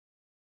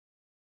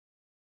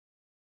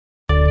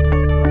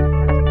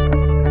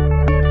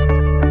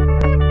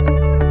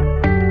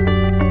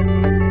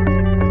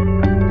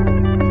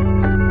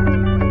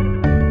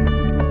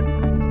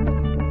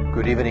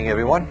evening,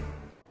 everyone.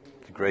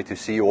 It's great to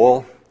see you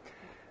all,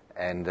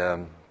 and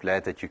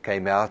glad that you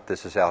came out.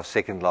 This is our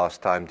second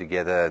last time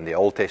together in the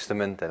Old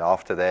Testament, and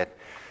after that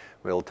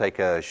we'll take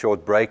a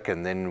short break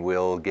and then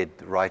we'll get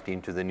right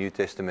into the New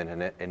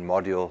Testament in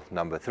module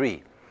number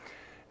 3.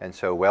 And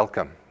so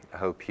welcome. I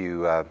hope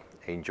you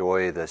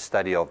enjoy the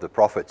study of the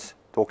prophets.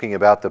 Talking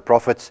about the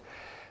prophets,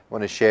 I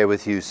want to share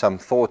with you some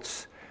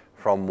thoughts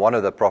from one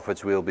of the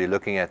prophets we'll be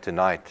looking at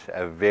tonight,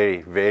 a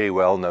very, very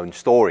well-known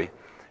story.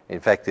 In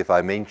fact, if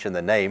I mention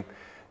the name,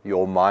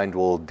 your mind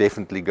will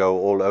definitely go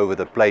all over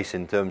the place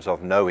in terms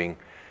of knowing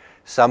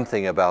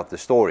something about the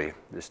story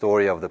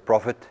of the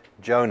prophet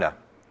Jonah.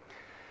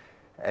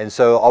 And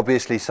so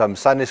obviously some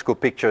Sunday school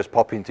pictures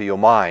pop into your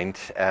mind,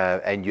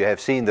 and you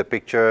have seen the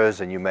pictures,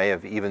 and you may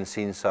have even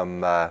seen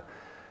some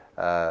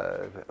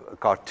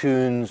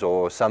cartoons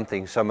or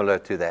something similar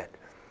to that.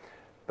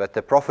 But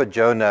the prophet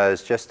Jonah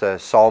is just a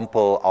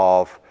sample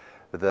of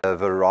the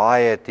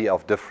variety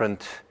of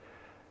different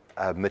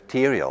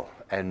material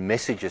and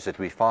messages that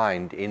we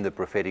find in the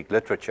prophetic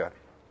literature.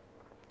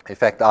 In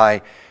fact,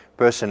 I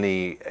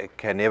personally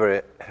can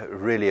never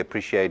really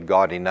appreciate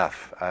God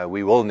enough.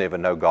 We will never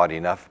know God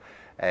enough,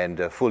 and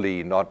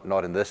fully not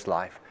in this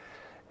life.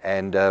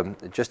 And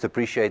just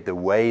appreciate the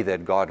way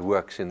that God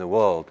works in the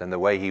world and the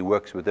way He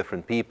works with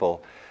different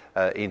people,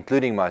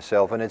 including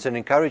myself. And it's an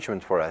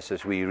encouragement for us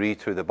as we read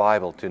through the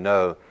Bible to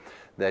know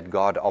that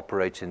God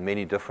operates in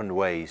many different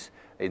ways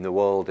in the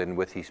world and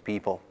with His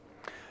people.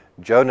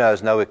 Jonah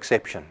is no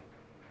exception.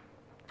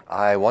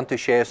 I want to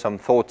share some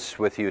thoughts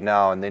with you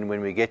now, and then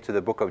when we get to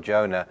the book of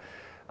Jonah,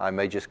 I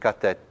may just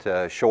cut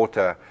that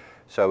shorter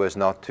so as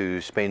not to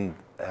spend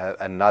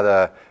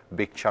another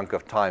big chunk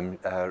of time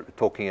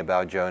talking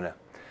about Jonah.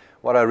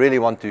 What I really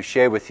want to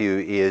share with you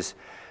is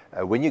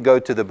when you go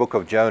to the book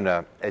of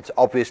Jonah, it's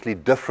obviously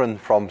different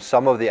from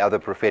some of the other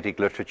prophetic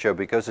literature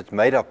because it's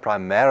made up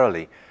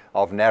primarily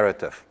of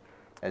narrative.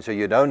 And so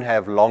you don't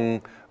have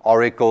long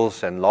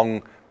oracles and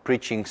long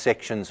preaching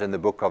sections in the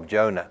book of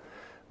Jonah,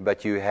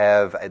 but you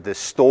have the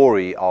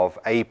story of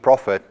a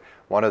prophet,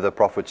 one of the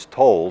prophets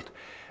told,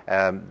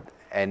 and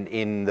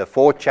in the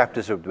 4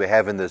 chapters that we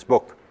have in this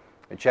book,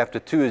 chapter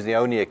 2 is the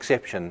only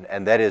exception,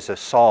 and that is a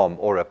psalm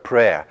or a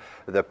prayer,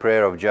 the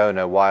prayer of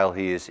Jonah while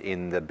he is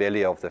in the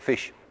belly of the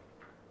fish.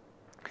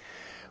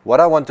 What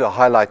I want to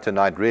highlight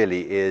tonight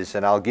really is,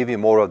 and I'll give you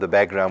more of the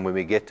background when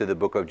we get to the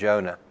book of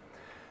Jonah,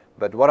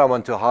 but what I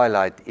want to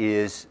highlight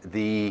is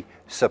the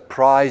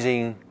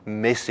surprising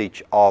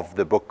message of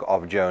the book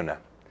of Jonah.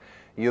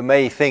 You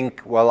may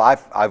think, well,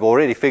 I've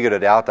already figured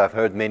it out. I've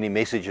heard many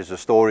messages or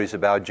stories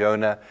about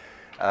Jonah.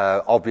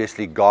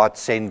 Obviously, God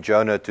sent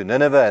Jonah to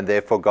Nineveh, and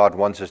therefore God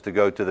wants us to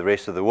go to the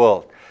rest of the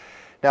world.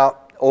 Now,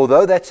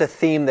 although that's a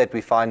theme that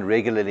we find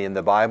regularly in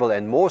the Bible,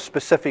 and more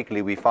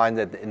specifically we find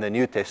that in the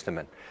New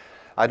Testament,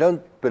 I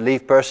don't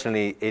believe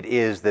personally it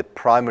is the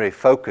primary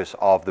focus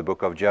of the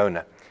book of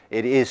Jonah.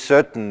 It is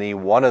certainly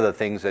one of the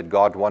things that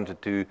God wanted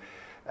to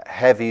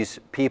have His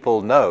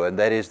people know, and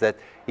that is that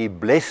He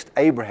blessed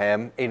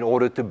Abraham in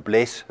order to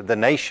bless the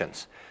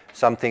nations,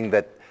 something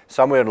that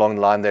somewhere along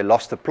the line they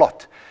lost the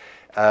plot.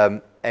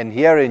 And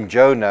here in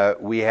Jonah,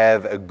 we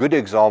have a good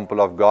example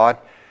of God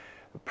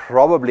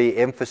probably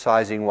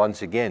emphasizing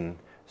once again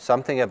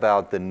something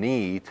about the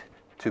need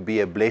to be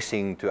a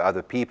blessing to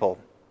other people,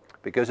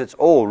 because it's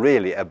all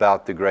really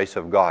about the grace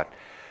of God.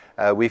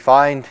 We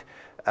find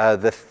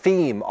the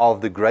theme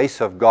of the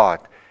grace of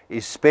God,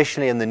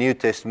 especially in the New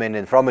Testament,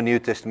 and from a New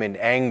Testament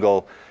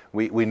angle,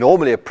 we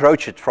normally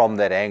approach it from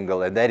that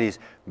angle, and that is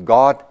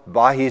God,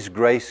 by His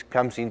grace,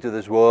 comes into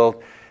this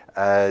world.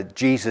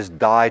 Jesus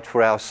died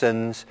for our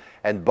sins,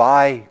 and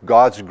by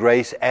God's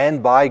grace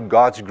and by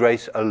God's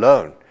grace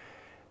alone,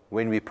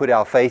 when we put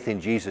our faith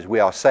in Jesus, we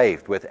are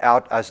saved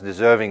without us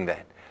deserving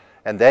that.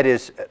 And that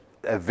is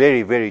a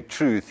very, very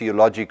true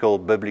theological,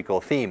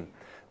 biblical theme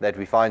that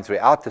we find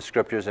throughout the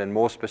Scriptures, and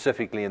more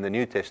specifically in the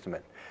New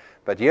Testament.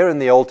 But here in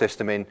the Old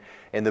Testament,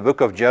 in the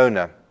book of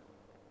Jonah,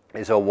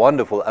 is a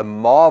wonderful, a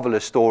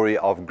marvelous story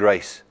of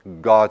grace,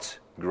 God's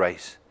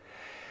grace.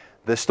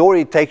 The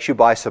story takes you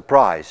by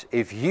surprise.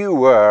 If you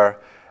were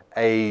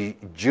a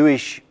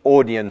Jewish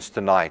audience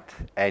tonight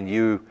and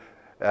you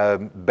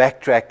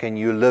backtrack and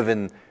you live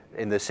in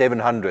the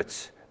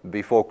 700s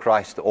before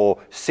Christ or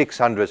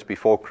 600s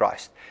before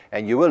Christ,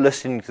 and you were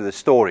listening to the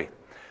story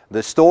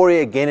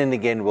again and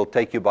again will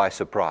take you by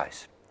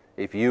surprise.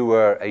 If you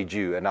were a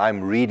Jew and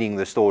I'm reading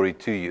the story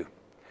to you.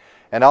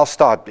 And I'll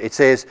start. It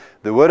says,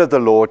 the word of the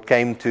Lord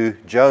came to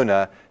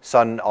Jonah,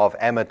 son of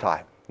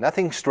Amittai.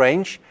 Nothing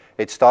strange.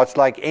 It starts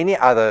like any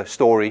other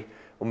story,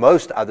 or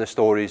most other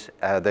stories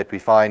that we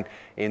find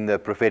in the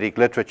prophetic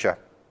literature.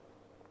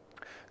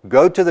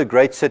 Go to the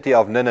great city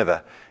of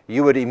Nineveh.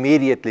 You would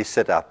immediately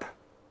sit up,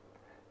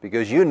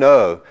 because you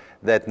know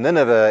that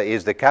Nineveh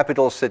is the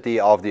capital city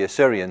of the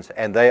Assyrians,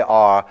 and they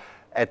are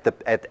at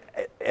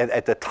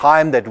the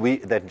time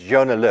that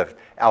Jonah lived,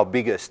 our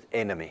biggest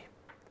enemy.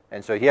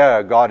 And so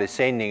here God is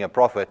sending a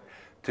prophet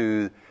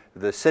to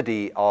the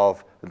city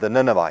of the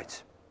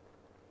Ninevites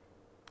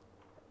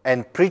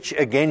and preach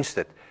against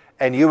it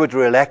and you would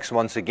relax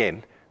once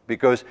again,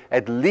 because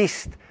at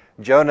least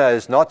Jonah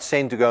is not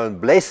sent to go and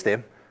bless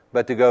them,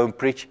 but to go and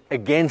preach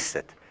against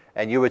it.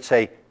 And you would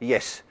say,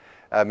 yes.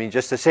 I mean,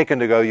 just a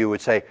second ago you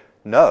would say,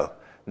 no.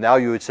 Now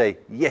you would say,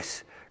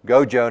 yes,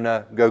 go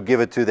Jonah, go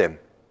give it to them.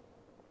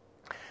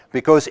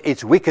 Because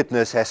its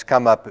wickedness has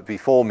come up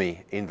before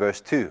me, in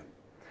verse 2.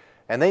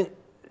 And then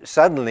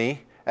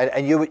suddenly,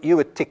 and you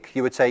would tick,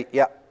 you would say,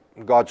 yeah,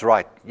 God's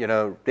right.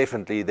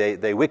 Definitely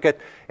they're wicked.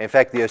 In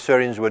fact, the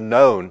Assyrians were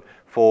known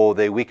for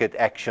their wicked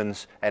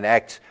actions and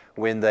acts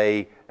when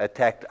they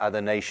attacked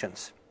other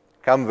nations.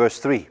 Come verse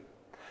 3.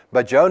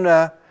 But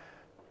Jonah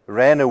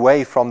ran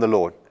away from the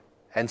Lord.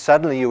 And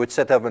suddenly you would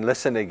sit up and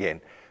listen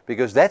again,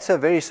 because that's a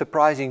very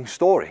surprising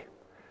story.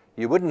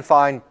 You wouldn't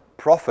find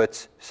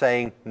prophets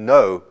saying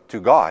no to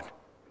God.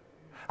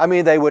 I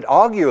mean, they would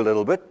argue a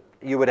little bit.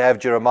 You would have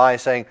Jeremiah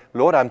saying,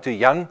 Lord, I'm too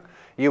young.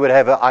 You would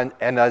have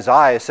an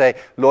Isaiah say,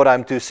 Lord,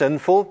 I'm too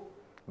sinful.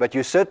 But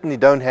you certainly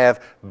don't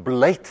have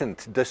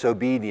blatant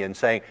disobedience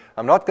saying,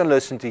 I'm not going to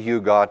listen to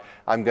you, God.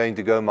 I'm going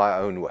to go my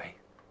own way.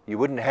 You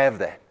wouldn't have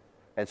that.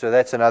 And so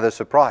that's another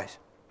surprise.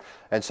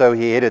 And so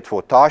he headed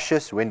for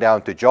Tarshish, went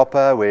down to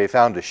Joppa, where he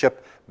found a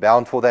ship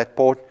bound for that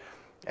port.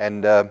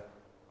 And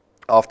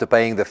after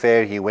paying the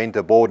fare, he went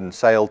aboard and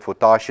sailed for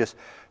Tarshish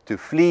to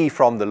flee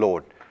from the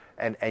Lord.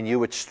 And you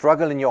would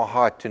struggle in your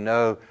heart to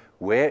know,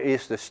 where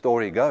is the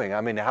story going?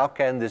 I mean, how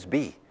can this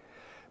be?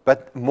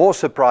 But more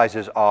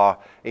surprises are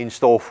in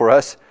store for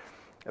us,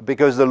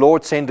 because the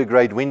Lord sent a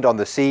great wind on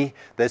the sea.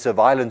 There's a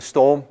violent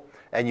storm,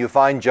 and you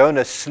find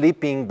Jonah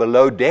sleeping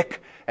below deck,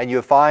 and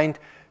you find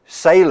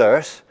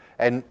sailors,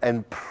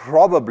 and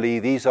probably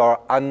these are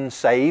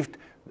unsaved,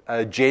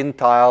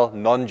 Gentile,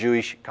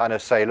 non-Jewish kind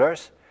of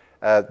sailors.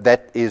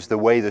 That is the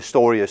way the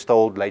story is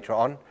told later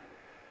on.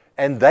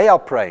 And they are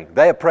praying.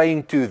 They are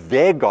praying to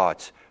their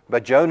gods.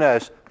 But Jonah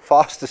is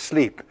fast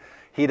asleep.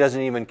 He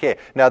doesn't even care.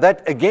 Now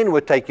that again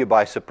would take you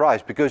by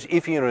surprise, because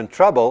if you're in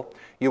trouble,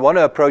 you want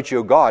to approach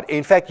your God.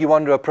 In fact, you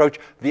want to approach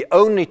the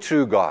only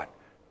true God.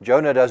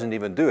 Jonah doesn't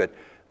even do it.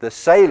 The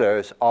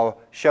sailors are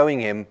showing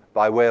him,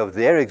 by way of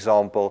their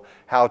example,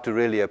 how to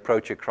really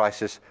approach a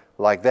crisis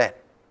like that.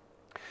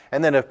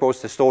 And then, of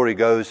course, the story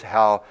goes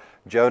how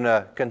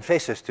Jonah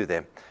confesses to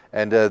them.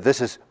 And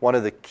this is one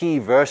of the key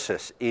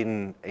verses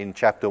in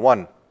chapter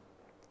 1,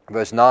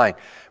 verse 9.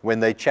 When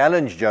they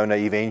challenge Jonah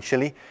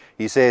eventually,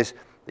 he says,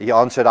 he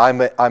answered,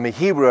 I'm a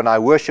Hebrew, and I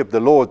worship the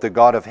Lord, the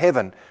God of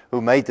heaven,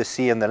 who made the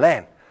sea and the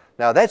land.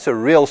 Now, that's a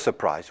real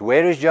surprise.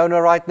 Where is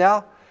Jonah right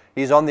now?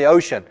 He's on the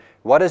ocean.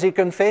 What does he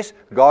confess?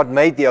 God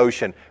made the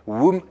ocean.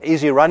 Whom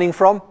is he running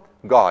from?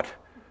 God.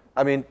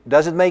 I mean,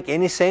 does it make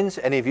any sense?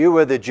 And if you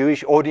were the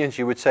Jewish audience,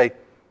 you would say,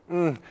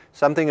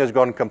 something has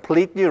gone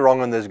completely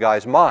wrong in this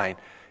guy's mind.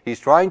 He's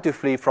trying to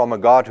flee from a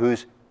God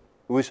who's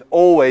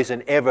always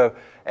and ever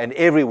and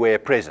everywhere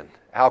present.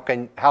 How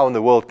in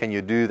the world can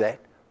you do that?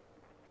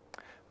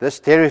 This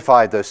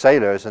terrified those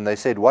sailors, and they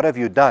said, what have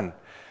you done?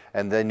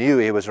 And they knew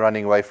he was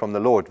running away from the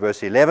Lord.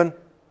 Verse 11,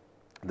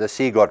 the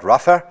sea got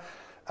rougher,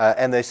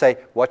 and they say,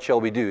 what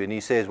shall we do? And he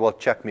says, well,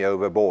 chuck me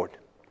overboard.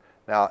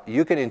 Now,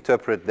 you can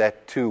interpret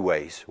that two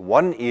ways.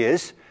 One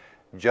is,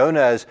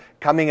 Jonah is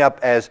coming up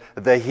as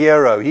the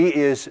hero. He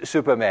is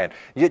Superman.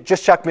 You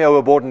just chuck me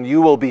overboard and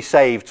you will be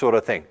saved, sort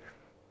of thing.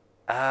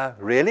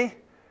 Really?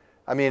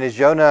 I mean, is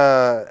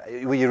Jonah,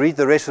 when you read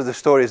the rest of the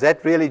story, is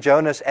that really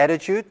Jonah's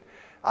attitude?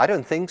 I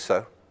don't think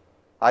so.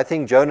 I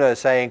think Jonah is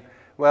saying,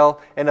 well,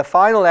 in a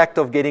final act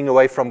of getting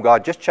away from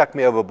God, just chuck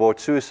me overboard.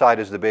 Suicide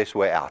is the best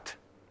way out.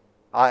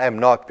 I am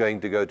not going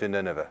to go to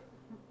Nineveh.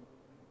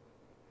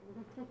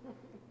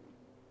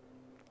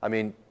 I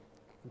mean,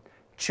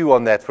 chew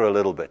on that for a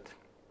little bit.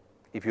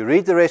 If you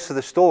read the rest of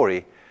the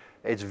story,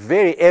 it's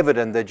very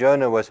evident that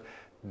Jonah was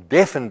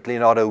definitely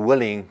not a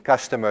willing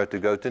customer to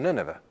go to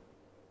Nineveh.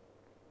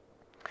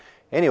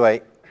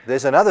 Anyway,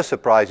 there's another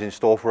surprise in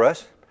store for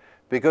us,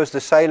 because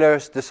the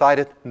sailors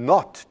decided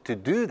not to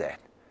do that.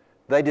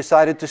 They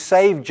decided to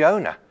save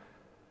Jonah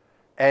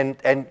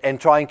and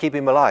try and keep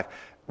him alive.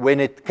 When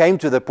it came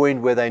to the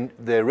point where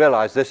they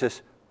realized this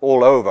is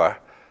all over,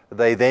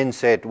 they then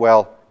said,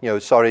 well,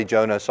 sorry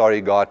Jonah, sorry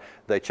God.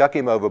 They chuck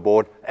him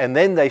overboard, and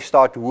then they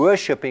start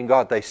worshiping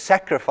God. They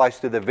sacrifice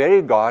to the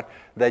very God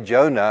that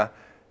Jonah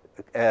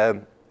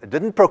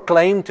didn't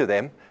proclaim to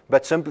them,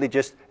 but simply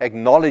just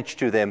acknowledged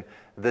to them,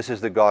 this is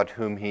the God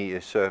whom he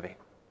is serving.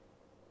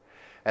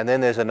 And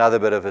then there's another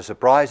bit of a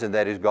surprise, and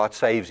that is God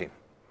saves him.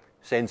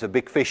 Sends a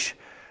big fish.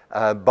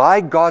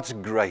 By God's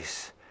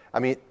grace. I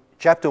mean,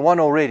 chapter 1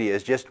 already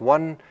is just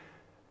one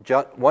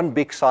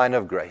big sign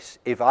of grace.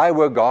 If I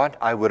were God,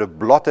 I would have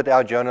blotted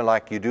out Jonah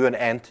like you do an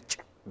ant,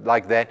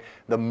 like that,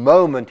 the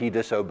moment he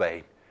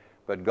disobeyed.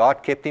 But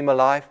God kept him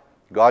alive.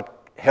 God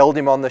held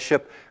him on the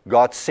ship.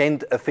 God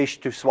sent a fish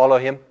to swallow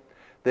him.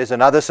 There's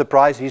another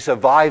surprise. He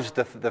survives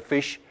the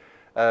fish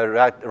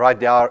right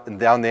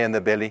down there in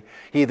the belly.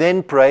 He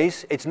then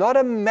prays. It's not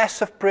a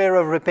massive prayer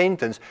of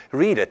repentance.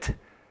 Read it.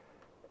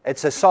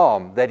 It's a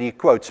psalm that he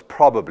quotes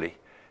probably.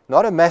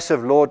 Not a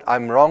massive, Lord,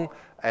 I'm wrong,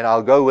 and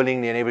I'll go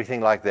willingly and everything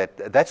like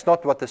that. That's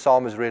not what the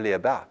psalm is really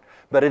about.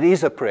 but it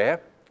is a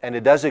prayer, and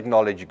it does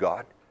acknowledge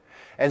God.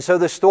 And so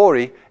the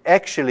story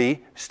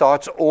actually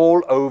starts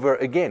all over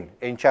again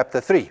in chapter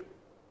 3.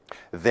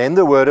 Then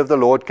the word of the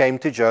Lord came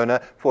to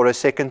Jonah for a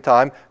second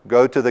time,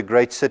 go to the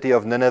great city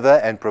of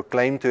Nineveh and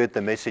proclaim to it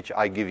the message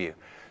I give you.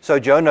 So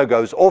Jonah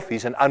goes off.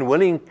 He's an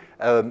unwilling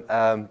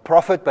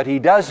prophet, but he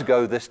does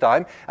go this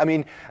time. I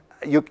mean,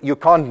 you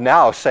can't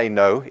now say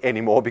no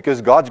anymore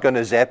because God's going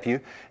to zap you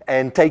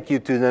and take you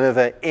to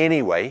Nineveh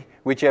anyway,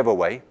 whichever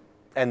way.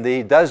 And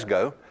he does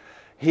go.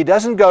 He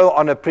doesn't go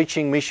on a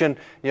preaching mission,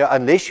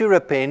 unless you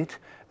repent,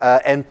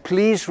 and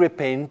please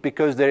repent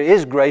because there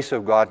is grace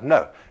of God.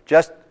 No,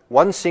 just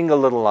one single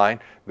little line.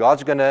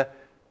 God's going to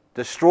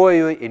destroy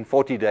you in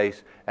 40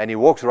 days. And he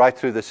walks right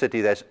through the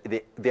city. That's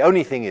the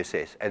only thing he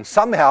says. And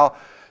somehow,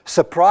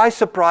 surprise,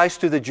 surprise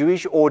to the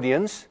Jewish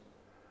audience,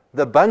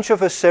 the bunch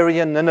of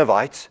Assyrian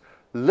Ninevites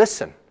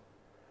listen.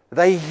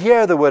 They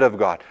hear the word of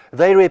God.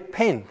 They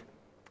repent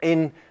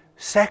in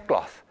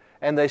sackcloth.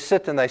 And they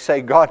sit and they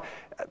say, God,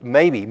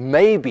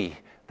 maybe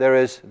there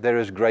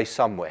is grace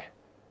somewhere.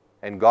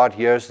 And God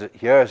hears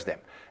them.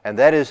 And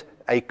that is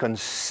a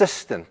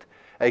consistent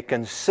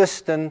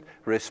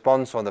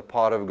response on the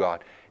part of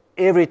God.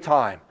 Every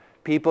time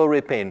people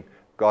repent,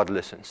 God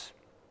listens.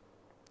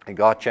 And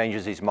God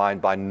changes his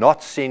mind by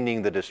not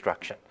sending the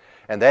destruction.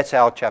 And that's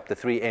how chapter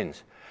 3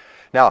 ends.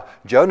 Now,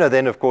 Jonah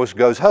then, of course,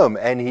 goes home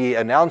and he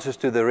announces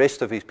to the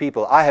rest of his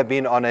people, I have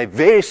been on a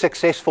very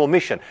successful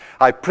mission.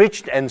 I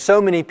preached and so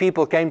many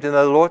people came to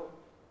know the Lord.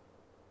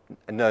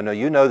 No,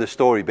 you know the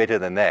story better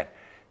than that.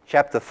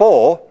 Chapter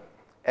 4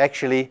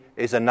 actually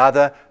is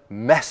another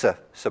massive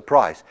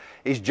surprise.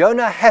 Is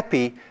Jonah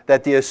happy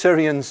that the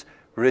Assyrians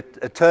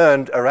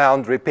turned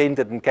around,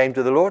 repented, and came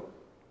to the Lord?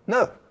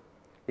 No.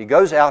 He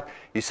goes out,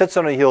 he sits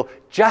on a hill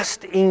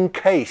just in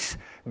case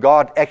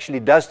God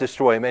actually does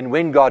destroy him. And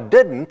when God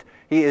didn't,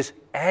 he is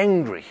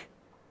angry.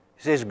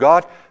 He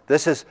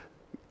says,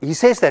 he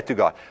says that to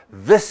God.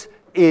 This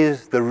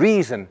is the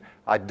reason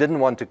I didn't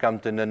want to come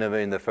to Nineveh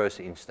in the first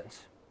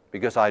instance.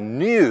 Because I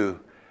knew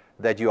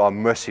that you are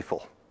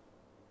merciful.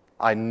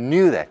 I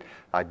knew that.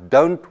 I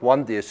don't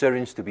want the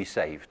Assyrians to be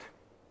saved.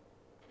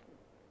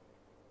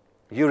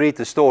 If you read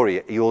the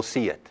story, you'll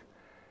see it.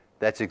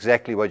 That's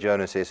exactly what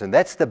Jonah says. And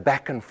that's the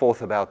back and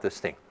forth about this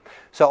thing.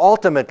 So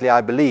ultimately, I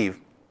believe,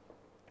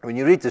 when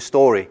you read the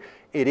story,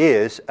 it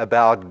is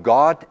about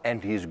God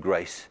and his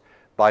grace.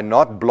 By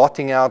not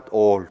blotting out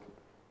or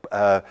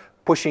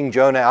pushing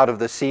Jonah out of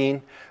the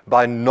scene,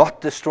 by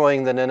not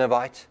destroying the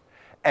Ninevites,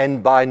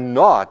 and by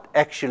not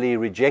actually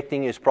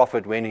rejecting his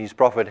prophet when his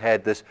prophet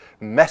had this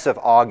massive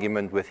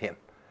argument with him.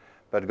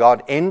 But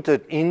God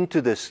entered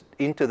into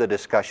the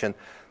discussion,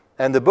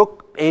 and the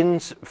book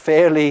ends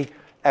fairly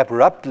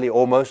abruptly,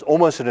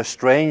 almost in a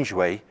strange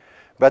way.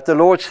 But the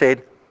Lord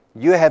said,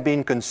 you have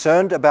been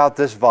concerned about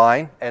this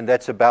vine, and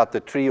that's about the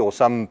tree or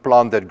some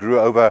plant that grew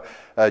over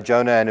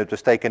Jonah, and it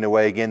was taken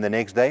away again the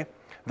next day.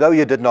 Though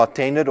you did not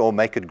tend it or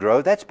make it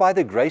grow, that's by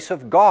the grace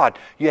of God.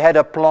 You had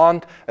a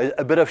plant,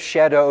 a bit of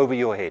shadow over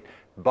your head.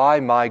 By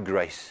my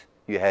grace,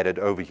 you had it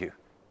over you.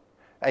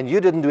 And you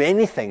didn't do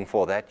anything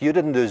for that. You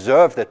didn't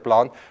deserve that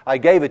plant. I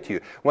gave it to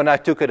you. When I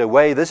took it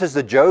away, this is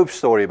the Job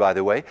story, by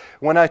the way.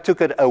 When I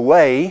took it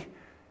away,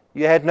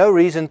 you had no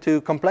reason to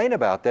complain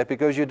about that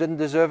because you didn't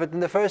deserve it in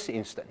the first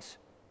instance.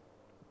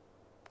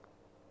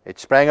 It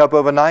sprang up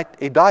overnight.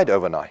 It died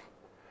overnight.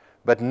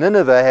 But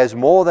Nineveh has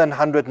more than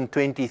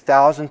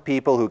 120,000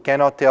 people who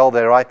cannot tell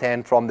their right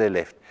hand from their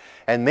left,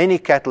 and many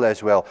cattle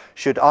as well.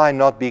 Should I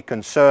not be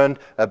concerned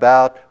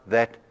about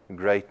that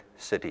great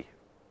city?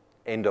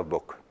 End of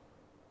book.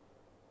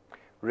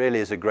 Really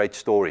is a great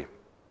story.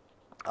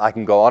 I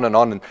can go on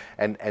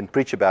and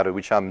preach about it,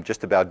 which I'm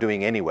just about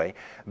doing anyway.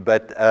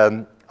 But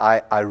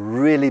I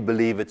really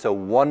believe it's a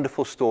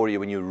wonderful story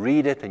when you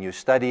read it and you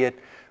study it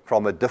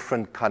from a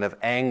different kind of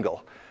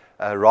angle.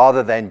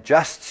 Rather than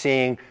just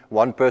seeing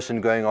one person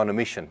going on a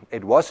mission.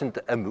 It wasn't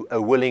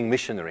a willing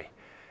missionary.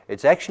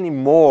 It's actually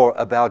more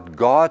about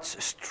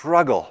God's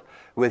struggle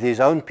with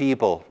his own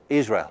people,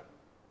 Israel,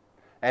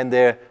 and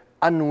their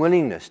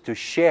unwillingness to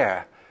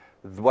share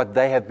what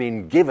they have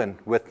been given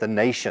with the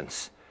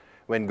nations.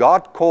 When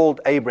God called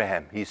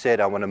Abraham, he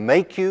said, I want to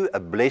make you a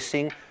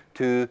blessing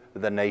to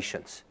the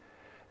nations.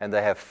 And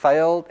they have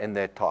failed in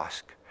their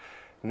task.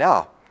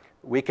 Now,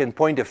 we can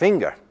point a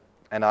finger.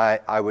 And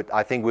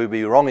I think we'd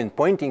be wrong in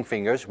pointing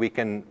fingers. We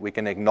can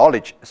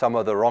acknowledge some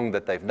of the wrong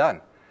that they've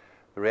done.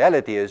 The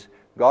reality is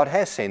God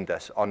has sent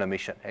us on a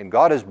mission. And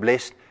God has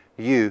blessed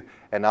you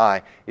and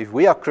I, if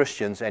we are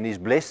Christians, and he's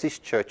blessed his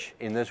church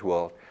in this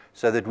world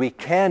so that we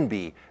can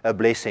be a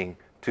blessing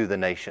to the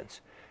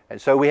nations.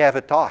 And so we have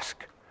a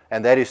task,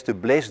 and that is to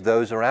bless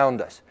those around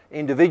us.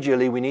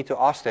 Individually, we need to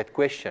ask that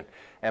question.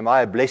 Am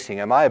I a blessing?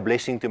 Am I a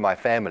blessing to my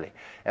family?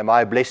 Am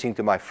I a blessing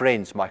to my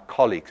friends, my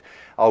colleagues?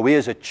 Are we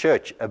as a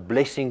church a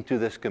blessing to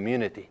this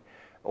community?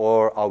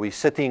 Or are we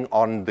sitting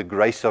on the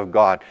grace of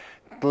God,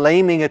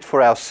 claiming it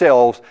for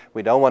ourselves?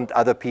 We don't want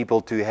other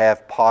people to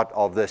have part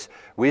of this.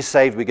 We're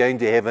saved, we're going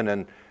to heaven,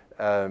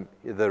 and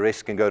the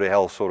rest can go to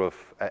hell sort of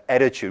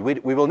attitude.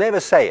 We will never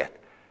say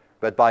it.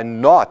 But by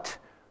not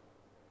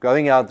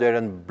going out there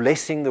and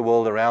blessing the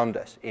world around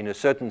us, in a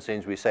certain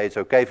sense, we say it's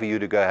okay for you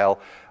to go hell.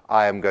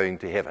 I am going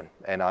to heaven,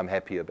 and I'm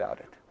happy about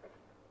it.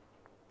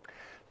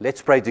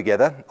 Let's pray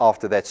together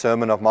after that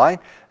sermon of mine,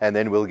 and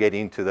then we'll get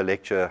into the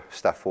lecture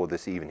stuff for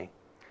this evening.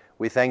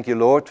 We thank you,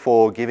 Lord,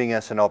 for giving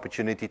us an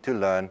opportunity to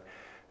learn,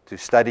 to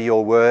study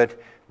your word.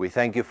 We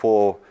thank you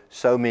for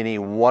so many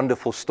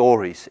wonderful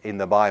stories in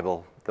the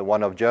Bible. The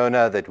one of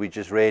Jonah that we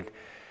just read.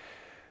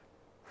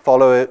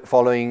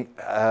 Following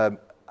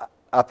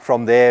up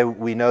from there,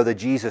 we know that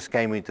Jesus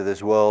came into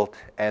this world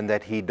and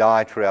that he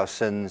died for our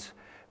sins,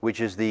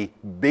 which is the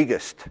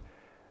biggest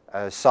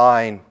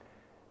sign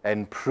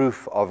and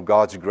proof of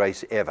God's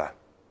grace ever.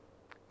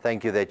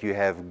 Thank you that you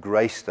have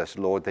graced us,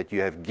 Lord, that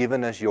you have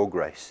given us your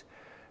grace,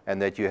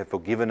 and that you have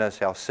forgiven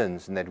us our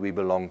sins, and that we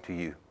belong to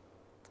you.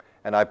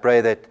 And I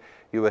pray that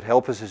you would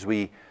help us as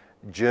we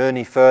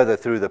journey further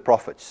through the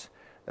prophets,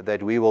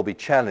 that we will be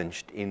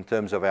challenged in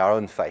terms of our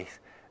own faith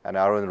and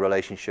our own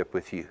relationship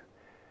with you.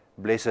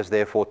 Bless us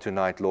therefore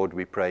tonight, Lord,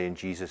 we pray in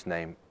Jesus'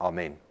 name.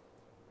 Amen.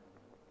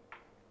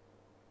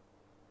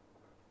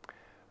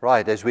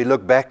 Right, as we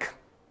look back,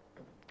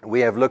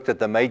 we have looked at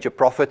the major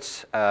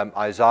prophets,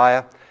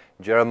 Isaiah,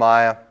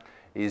 Jeremiah,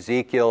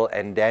 Ezekiel,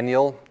 and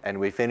Daniel, and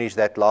we finished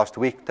that last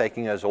week,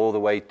 taking us all the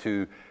way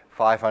to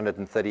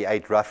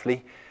 538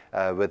 roughly,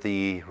 with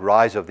the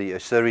rise of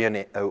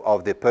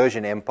the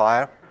Persian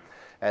Empire.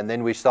 And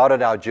then we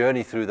started our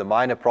journey through the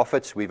minor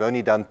prophets. We've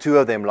only done 2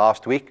 of them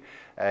last week,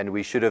 and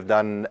we should have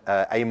done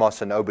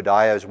Amos and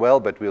Obadiah as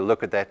well, but we'll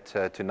look at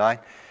that tonight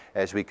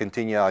as we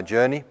continue our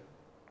journey.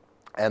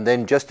 And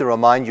then just to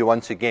remind you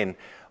once again,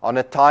 on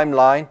a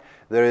timeline,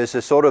 there is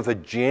a sort of a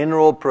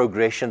general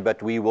progression,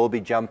 but we will be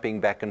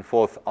jumping back and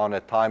forth on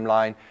a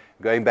timeline,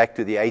 going back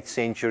to the 8th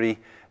century,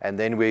 and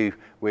then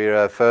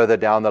we're further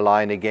down the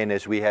line again,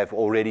 as we have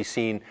already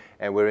seen,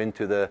 and we're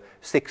into the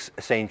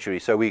 6th century.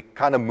 So we're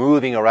kind of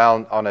moving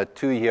around on a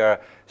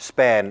 2-year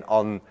span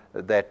on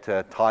that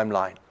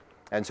timeline.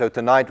 And so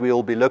tonight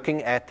we'll be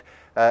looking at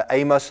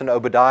Amos and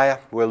Obadiah.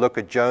 We'll look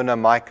at Jonah,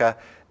 Micah,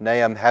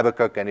 Nahum,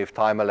 Habakkuk, and if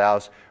time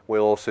allows,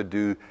 we'll also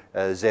do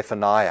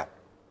Zephaniah.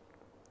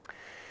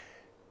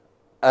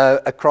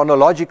 A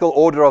chronological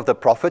order of the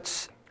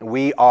prophets.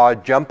 We are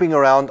jumping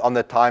around on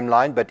the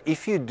timeline, but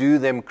if you do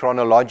them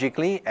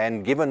chronologically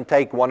and give and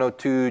take 1 or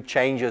 2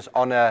 changes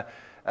on a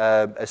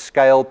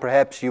scale,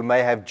 perhaps you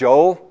may have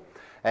Joel,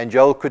 and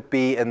Joel could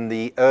be in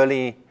the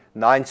early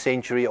 9th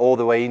century all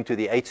the way into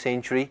the 8th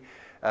century.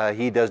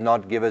 He does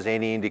not give us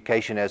any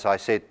indication, as I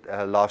said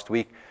last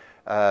week,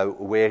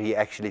 where he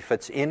actually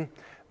fits in,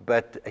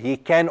 but he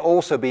can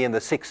also be in the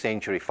 6th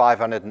century,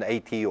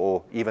 580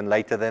 or even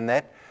later than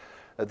that.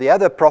 The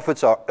other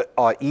prophets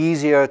are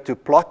easier to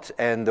plot,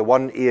 and the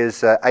one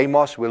is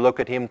Amos. We'll look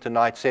at him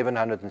tonight,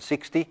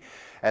 760.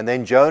 And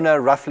then Jonah,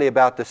 roughly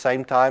about the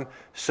same time.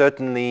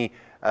 Certainly,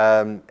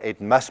 it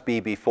must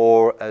be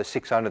before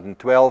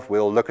 612.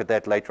 We'll look at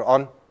that later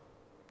on,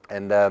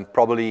 and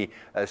probably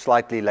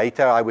slightly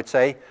later, I would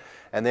say.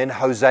 And then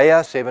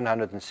Hosea,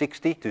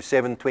 760 to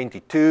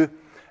 722.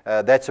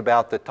 That's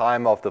about the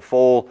time of the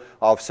fall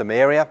of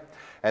Samaria.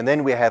 And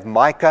then we have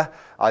Micah,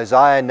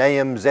 Isaiah,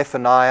 Nahum,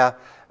 Zephaniah,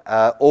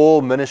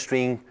 all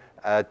ministering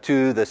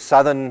to the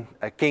southern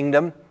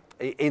kingdom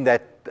in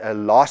that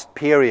last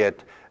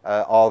period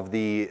of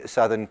the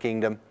southern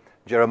kingdom.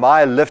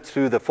 Jeremiah lived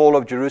through the fall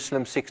of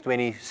Jerusalem,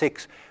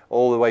 626,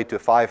 all the way to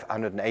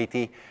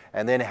 580.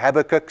 And then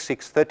Habakkuk,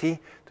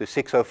 630 to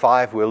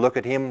 605. We'll look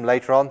at him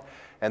later on.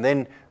 And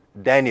then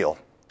Daniel.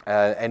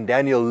 And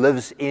Daniel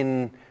lives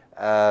in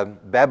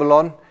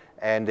Babylon,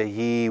 and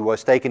he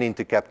was taken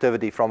into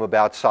captivity from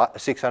about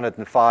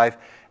 605,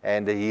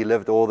 and he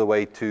lived all the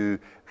way to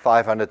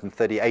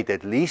 538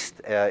 at least,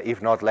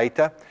 if not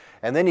later.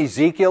 And then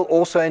Ezekiel,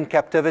 also in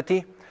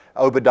captivity.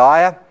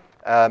 Obadiah,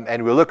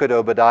 and we'll look at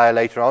Obadiah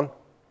later on,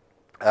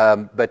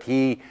 but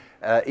he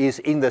is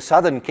in the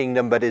southern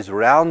kingdom, but is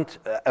around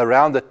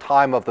the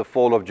time of the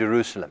fall of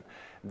Jerusalem,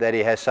 that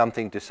he has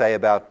something to say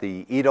about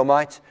the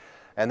Edomites.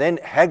 And then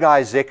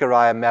Haggai,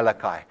 Zechariah,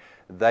 Malachi.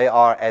 They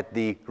are at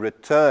the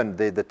return,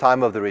 the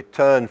time of the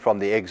return from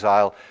the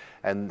exile,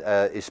 and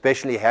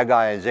especially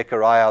Haggai and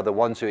Zechariah are the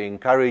ones who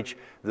encourage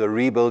the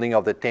rebuilding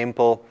of the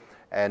temple,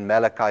 and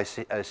Malachi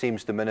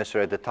seems to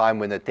minister at the time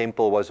when the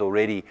temple was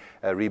already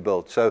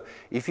rebuilt. So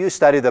if you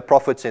study the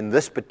prophets in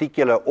this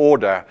particular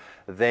order,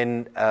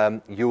 then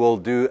you will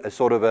do a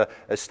sort of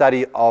a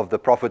study of the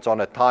prophets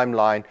on a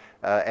timeline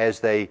as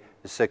they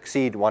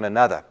succeed one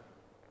another.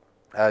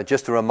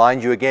 Just to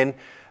remind you again,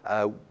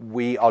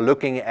 we are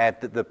looking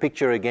at the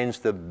picture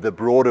against the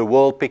broader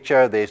world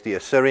picture. There's the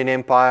Assyrian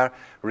Empire,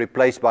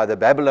 replaced by the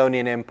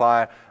Babylonian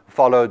Empire,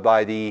 followed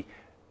by the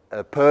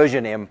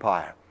Persian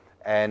Empire.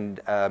 And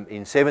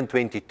in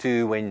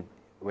 722,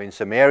 when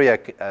Samaria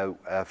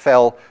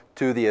fell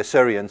to the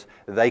Assyrians,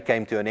 they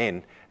came to an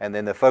end. And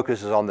then the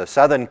focus is on the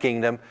southern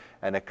kingdom,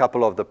 and a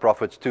couple of the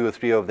prophets, 2 or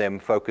 3 of them,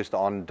 focused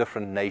on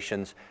different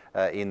nations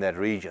in that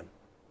region.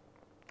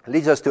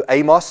 Leads us to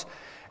Amos.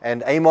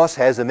 And Amos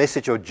has a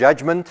message of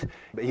judgment.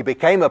 He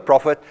became a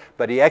prophet,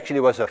 but he actually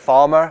was a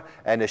farmer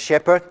and a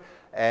shepherd,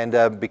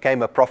 and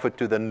became a prophet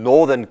to the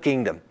northern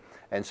kingdom.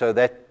 And so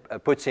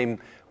that puts him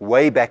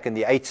way back in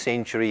the 8th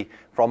century,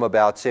 from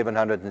about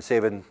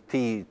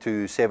 770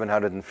 to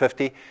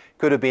 750.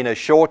 Could have been a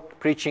short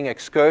preaching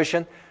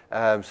excursion,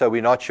 so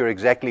we're not sure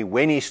exactly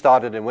when he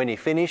started and when he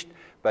finished,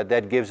 but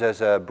that gives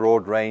us a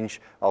broad range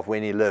of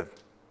when he lived.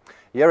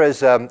 Here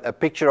is a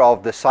picture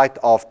of the site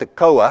of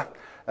Tekoa,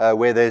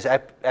 where there's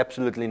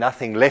absolutely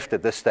nothing left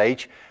at this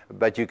stage,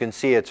 but you can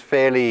see it's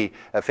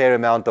a fair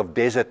amount of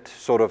desert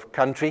sort of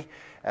country,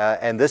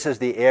 and this is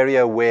the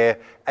area where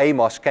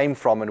Amos came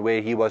from and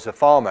where he was a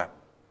farmer.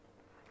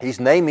 His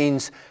name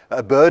means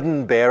a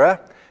burden bearer.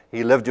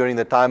 He lived during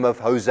the time of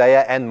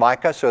Hosea and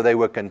Micah, so they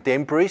were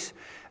contemporaries,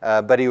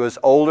 but he was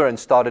older and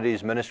started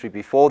his ministry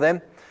before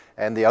them.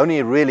 And the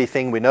only really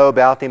thing we know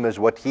about him is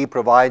what he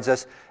provides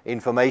us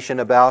information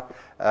about.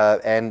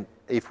 And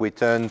if we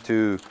turn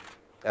to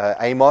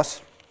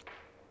Amos,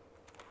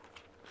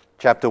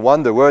 chapter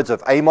 1, the words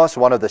of Amos,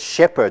 one of the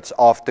shepherds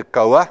of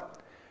Tekoa,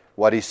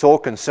 what he saw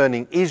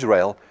concerning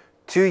Israel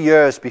 2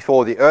 years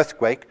before the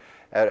earthquake,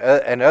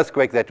 an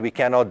earthquake that we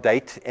cannot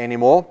date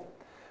anymore.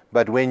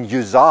 But when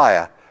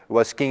Uzziah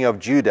was king of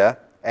Judah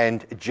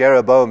and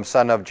Jeroboam,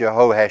 son of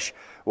Jehoash,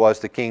 was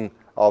the king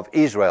of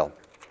Israel.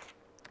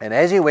 And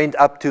as he went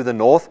up to the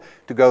north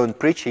to go and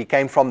preach, he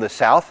came from the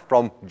south,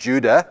 from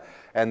Judah,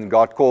 and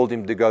God called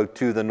him to go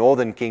to the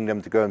northern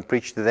kingdom to go and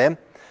preach to them.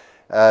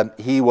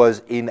 He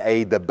was in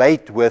a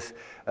debate with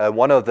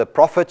one of the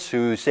prophets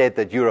who said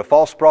that you're a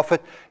false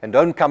prophet and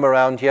don't come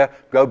around here,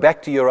 go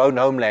back to your own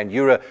homeland.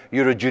 You're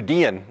a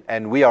Judean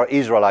and we are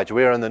Israelites.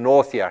 We're in the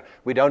north here.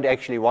 We don't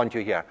actually want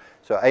you here.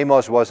 So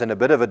Amos was in a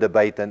bit of a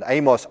debate, and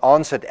Amos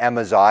answered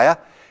Amaziah.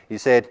 He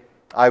said,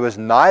 I was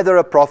neither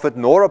a prophet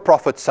nor a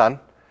prophet's son,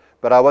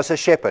 but I was a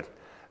shepherd,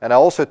 and I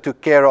also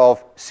took care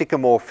of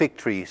sycamore fig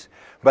trees.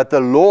 But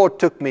the Lord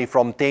took me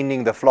from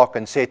tending the flock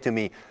and said to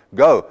me,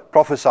 go,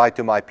 prophesy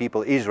to my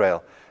people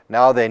Israel.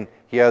 Now then,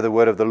 hear the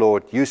word of the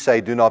Lord. You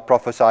say, do not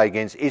prophesy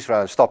against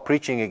Israel, and stop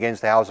preaching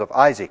against the house of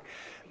Isaac.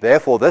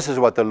 Therefore, this is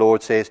what the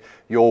Lord says,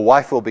 your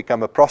wife will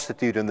become a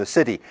prostitute in the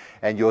city,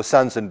 and your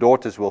sons and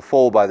daughters will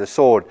fall by the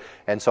sword,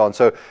 and so on.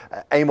 So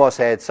Amos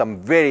had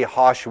some very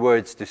harsh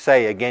words to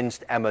say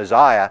against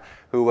Amaziah,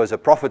 who was a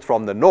prophet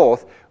from the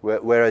north,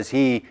 whereas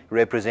he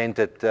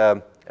represented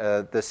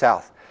the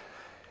south.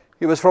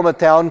 He was from a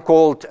town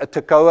called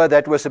Tekoa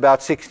that was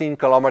about 16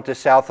 kilometers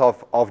south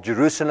of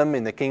Jerusalem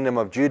in the kingdom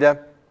of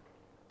Judah.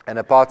 And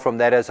apart from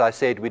that, as I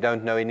said, we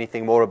don't know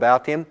anything more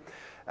about him,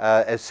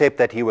 except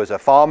that he was a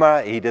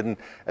farmer. He didn't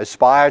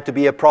aspire to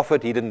be a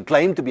prophet. He didn't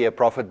claim to be a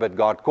prophet, but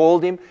God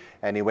called him,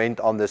 and he went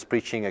on this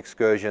preaching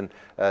excursion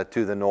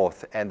to the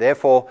north. And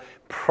therefore,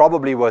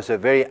 probably was a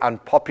very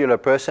unpopular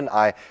person.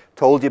 I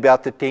told you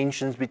about the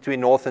tensions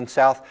between north and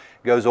south.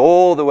 It goes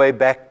all the way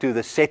back to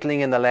the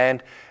settling in the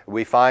land.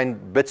 We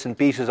find bits and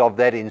pieces of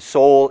that in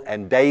Saul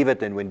and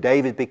David, and when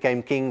David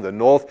became king, the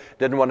north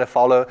didn't want to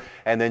follow,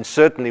 and then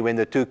certainly when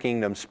the two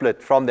kingdoms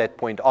split from that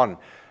point on.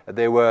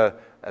 There were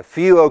a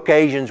few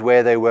occasions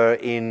where they were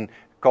in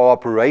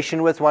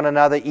cooperation with one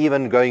another,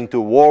 even going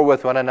to war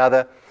with one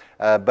another,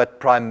 but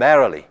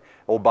primarily,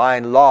 or by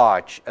and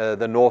large,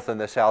 the north and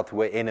the south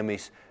were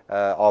enemies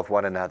of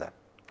one another.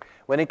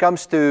 When it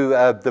comes to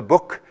the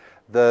book,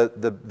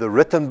 the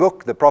written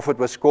book, the prophet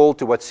was called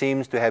to what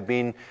seems to have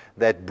been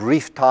that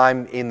brief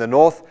time in the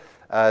north.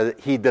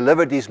 He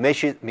delivered his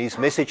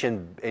message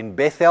in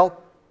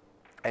Bethel.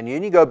 And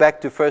when you go back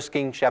to 1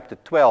 Kings chapter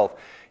 12,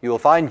 you will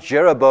find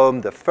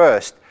Jeroboam the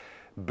first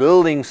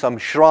building some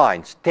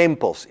shrines,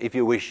 temples, if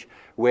you wish,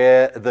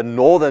 where the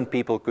northern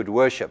people could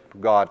worship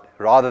God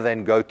rather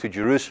than go to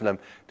Jerusalem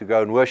to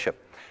go and worship.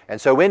 And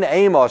so when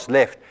Amos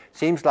left,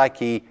 seems like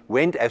he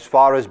went as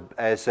far as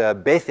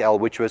Bethel,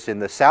 which was in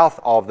the south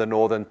of the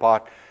northern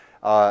part,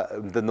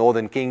 the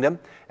northern kingdom,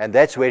 and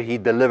that's where he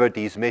delivered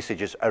his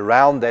messages,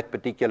 around that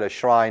particular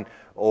shrine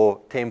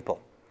or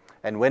temple.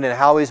 And when and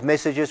how his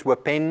messages were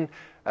penned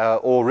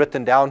or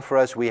written down for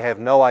us, we have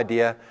no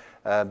idea,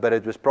 but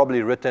it was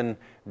probably written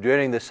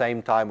during the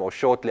same time or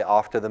shortly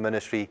after the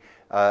ministry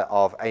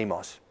of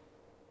Amos.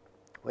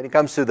 When it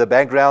comes to the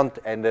background,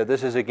 and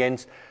this is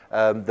against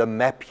the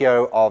map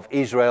here of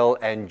Israel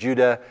and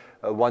Judah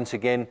once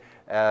again,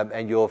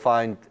 and you'll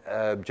find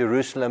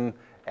Jerusalem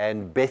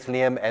and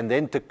Bethlehem, and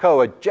then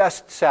Tekoa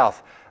just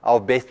south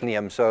of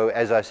Bethlehem. So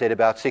as I said,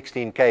 about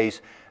 16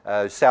 k's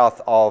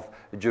south of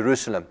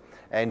Jerusalem.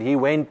 And he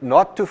went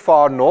not too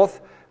far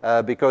north,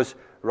 because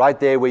right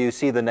there where you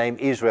see the name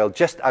Israel,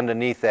 just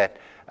underneath that,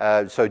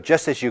 so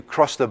just as you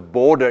cross the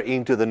border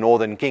into the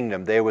northern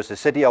kingdom, there was the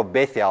city of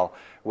Bethel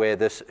where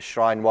this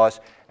shrine was,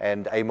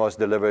 and Amos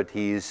delivered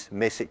his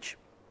message.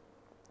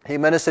 He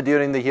ministered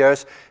during the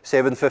years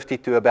 750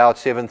 to about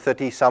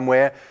 730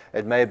 somewhere.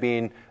 It may have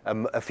been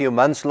a few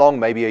months long,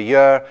 maybe a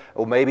year,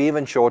 or maybe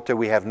even shorter.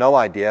 We have no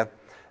idea.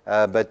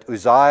 But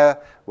Uzziah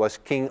was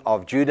king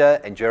of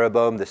Judah, and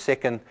Jeroboam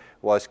II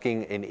was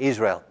king in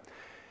Israel.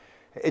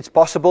 It's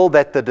possible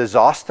that the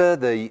disaster,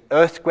 the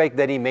earthquake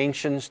that he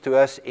mentions to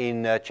us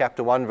in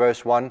chapter 1,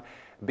 verse 1,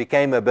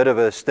 became a bit of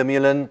a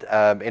stimulant.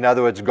 In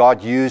other words,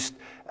 God used,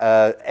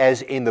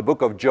 as in the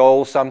book of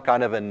Joel, some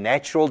kind of a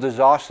natural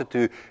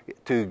disaster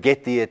to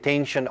get the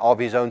attention of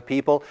his own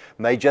people.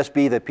 May just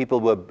be that people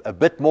were a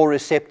bit more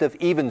receptive,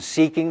 even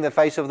seeking the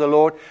face of the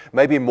Lord.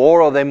 Maybe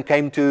more of them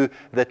came to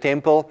the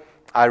temple.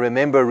 I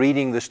remember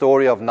reading the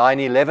story of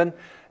 9/11,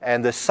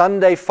 and the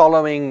Sunday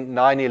following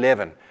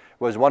 9/11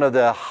 was one of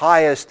the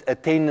highest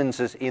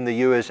attendances in the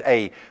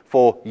USA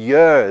for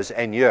years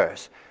and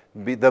years.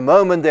 The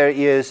moment there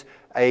is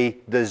a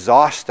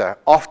disaster,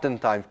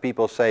 oftentimes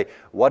people say,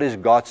 what is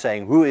God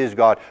saying? Who is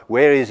God?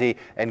 Where is He?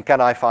 And can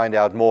I find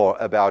out more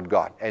about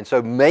God? And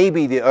so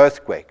maybe the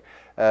earthquake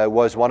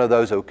was one of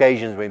those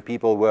occasions when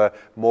people were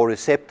more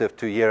receptive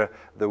to hear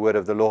the word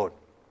of the Lord.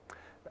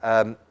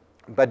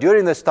 But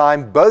during this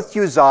time, both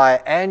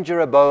Uzziah and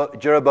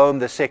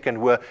Jeroboam II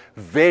were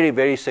very,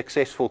 very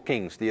successful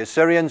kings. The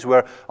Assyrians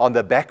were on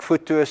the back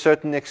foot to a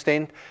certain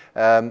extent,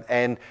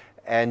 and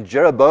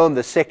Jeroboam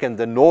II,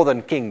 the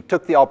northern king,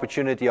 took the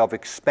opportunity of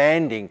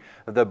expanding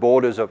the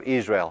borders of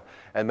Israel.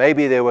 And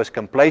maybe there was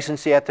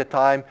complacency at the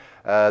time.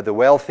 The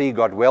wealthy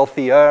got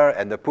wealthier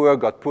and the poor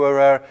got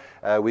poorer.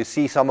 We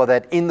see some of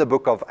that in the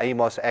book of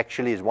Amos,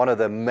 actually, is one of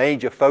the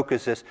major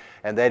focuses,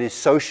 and that is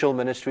social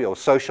ministry or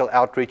social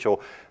outreach or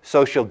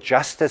social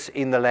justice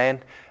in the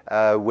land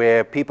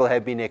where people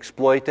have been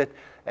exploited.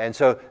 And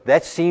so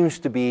that seems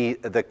to be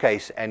the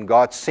case, and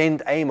God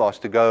sent Amos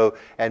to go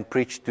and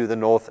preach to the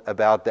north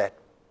about that.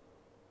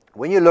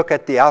 When you look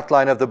at the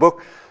outline of the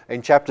book,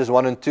 in chapters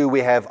 1 and 2,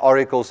 we have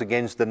oracles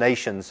against the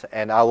nations,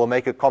 and I will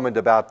make a comment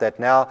about that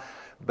now.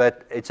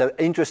 But it's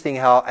interesting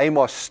how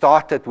Amos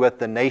started with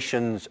the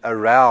nations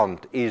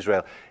around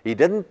Israel. He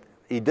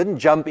didn't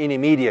jump in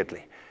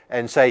immediately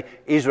and say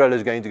Israel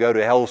is going to go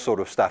to hell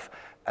sort of stuff.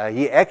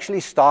 He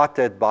actually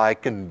started by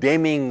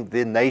condemning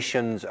the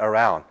nations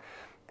around.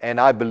 And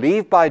I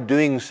believe by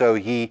doing so,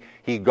 he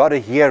got a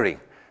hearing.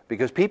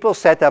 Because people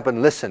sat up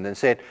and listened and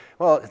said,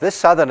 well, this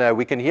southerner,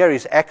 we can hear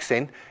his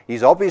accent.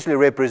 He's obviously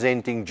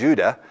representing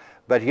Judah.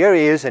 But here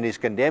he is, and he's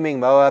condemning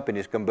Moab, and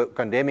he's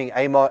condemning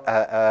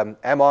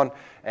Ammon,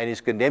 and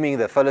he's condemning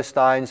the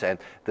Philistines and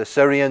the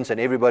Syrians and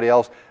everybody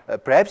else.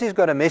 Perhaps he's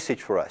got a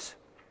message for us.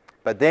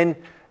 But then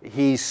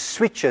he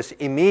switches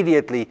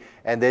immediately,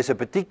 and there's a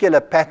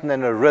particular pattern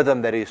and a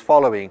rhythm that he's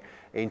following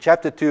in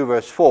chapter 2,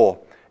 verse 4.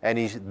 And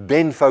he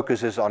then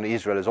focuses on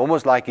Israel. It's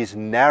almost like he's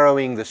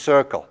narrowing the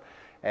circle.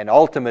 And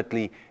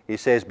ultimately, he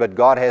says, but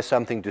God has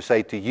something to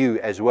say to you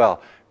as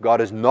well.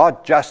 God is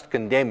not just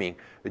condemning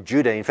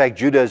Judah. In fact,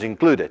 Judah is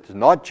included. It's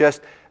not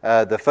just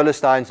the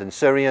Philistines and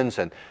Syrians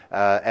and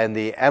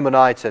the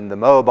Ammonites and the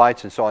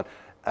Moabites and so on,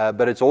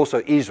 but it's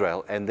also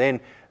Israel. And then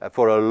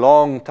for a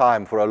long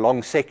time, for a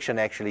long section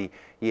actually,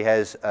 he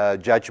has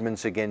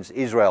judgments against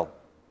Israel.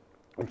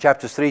 In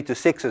chapters 3 to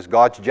 6 is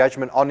God's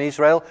judgment on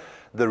Israel,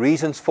 the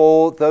reasons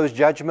for those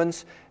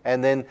judgments,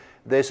 and then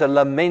there's a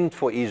lament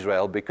for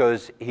Israel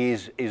because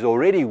he's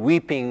already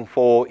weeping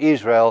for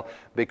Israel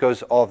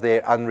because of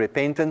their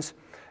unrepentance.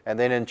 And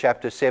then in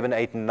chapters 7,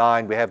 8, and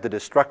 9, we have the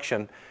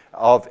destruction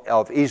of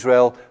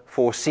Israel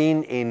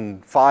foreseen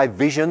in 5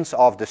 visions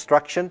of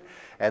destruction.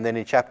 And then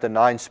in chapter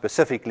 9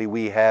 specifically,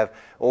 we have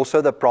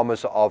also the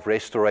promise of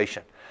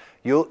restoration.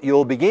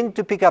 You'll begin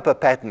to pick up a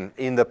pattern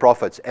in the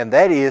prophets, and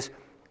that is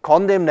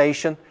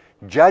condemnation,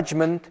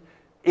 judgment,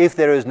 if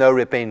there is no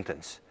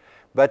repentance.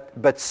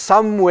 But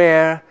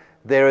somewhere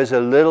there is a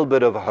little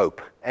bit of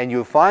hope. And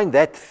you find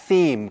that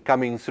theme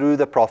coming through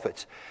the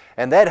prophets.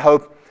 And that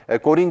hope,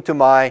 according to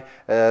my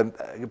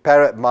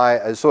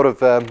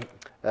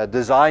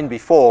design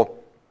before,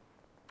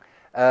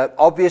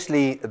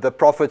 obviously the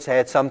prophets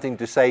had something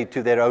to say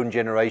to their own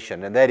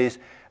generation. And that is,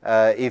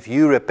 if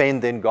you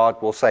repent, then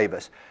God will save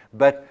us.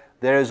 But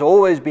there has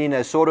always been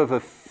a sort of a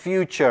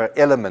future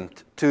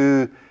element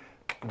to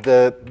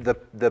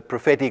the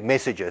prophetic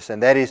messages,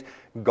 and that is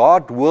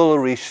God will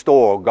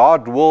restore,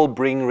 God will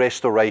bring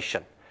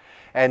restoration,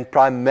 and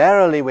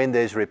primarily when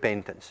there's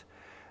repentance.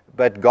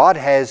 But God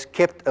has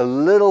kept a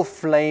little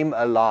flame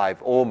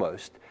alive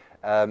almost,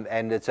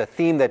 and it's a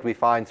theme that we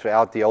find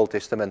throughout the Old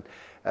Testament,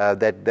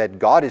 that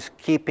God is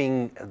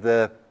keeping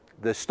the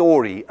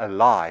story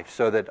alive,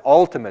 so that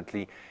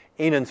ultimately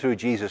in and through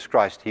Jesus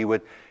Christ he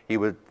would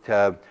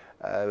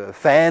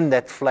fan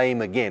that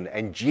flame again,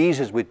 and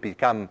Jesus would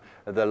become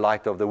the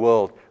light of the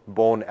world,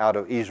 born out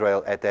of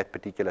Israel at that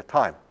particular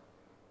time.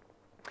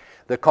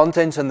 The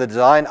contents and the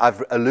design,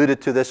 I've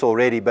alluded to this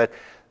already, but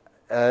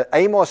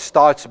Amos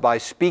starts by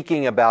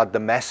speaking about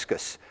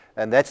Damascus,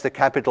 and that's the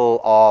capital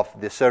of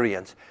the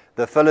Syrians,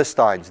 the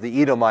Philistines,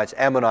 the Edomites,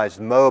 Ammonites,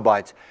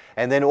 Moabites,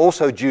 and then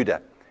also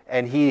Judah.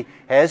 And he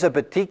has a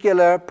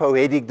particular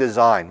poetic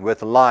design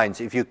with lines.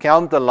 If you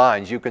count the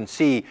lines, you can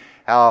see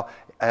how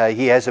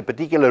he has a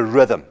particular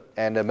rhythm,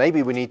 and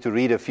maybe we need to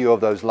read a few of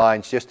those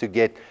lines just to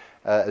get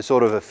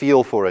sort of a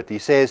feel for it. He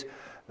says,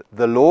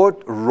 the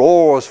Lord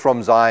roars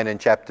from Zion in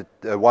chapter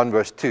 1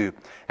 verse 2,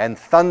 and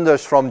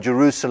thunders from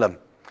Jerusalem.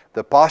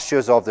 The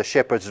pastures of the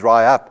shepherds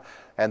dry up.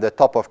 and the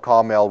top of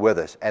Carmel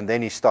withers. And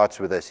then he starts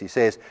with this. He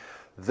says,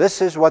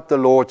 this is what the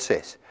Lord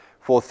says.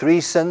 For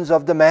 3 sins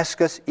of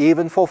Damascus,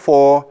 even for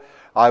 4,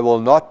 I will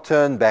not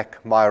turn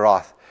back my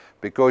wrath,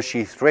 because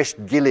she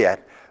threshed Gilead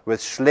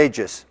with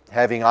sledges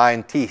having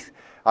iron teeth.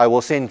 I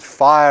will send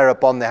fire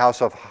upon the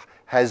house of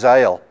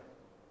Hazael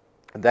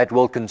that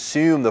will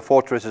consume the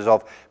fortresses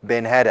of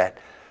Ben-Hadad.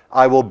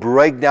 I will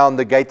break down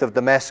the gate of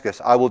Damascus.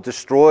 I will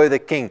destroy the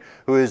king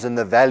who is in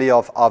the valley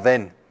of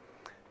Aven,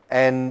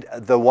 and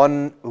the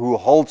one who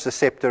holds the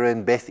scepter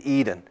in Beth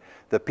Eden.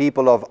 The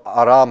people of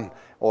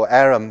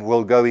Aram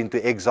will go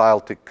into exile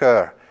to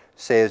Kir,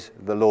 says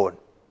the Lord.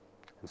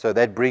 And so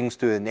that brings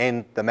to an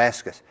end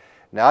Damascus.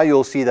 Now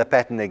you'll see the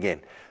pattern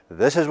again.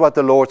 This is what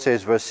the Lord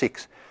says, verse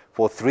 6.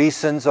 For 3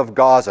 sins of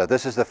Gaza,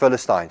 this is the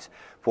Philistines.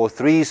 For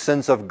 3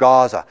 sins of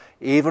Gaza,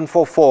 even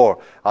for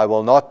 4, I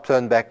will not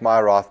turn back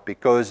my wrath,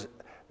 because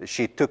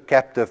she took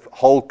captive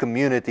whole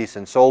communities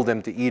and sold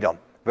them to Edom.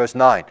 Verse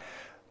 9.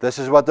 This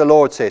is what the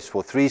Lord says.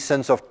 For 3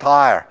 sins of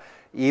Tyre,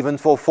 even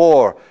for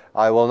 4,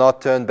 I will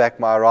not turn back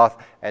my wrath.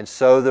 And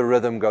so the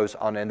rhythm goes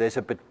on. And there's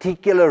a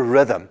particular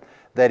rhythm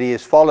that he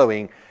is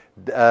following,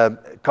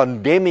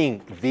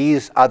 condemning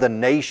these other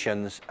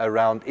nations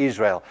around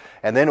Israel.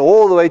 And then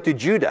all the way to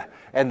Judah.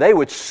 And they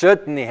would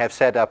certainly have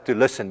sat up to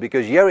listen,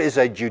 because here is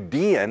a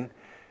Judean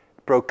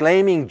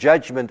proclaiming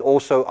judgment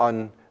also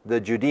on the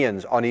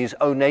Judeans, on his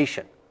own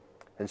nation.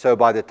 And so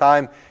by the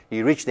time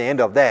he reached the end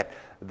of that,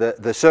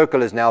 the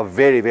circle is now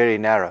very, very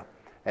narrow.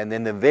 And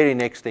then the very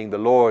next thing, the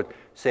Lord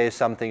says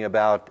something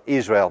about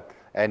Israel.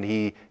 And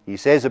he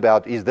says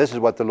this is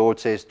what the Lord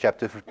says,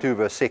 chapter 2,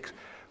 verse 6.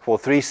 For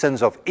 3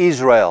 sins of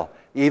Israel,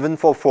 even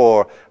for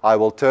 4, I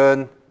will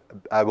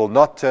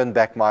not turn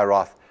back my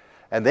wrath.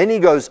 And then he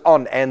goes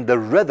on, and the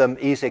rhythm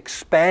is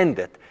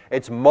expanded.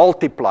 It's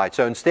multiplied.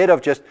 So instead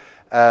of just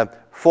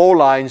 4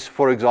 lines,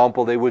 for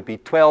example, there would be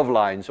 12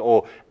 lines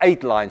or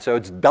 8 lines. So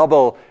it's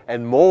double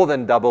and more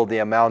than double the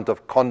amount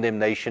of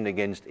condemnation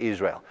against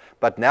Israel.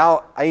 But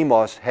now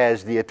Amos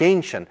has the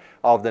attention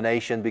of the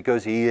nation,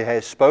 because he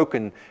has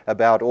spoken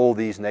about all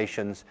these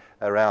nations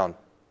around.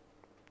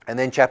 And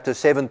then chapters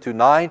 7 to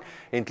 9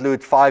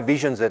 include 5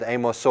 visions that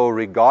Amos saw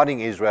regarding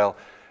Israel,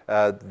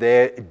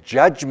 their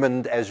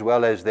judgment as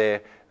well as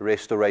their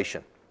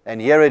restoration. And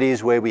here it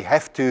is where we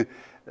have to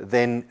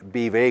then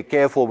be very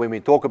careful when we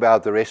talk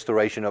about the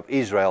restoration of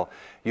Israel.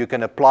 You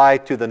can apply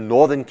to the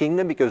northern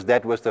kingdom, because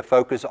that was the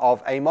focus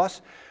of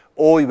Amos.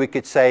 Or we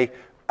could say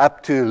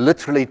up to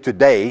literally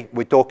today,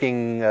 we're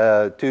talking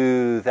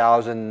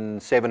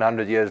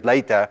 2,700 years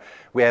later,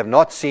 we have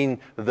not seen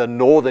the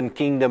northern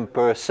kingdom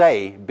per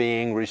se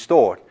being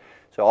restored.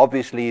 So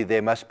obviously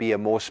there must be a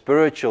more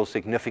spiritual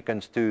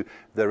significance to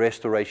the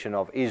restoration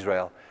of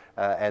Israel.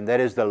 And that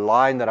is the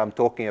line that I'm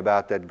talking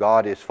about, that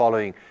God is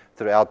following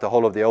throughout the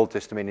whole of the Old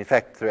Testament, in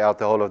fact, throughout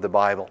the whole of the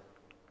Bible.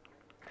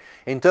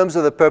 In terms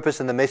of the purpose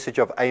and the message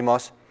of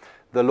Amos,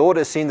 the Lord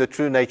has seen the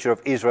true nature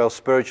of Israel's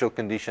spiritual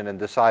condition and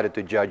decided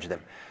to judge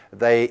them.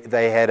 They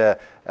had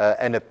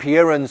an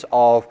appearance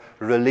of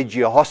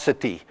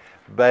religiosity,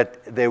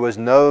 but there was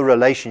no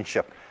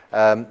relationship.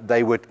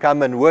 They would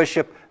come and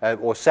worship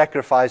or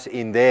sacrifice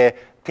in their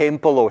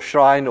temple or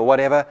shrine or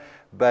whatever,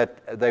 but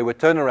they would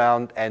turn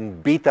around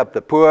and beat up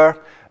the poor,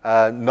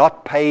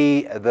 not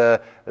pay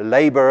the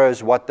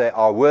laborers what they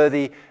are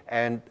worthy,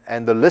 and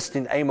the list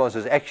in Amos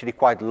is actually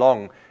quite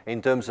long in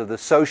terms of the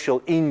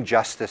social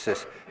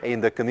injustices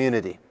in the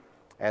community.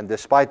 And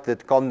despite the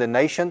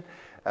condemnation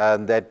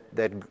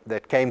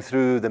that came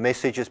through the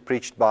messages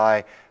preached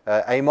by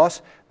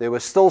Amos, there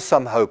was still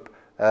some hope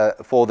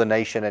for the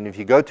nation. And if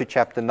you go to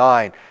chapter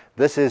 9,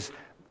 this is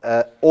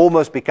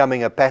almost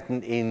becoming a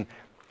pattern in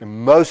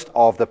most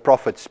of the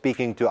prophets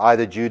speaking to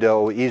either Judah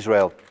or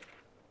Israel.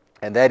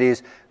 And that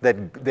is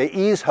that there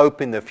is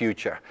hope in the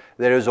future.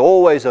 There is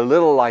always a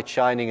little light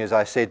shining, as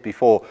I said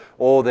before,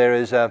 or there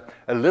is a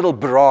little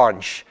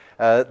branch.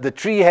 The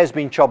tree has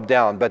been chopped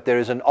down, but there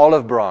is an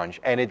olive branch,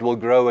 and it will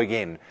grow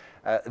again.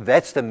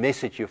 That's the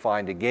message you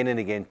find again and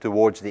again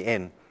towards the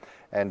end.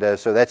 And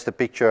so that's the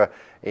picture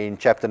in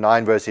chapter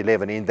 9, verse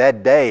 11. In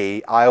that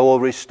day, I will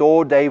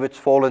restore David's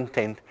fallen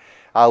tent.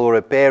 I will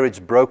repair its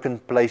broken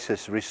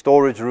places,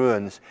 restore its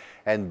ruins,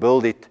 and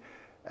build it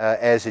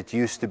as it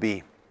used to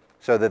be,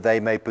 so that they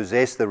may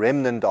possess the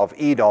remnant of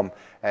Edom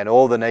and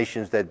all the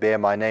nations that bear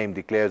my name,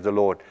 declares the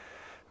Lord.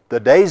 The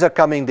days are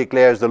coming,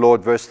 declares the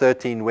Lord, verse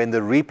 13, when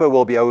the reaper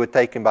will be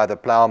overtaken by the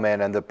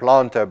plowman and the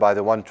planter by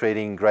the one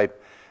treading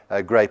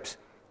grapes.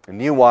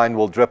 New wine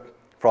will drip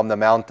from the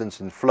mountains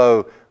and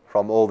flow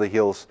from all the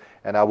hills,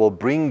 and I will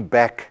bring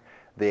back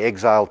the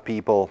exiled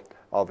people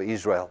of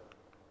Israel.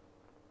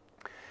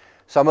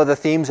 Some of the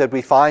themes that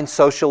we find,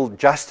 social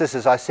justice,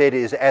 as I said,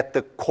 is at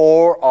the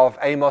core of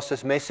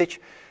Amos's message.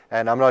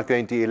 And I'm not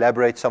going to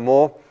elaborate some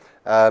more,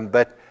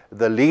 but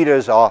the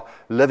leaders are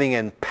living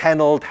in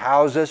paneled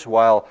houses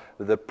while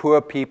the poor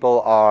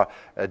people are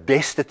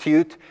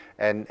destitute,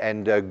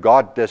 and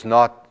God does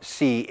not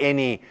see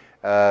any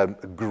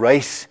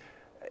grace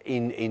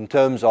in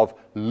terms of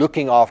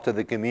looking after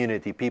the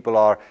community. People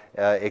are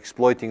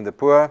exploiting the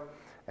poor.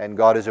 And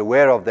God is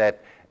aware of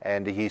that,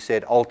 and he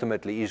said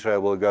ultimately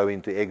Israel will go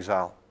into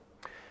exile.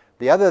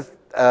 The other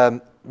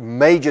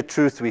major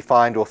truth we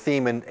find, or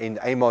theme in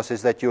Amos,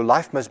 is that your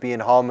life must be in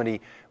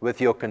harmony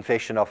with your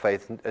confession of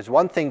faith. It's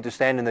one thing to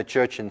stand in the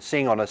church and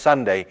sing on a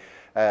Sunday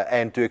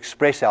and to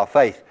express our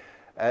faith.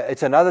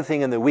 It's another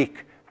thing in the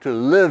week to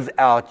live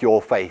out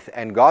your faith.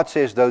 And God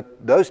says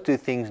those two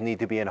things need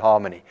to be in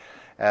harmony.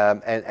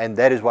 And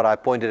that is what I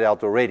pointed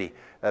out already.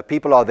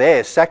 People are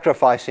there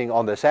sacrificing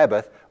on the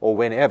Sabbath or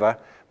whenever,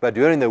 but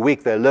during the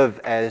week they live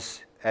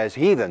as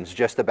heathens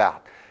just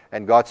about.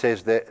 And God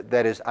says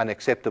that is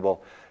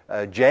unacceptable.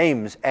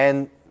 James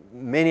and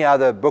many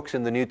other books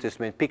in the New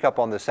Testament pick up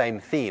on the same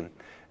theme.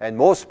 And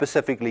more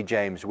specifically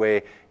James,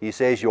 where he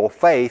says your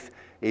faith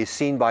is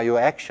seen by your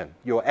action.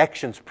 Your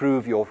actions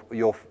prove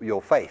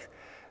your faith.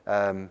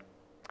 And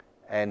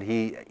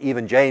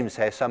even James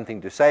has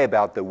something to say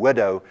about the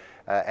widow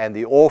and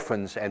the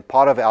orphans. And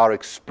part of our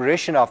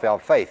expression of our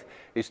faith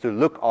is to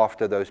look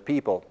after those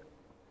people.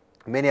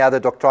 Many other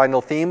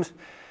doctrinal themes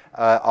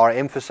are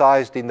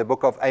emphasized in the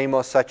book of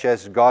Amos, such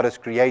as God as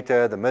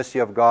creator, the mercy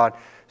of God,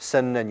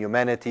 sin and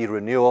humanity,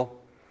 renewal.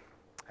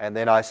 And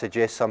then I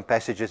suggest some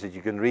passages that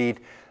you can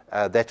read.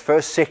 That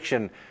first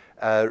section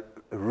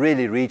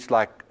really reads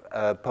like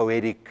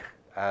poetic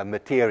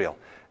material.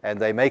 And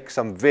they make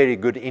some very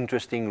good,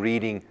 interesting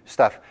reading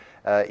stuff.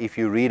 If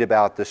you read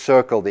about the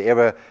circle, the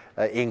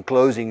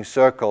ever-enclosing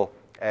circle,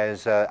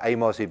 as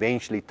Amos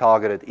eventually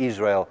targeted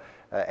Israel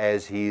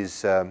as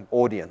his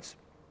audience.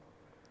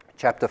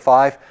 Chapter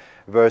 5,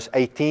 verse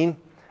 18.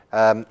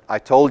 I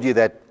told you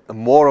that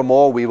more and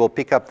more we will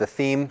pick up the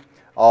theme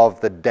of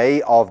the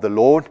day of the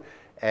Lord.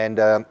 And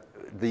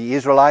the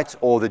Israelites,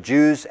 or the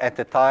Jews at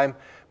the time,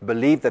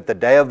 believed that the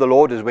day of the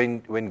Lord is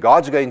when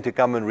God's going to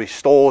come and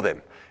restore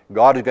them.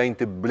 God is going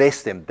to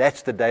bless them.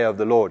 That's the day of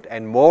the Lord.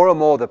 And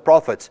more the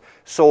prophets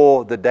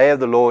saw the day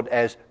of the Lord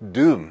as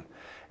doom.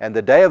 And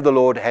the day of the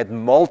Lord had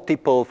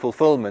multiple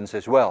fulfillments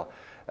as well.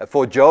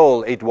 For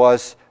Joel, it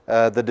was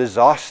the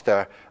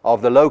disaster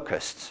of the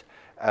locusts.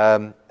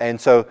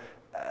 And so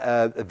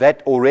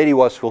that already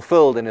was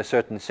fulfilled in a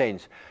certain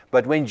sense.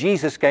 But when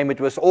Jesus came,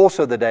 it was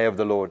also the day of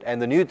the Lord. And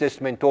the New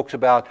Testament talks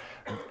about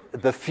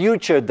the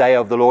future day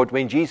of the Lord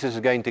when Jesus is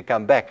going to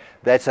come back.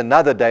 That's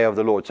another day of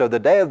the Lord. So the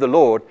day of the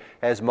Lord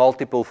has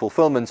multiple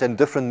fulfillments and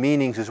different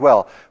meanings as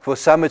well. For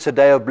some, it's a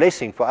day of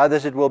blessing. For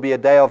others, it will be a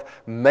day of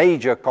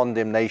major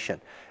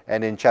condemnation.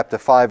 And in chapter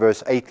 5,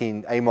 verse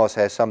 18, Amos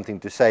has something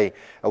to say.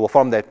 Well,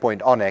 from that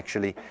point on,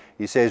 actually,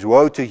 he says,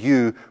 "Woe to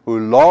you who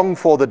long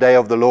for the day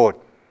of the Lord."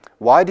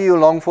 Why do you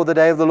long for the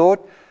day of the Lord?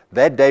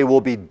 That day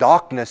will be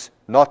darkness,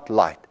 not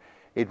light.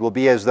 It will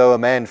be as though a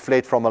man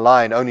fled from a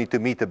lion only to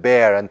meet a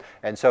bear,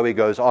 and so he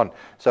goes on.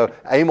 So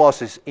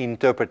Amos's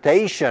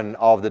interpretation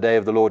of the day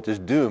of the Lord is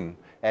doom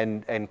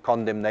and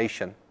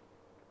condemnation.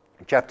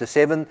 In chapter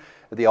 7,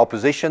 the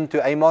opposition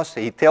to Amos,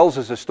 he tells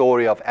us a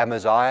story of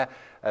Amaziah,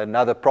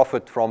 another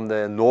prophet from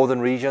the northern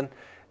region,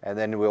 and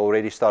then we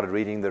already started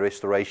reading the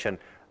restoration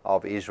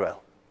of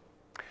Israel.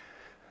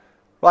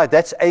 Right,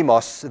 that's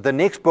Amos. The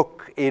next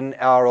book in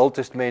our Old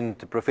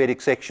Testament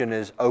prophetic section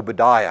is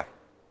Obadiah.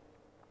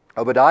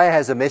 Obadiah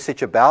has a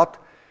message about,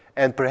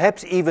 and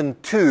perhaps even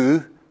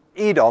to,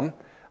 Edom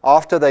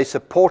after they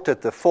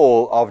supported the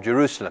fall of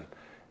Jerusalem.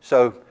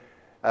 So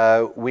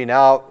we're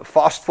now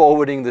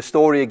fast-forwarding the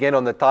story again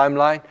on the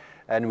timeline,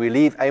 and we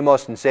leave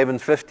Amos in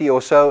 750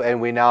 or so, and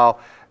we're now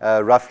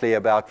roughly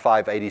about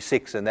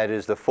 586, and that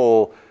is the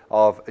fall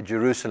of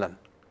Jerusalem.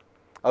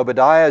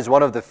 Obadiah is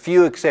one of the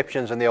few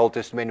exceptions in the Old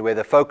Testament where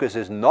the focus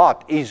is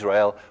not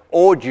Israel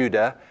or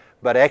Judah,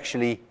 but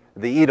actually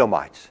the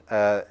Edomites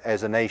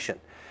as a nation.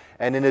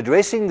 And in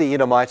addressing the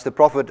Edomites, the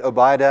prophet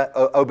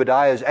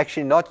Obadiah is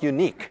actually not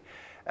unique.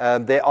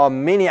 There are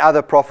many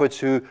other prophets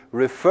who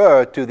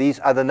refer to these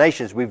other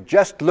nations. We've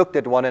just looked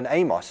at one in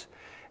Amos.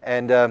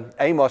 And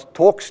Amos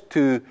talks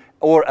to,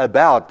 or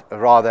about,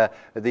 rather,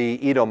 the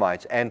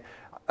Edomites. And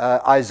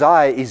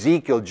Isaiah,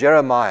 Ezekiel,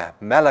 Jeremiah,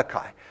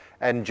 Malachi,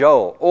 and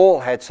Joel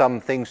all had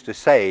some things to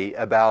say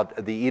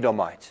about the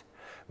Edomites.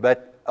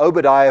 But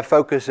Obadiah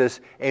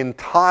focuses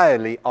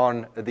entirely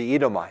on the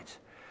Edomites.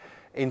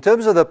 In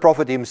terms of the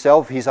prophet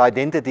himself, his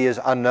identity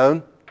is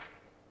unknown.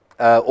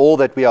 All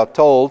that we are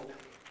told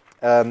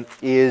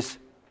is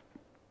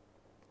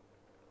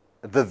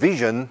the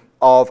vision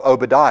of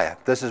Obadiah.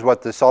 This is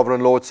what the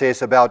sovereign Lord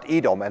says about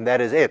Edom, and that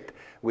is it.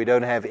 We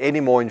don't have any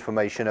more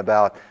information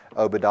about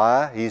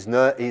Obadiah. His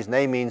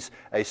name means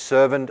a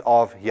servant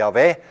of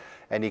Yahweh,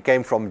 and he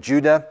came from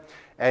Judah,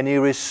 and he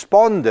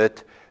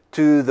responded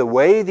to the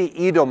way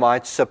the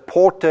Edomites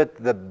supported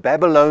the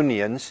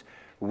Babylonians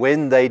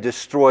when they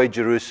destroyed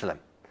Jerusalem.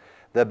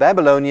 The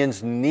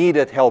Babylonians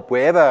needed help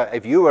wherever.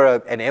 If you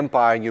were an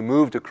empire and you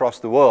moved across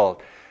the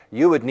world,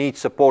 you would need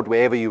support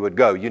wherever you would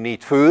go. You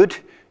need food,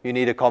 you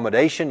need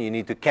accommodation, you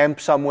need to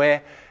camp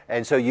somewhere,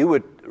 and so you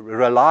would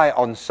rely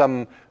on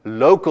some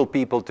local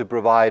people to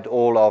provide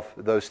all of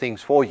those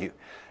things for you.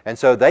 And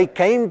so they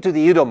came to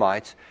the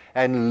Edomites,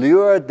 and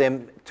lured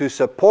them to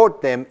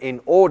support them in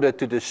order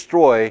to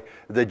destroy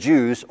the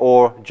Jews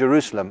or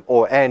Jerusalem,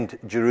 and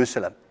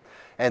Jerusalem.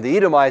 And the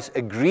Edomites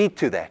agreed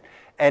to that.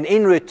 And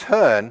in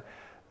return,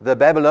 the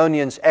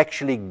Babylonians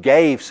actually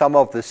gave some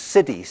of the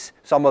cities,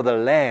 some of the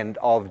land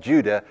of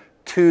Judah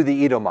to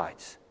the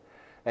Edomites.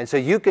 And so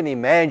you can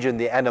imagine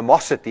the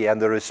animosity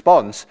and the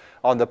response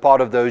on the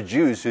part of those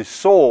Jews who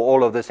saw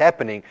all of this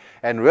happening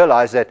and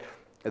realized that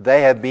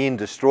they have been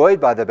destroyed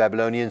by the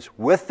Babylonians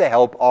with the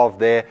help of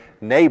their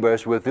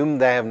neighbors with whom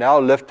they have now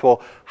lived for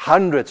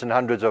hundreds and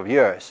hundreds of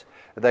years.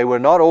 They were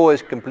not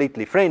always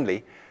completely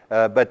friendly,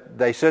 but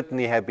they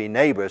certainly have been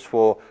neighbors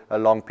for a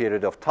long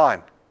period of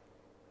time.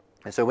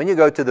 And so when you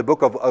go to the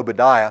book of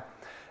Obadiah,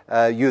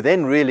 you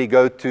then really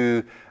go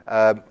to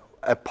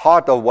a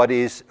part of what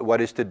is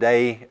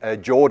today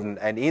Jordan.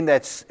 And in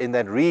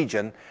that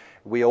region,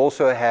 we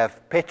also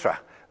have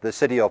Petra, the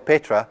city of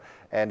Petra.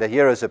 And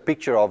here is a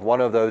picture of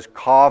one of those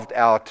carved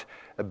out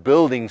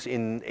buildings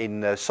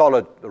in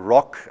solid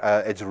rock.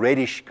 It's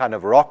reddish kind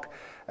of rock.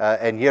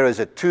 And here is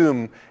a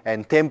tomb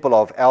and temple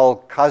of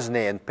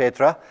El-Kazne in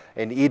Petra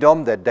in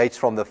Edom that dates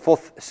from the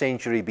 4th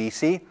century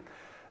BC.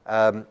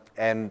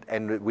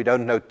 And we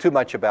don't know too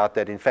much about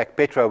that. In fact,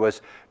 Petra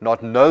was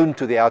not known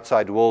to the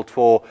outside world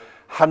for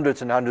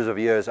hundreds and hundreds of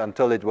years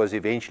until it was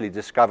eventually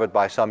discovered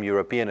by some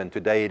European, and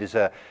today it is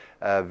a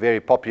very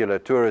popular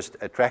tourist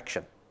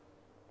attraction.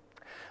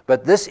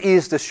 But this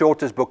is the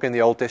shortest book in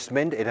the Old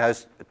Testament. It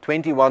has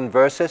 21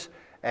 verses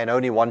and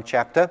only one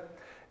chapter.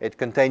 It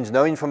contains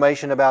no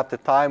information about the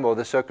time or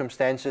the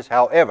circumstances.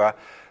 However,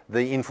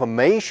 the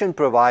information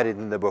provided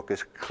in the book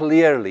is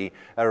clearly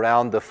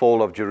around the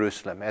fall of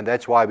Jerusalem, and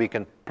that's why we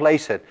can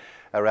place it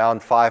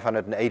around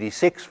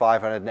 586,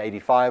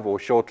 585, or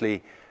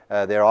shortly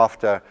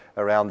thereafter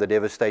around the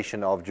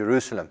devastation of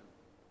Jerusalem.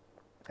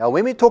 Now,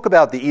 when we talk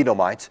about the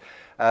Edomites,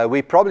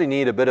 we probably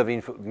need a bit of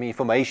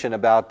information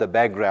about the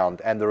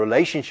background and the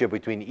relationship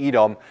between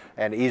Edom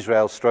and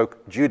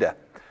Israel/Judah.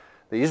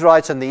 The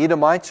Israelites and the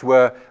Edomites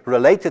were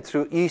related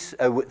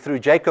through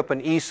Jacob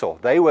and Esau.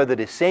 They were the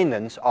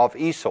descendants of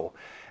Esau.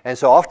 And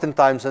so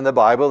oftentimes in the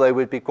Bible they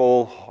would be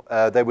called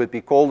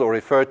or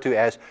referred to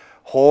as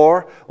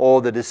Hor,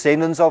 or the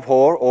descendants of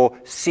Hor, or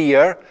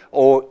Seir,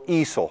 or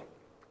Esau.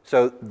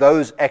 So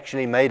those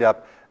actually made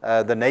up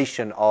the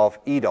nation of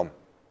Edom.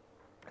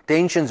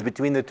 Tensions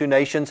between the two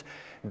nations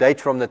date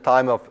from the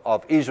time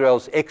of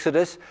Israel's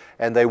exodus,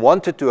 and they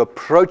wanted to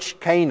approach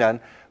Canaan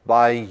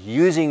by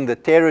using the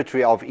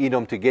territory of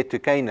Edom to get to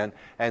Canaan,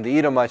 and the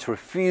Edomites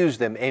refused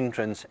them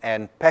entrance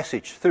and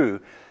passage through.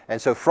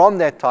 And so from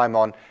that time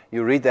on,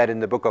 you read that in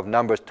the book of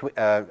Numbers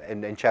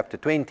in chapter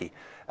 20,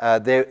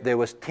 there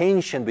was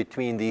tension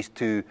between these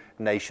two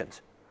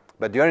nations.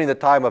 But during the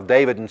time of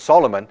David and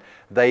Solomon,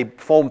 they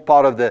formed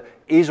part of the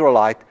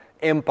Israelite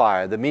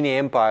empire, the mini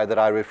empire that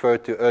I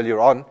referred to earlier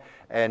on,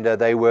 and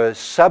they were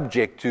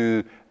subject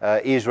to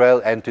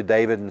Israel and to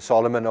David and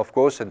Solomon, of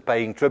course, and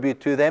paying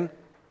tribute to them.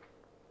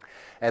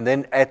 And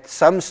then at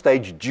some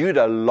stage,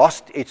 Judah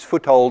lost its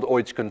foothold or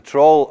its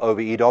control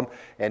over Edom,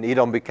 and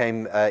Edom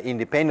became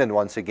independent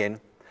once again.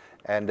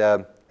 And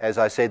as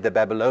I said, the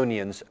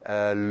Babylonians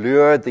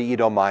lured the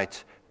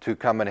Edomites to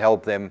come and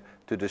help them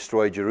to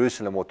destroy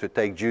Jerusalem or to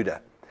take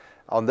Judah.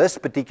 On this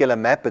particular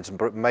map, it's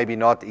maybe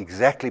not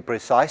exactly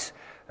precise,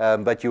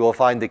 but you will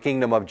find the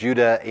kingdom of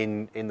Judah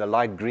in the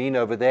light green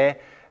over there,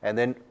 and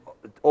then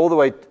all the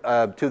way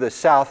to the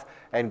south,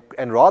 and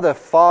rather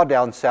far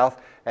down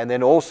south, and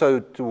then also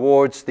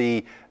towards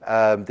the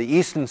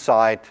eastern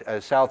side,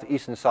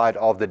 southeastern side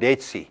of the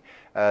Dead Sea.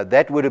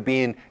 That would have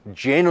been,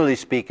 generally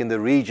speaking, the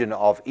region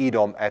of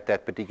Edom at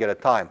that particular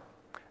time.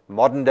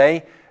 Modern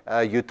day,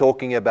 you're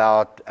talking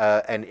about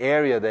an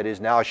area that is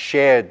now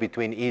shared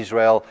between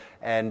Israel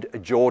and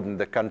Jordan,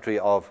 the country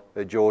of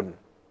Jordan.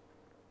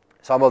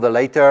 Some of the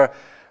later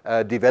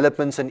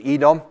developments in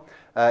Edom.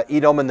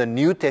 Edom in the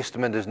New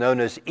Testament is known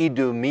as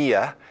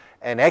Idumea,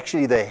 and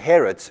actually the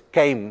Herods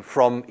came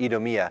from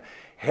Idumea.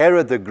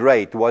 Herod the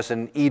Great was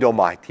an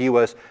Edomite. He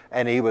is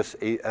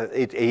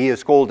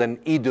called an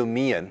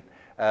Idumean,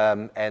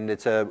 and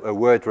it's a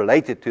word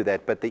related to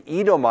that. But the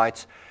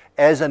Edomites,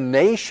 as a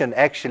nation,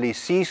 actually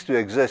ceased to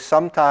exist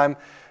sometime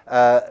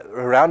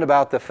around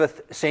about the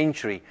 5th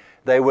century.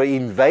 They were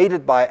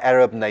invaded by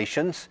Arab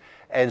nations,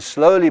 and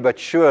slowly but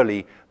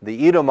surely,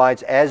 the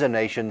Edomites as a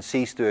nation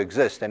ceased to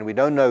exist. And we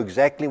don't know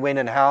exactly when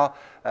and how,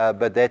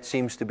 but that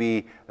seems to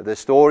be the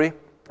story.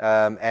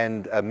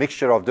 And a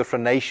mixture of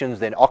different nations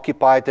then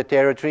occupied the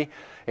territory.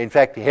 In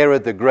fact,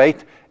 Herod the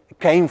Great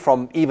came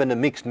from even a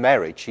mixed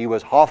marriage. He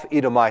was half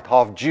Edomite,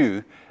 half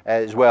Jew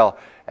as well.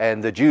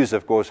 And the Jews,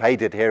 of course,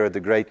 hated Herod the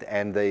Great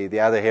and the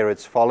other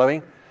Herods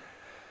following.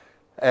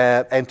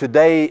 And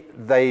today,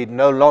 they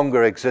no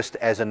longer exist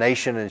as a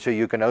nation, and so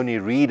you can only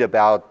read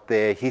about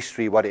their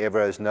history,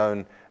 whatever is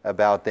known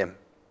about them.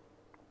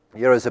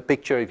 Here is a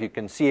picture, if you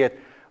can see it,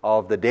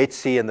 of the Dead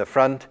Sea in the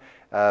front,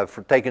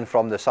 taken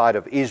from the side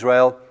of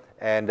Israel,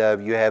 and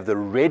you have the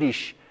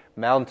reddish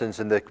mountains,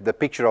 and the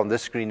picture on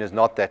this screen is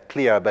not that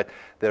clear, but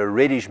there are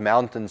reddish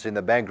mountains in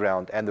the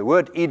background. And the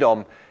word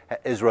Edom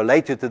is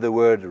related to the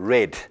word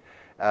red.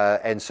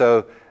 And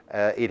so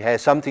it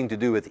has something to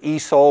do with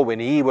Esau. When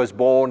he was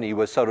born, he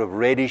was sort of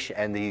reddish,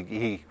 and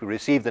he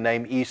received the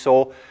name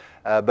Esau.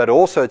 But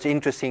also it's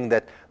interesting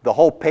that the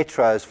whole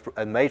Petra is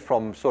made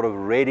from sort of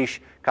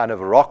reddish kind of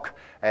rock,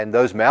 and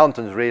those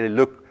mountains really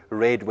look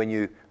red when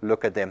you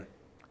look at them.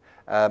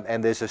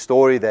 And there's a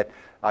story that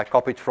I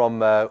copied from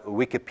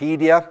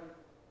Wikipedia.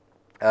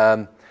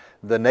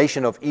 The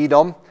nation of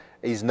Edom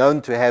is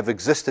known to have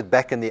existed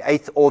back in the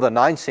 8th or the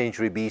 9th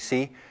century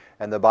BC,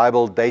 and the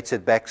Bible dates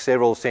it back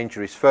several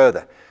centuries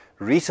further.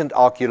 Recent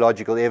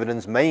archaeological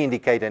evidence may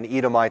indicate an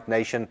Edomite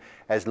nation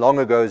as long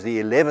ago as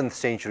the 11th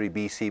century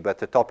BC, but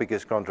the topic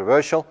is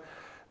controversial.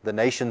 The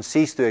nation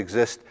ceased to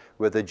exist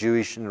with the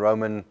Jewish and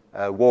Roman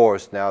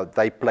wars. Now,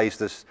 they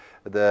placed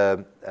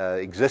the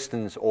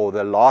existence or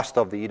the last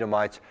of the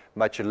Edomites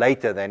much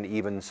later than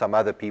even some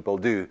other people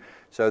do.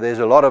 So there's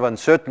a lot of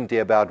uncertainty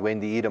about when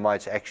the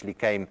Edomites actually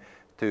came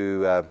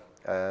to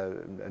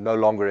no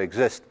longer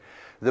exist.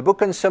 The book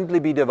can simply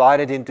be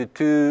divided into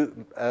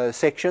two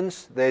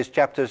sections. There's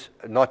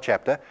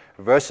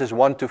verses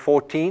 1 to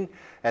 14,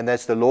 and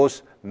that's the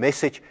Lord's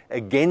message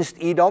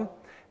against Edom.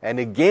 And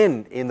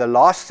again, in the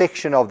last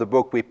section of the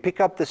book, we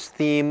pick up this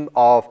theme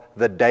of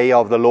the day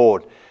of the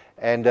Lord.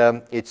 And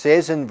it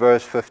says in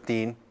verse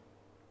 15,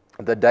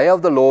 "The day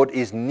of the Lord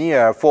is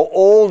near for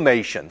all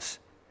nations.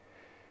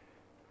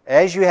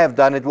 As you have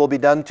done, it will be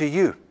done to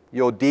you.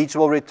 Your deeds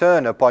will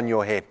return upon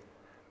your head.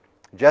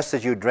 Just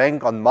as you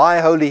drank on my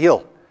holy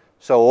hill,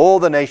 so all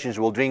the nations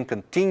will drink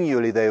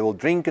continually. They will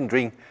drink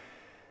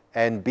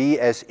and be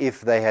as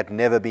if they had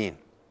never been.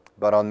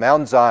 But on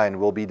Mount Zion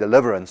will be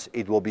deliverance.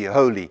 It will be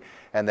holy,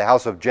 and the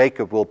house of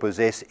Jacob will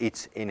possess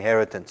its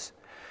inheritance."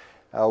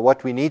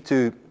 What we need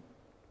to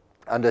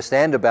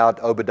understand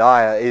about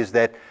Obadiah is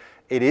that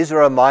it is a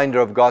reminder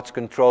of God's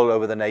control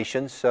over the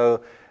nations.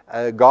 So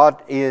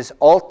God is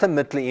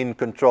ultimately in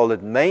control.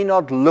 It may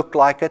not look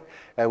like it,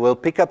 and we'll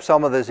pick up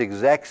some of this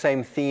exact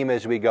same theme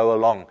as we go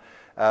along.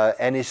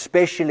 And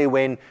especially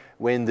when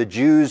the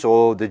Jews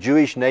or the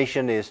Jewish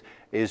nation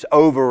is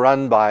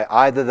overrun by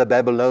either the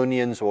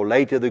Babylonians or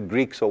later the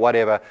Greeks or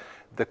whatever,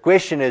 the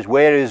question is,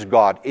 where is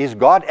God? Is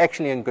God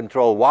actually in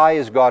control? Why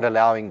is God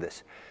allowing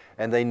this?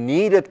 And they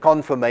needed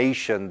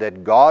confirmation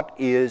that God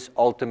is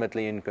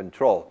ultimately in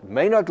control. It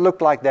may not look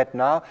like that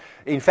now.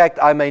 In fact,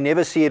 I may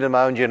never see it in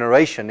my own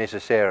generation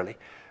necessarily,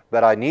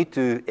 but I need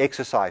to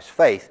exercise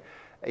faith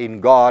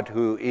in God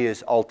who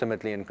is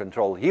ultimately in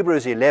control.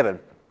 Hebrews 11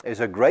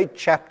 is a great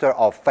chapter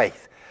of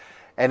faith.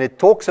 And it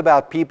talks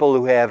about people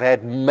who have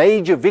had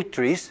major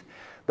victories,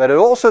 but it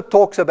also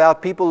talks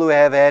about people who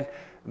have had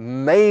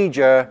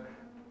major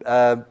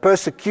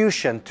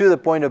persecution to the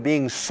point of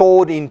being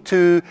sawed in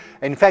two.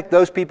 In fact,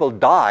 those people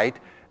died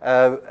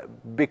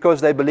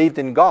because they believed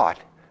in God.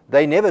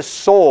 They never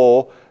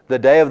saw the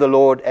day of the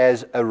Lord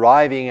as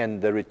arriving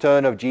and the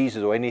return of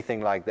Jesus or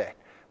anything like that.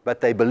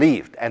 But they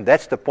believed, and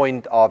that's the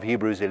point of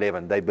Hebrews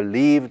 11. They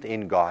believed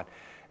in God,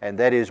 and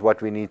that is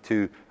what we need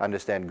to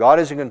understand. God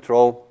is in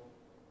control,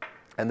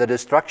 and the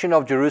destruction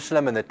of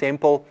Jerusalem and the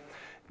temple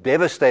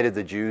devastated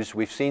the Jews.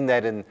 We've seen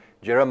that in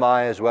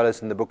Jeremiah as well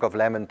as in the book of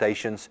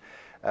Lamentations.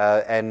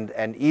 And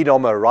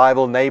Edom, a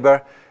rival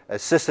neighbor,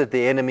 assisted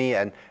the enemy,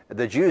 and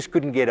the Jews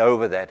couldn't get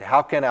over that.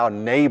 How can our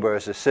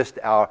neighbors assist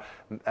our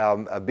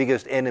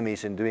biggest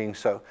enemies in doing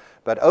so?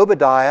 But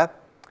Obadiah,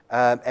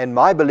 and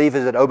my belief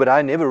is that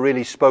Obadiah never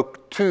really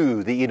spoke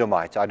to the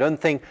Edomites. I don't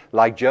think,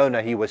 like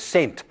Jonah, he was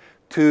sent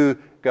to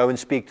go and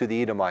speak to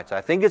the Edomites.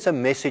 I think it's a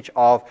message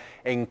of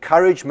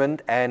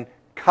encouragement and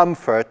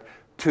comfort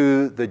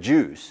to the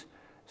Jews,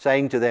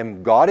 saying to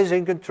them, God is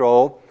in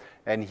control,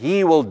 and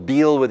He will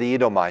deal with the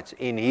Edomites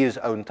in His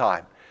own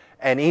time.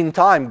 And in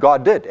time,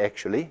 God did,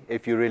 actually,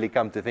 if you really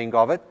come to think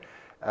of it.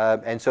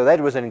 And so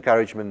that was an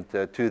encouragement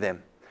to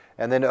them.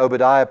 And then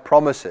Obadiah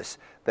promises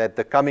that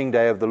the coming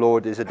day of the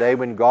Lord is a day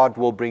when God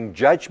will bring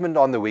judgment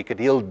on the wicked.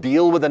 He'll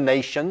deal with the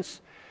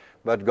nations,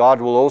 but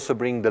God will also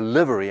bring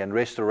delivery and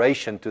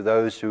restoration to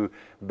those who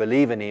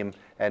believe in Him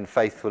and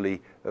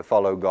faithfully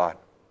follow God.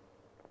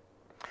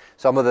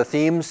 Some of the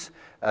themes: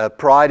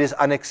 pride is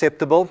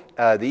unacceptable.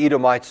 The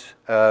Edomites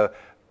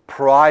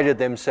prided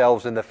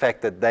themselves in the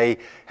fact that they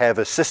have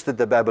assisted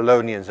the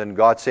Babylonians, and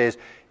God says,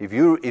 if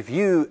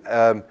you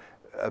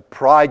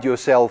pride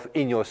yourself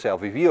in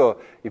yourself, if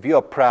you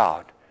are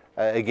proud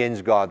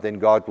against God, then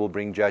God will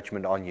bring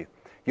judgment on you.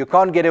 You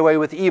can't get away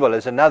with evil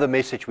is another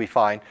message we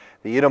find.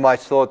 The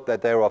Edomites thought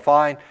that they were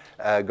fine.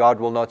 God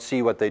will not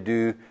see what they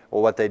do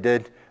or what they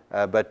did,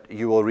 but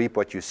you will reap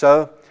what you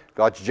sow.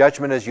 God's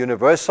judgment is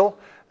universal.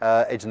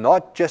 It's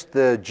not just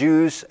the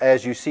Jews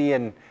as you see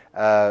in,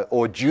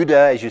 or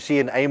Judah as you see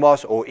in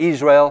Amos, or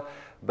Israel,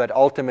 but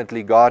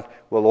ultimately God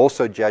will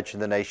also judge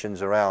the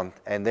nations around.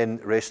 And then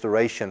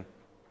restoration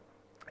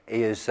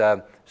is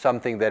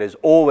something that is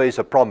always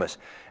a promise.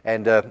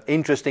 And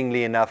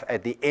interestingly enough,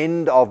 at the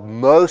end of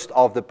most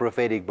of the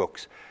prophetic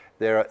books,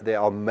 there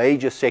are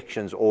major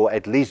sections, or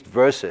at least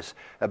verses,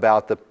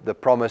 about the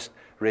promised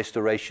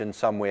restoration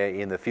somewhere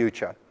in the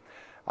future.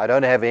 I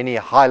don't have any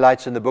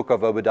highlights in the book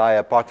of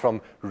Obadiah apart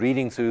from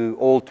reading through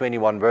all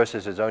 21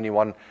 verses. There's only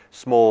one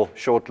small,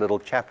 short little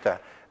chapter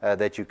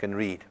that you can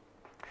read.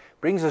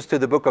 Brings us to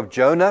the book of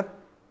Jonah,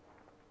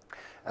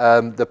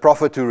 the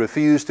prophet who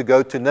refused to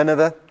go to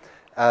Nineveh.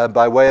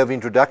 By way of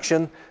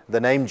introduction,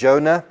 the name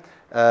Jonah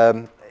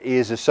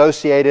is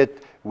associated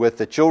with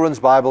the children's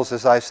Bibles,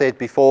 as I said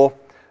before,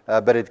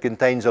 but it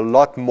contains a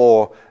lot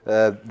more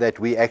that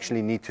we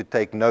actually need to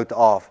take note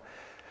of.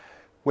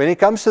 When it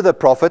comes to the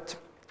prophet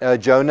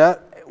Jonah,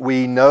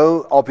 we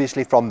know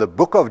obviously from the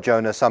book of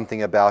Jonah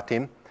something about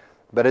him,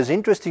 but it's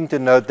interesting to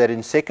note that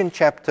in 2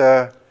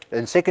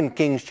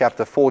 Kings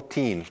chapter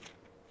 14,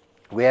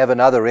 we have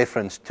another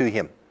reference to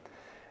him.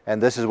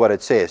 And this is what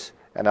it says.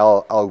 And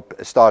I'll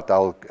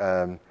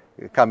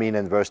come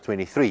in verse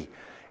 23.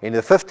 In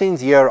the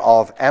 15th year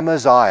of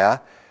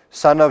Amaziah,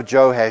 son of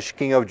Joash,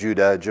 king of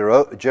Judah,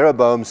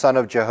 Jeroboam, son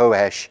of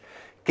Jehoash,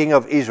 king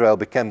of Israel,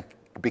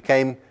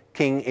 became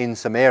king in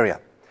Samaria.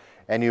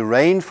 And he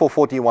reigned for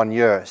 41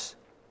 years.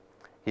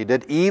 He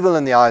did evil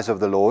in the eyes of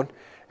the Lord,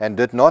 and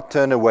did not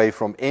turn away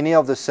from any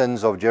of the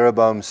sins of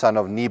Jeroboam, son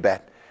of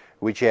Nebat,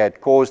 which he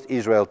had caused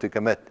Israel to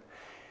commit.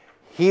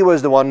 He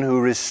was the one who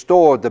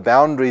restored the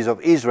boundaries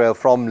of Israel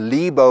from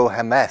Lebo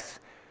Hamath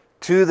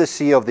to the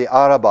sea of the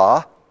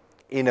Arabah,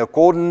 in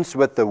accordance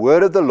with the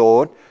word of the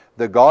Lord,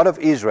 the God of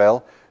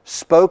Israel,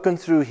 spoken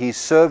through his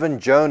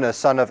servant Jonah,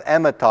 son of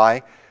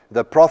Amittai,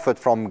 the prophet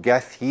from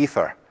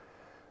Gath-hepher.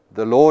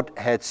 The Lord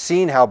had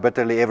seen how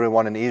bitterly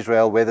everyone in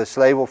Israel, whether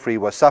slave or free,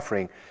 was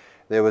suffering.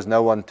 There was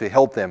no one to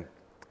help them.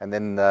 And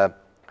then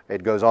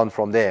it goes on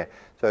from there.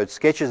 So it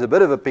sketches a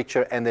bit of a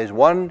picture, and there's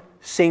one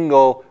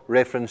single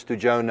reference to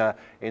Jonah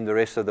in the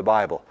rest of the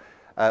Bible.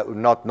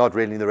 Not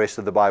really in the rest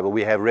of the Bible.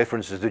 We have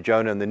references to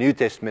Jonah in the New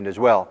Testament as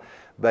well.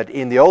 But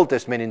in the Old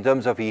Testament, in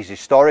terms of his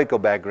historical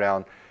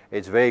background,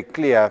 it's very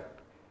clear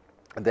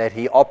that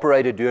he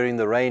operated during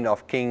the reign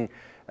of King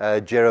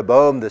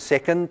Jeroboam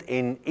II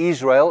in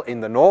Israel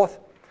in the north.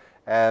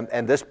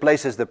 And this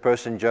places the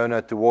person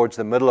Jonah towards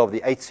the middle of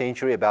the 8th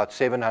century, about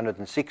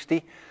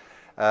 760.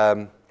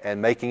 And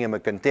making him a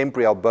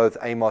contemporary of both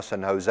Amos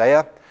and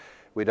Hosea.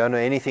 We don't know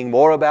anything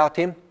more about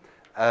him,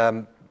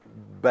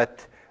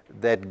 but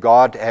that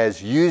God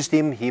has used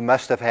him. He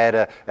must have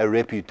had a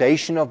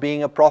reputation of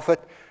being a prophet,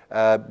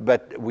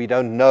 but we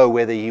don't know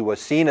whether he was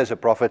seen as a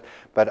prophet.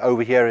 But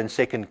over here in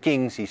 2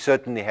 Kings, he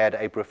certainly had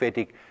a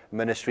prophetic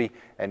ministry,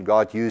 and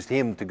God used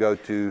him to go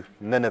to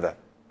Nineveh.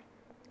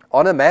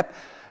 On a map,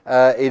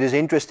 it is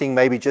interesting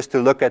maybe just to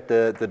look at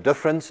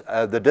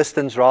the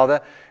distance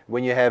rather,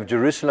 when you have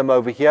Jerusalem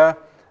over here,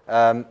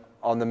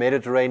 on the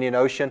Mediterranean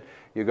Ocean.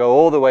 You go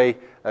all the way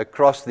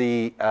across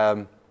the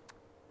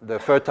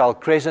Fertile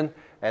Crescent,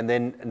 and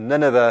then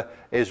Nineveh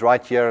is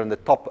right here on the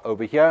top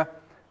over here.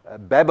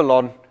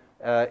 Babylon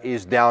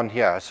is down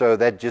here, so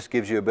that just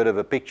gives you a bit of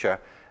a picture.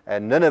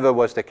 And Nineveh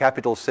was the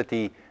capital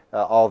city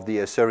of the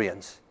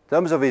Assyrians. In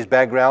terms of his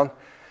background,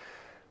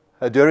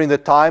 during the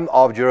time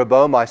of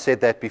Jeroboam, I said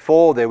that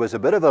before, there was a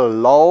bit of a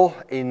lull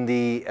in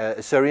the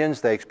Assyrians.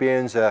 They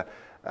experienced a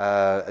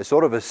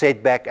sort of a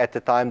setback at the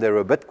time. They were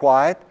a bit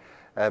quiet,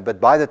 but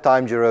by the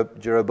time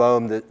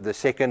Jeroboam the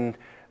second,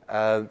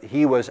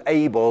 he was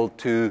able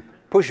to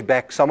push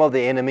back some of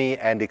the enemy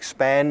and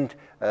expand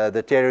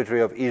the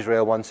territory of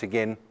Israel once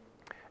again.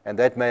 And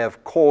that may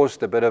have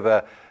caused a bit of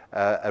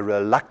a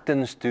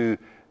reluctance to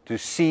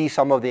see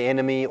some of the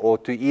enemy, or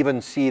to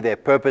even see their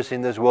purpose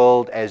in this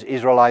world as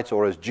Israelites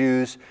or as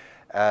Jews.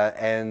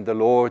 And the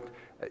Lord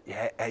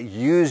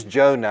used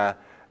Jonah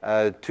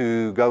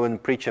to go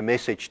and preach a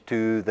message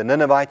to the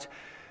Ninevites.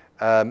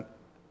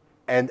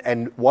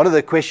 And one of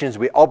the questions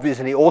we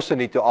obviously also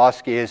need to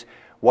ask is,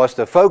 was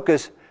the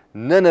focus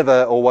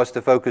Nineveh or was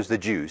the focus the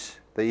Jews,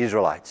 the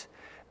Israelites?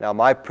 Now,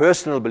 my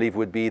personal belief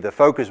would be the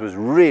focus was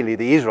really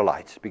the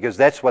Israelites, because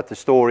that's what the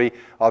story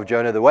of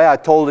Jonah, the way I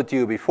told it to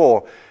you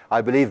before,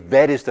 I believe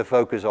that is the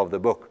focus of the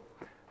book.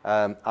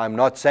 I'm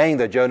not saying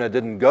that Jonah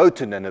didn't go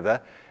to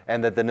Nineveh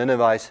and that the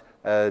Ninevites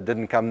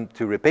didn't come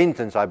to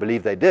repentance. I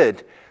believe they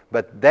did.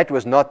 But that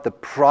was not the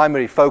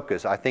primary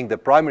focus. I think the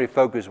primary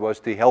focus was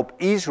to help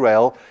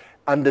Israel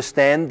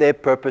understand their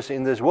purpose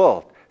in this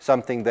world,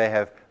 something they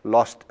have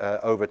lost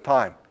over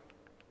time.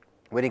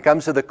 When it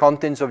comes to the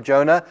contents of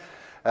Jonah,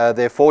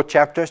 there are 4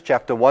 chapters.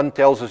 Chapter 1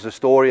 tells us the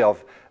story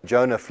of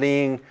Jonah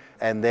fleeing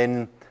and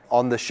then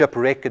on the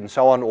shipwreck and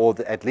so on, or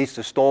at least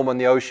a storm on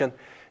the ocean.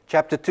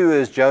 Chapter 2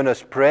 is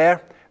Jonah's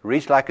prayer,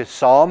 reads like a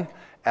psalm.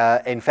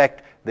 In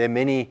fact, there are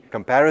many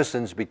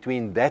comparisons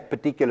between that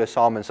particular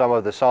psalm and some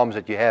of the psalms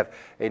that you have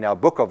in our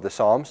book of the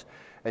Psalms.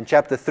 In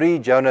chapter 3,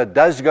 Jonah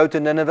does go to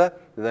Nineveh.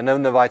 The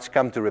Ninevites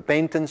come to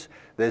repentance.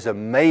 There's a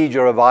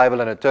major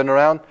revival and a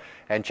turnaround.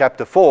 And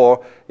chapter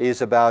 4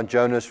 is about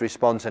Jonah's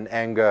response and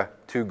anger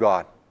to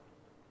God.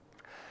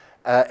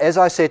 As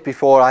I said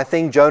before, I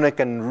think Jonah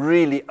can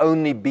really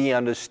only be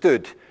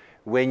understood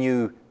when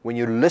you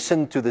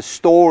listen to the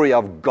story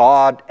of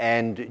God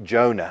and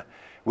Jonah.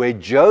 where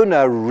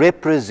Jonah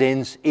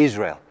represents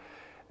Israel.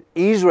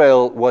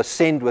 Israel was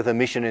sent with a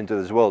mission into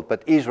this world,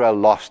 but Israel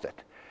lost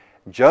it.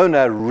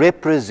 Jonah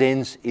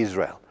represents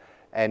Israel,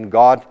 and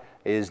God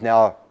is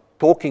now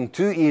talking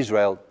to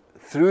Israel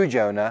through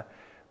Jonah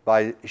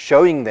by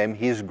showing them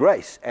His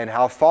grace and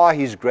how far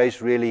His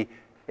grace really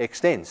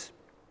extends.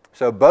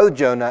 So both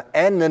Jonah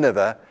and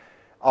Nineveh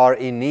are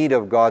in need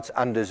of God's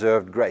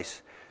undeserved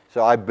grace.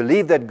 So I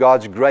believe that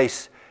God's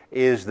grace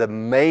is the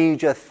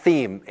major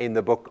theme in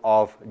the book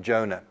of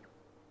Jonah.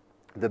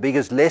 The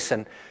biggest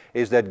lesson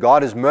is that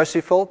God is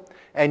merciful,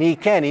 and He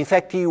can, in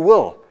fact He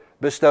will,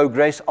 bestow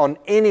grace on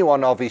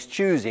anyone of His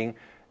choosing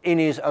in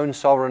His own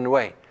sovereign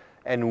way.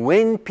 And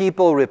when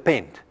people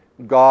repent,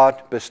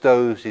 God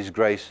bestows His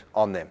grace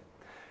on them.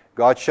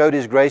 God showed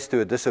His grace to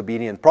a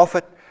disobedient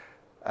prophet,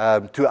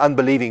 to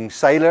unbelieving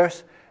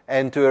sailors,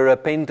 and to a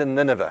repentant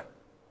Nineveh.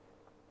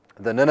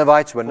 The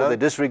Ninevites were known for the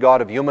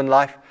disregard of human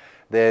life.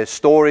 There's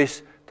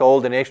stories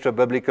told in extra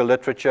biblical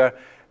literature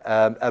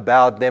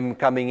about them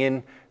coming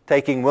in,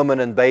 taking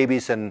women and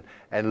babies and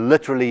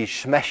literally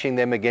smashing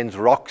them against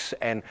rocks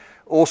and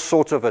all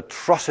sorts of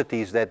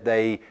atrocities that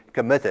they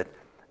committed.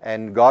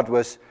 And God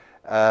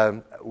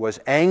was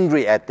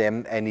angry at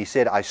them, and He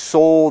said, I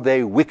saw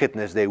their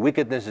wickedness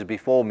is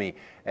before me,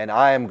 and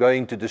I am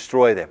going to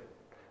destroy them.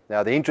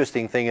 Now the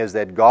interesting thing is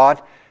that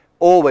God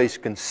always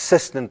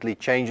consistently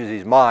changes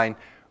His mind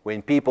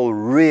when people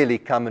really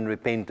come in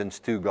repentance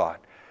to God.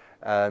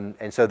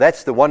 And so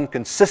that's the one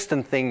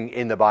consistent thing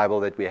in the Bible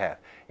that we have.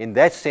 In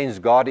that sense,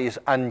 God is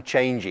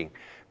unchanging.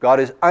 God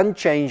is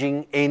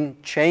unchanging in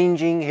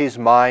changing His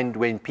mind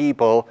when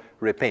people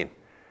repent.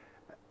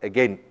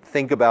 Again,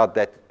 think about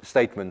that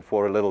statement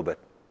for a little bit.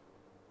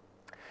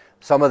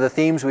 Some of the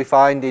themes we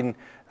find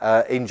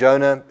in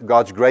Jonah: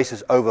 God's grace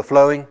is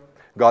overflowing.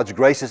 God's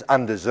grace is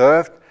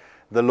undeserved.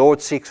 The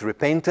Lord seeks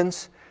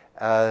repentance.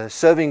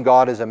 Serving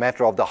God is a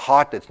matter of the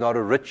heart. It's not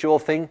a ritual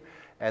thing.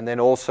 And then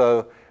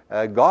also,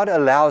 God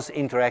allows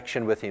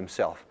interaction with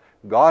Himself.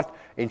 God,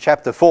 in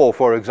chapter 4,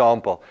 for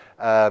example,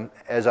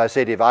 as I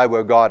said, if I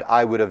were God,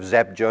 I would have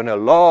zapped Jonah a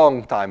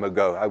long time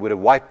ago. I would have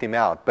wiped him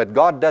out. But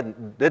God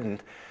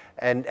didn't,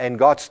 and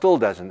God still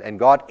doesn't. And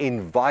God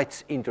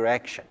invites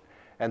interaction.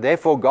 And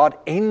therefore, God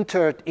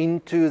entered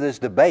into this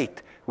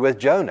debate with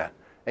Jonah.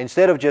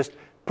 Instead of just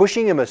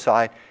pushing him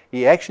aside,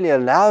 He actually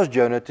allows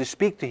Jonah to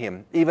speak to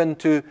him, even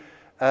to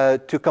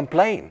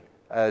complain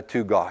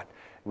to God.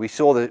 We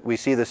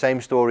see the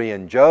same story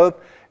in Job,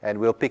 and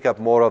we'll pick up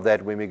more of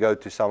that when we go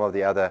to some of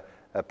the other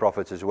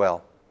prophets as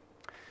well.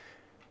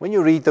 When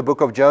you read the book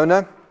of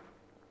Jonah,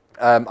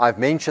 I've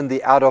mentioned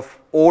the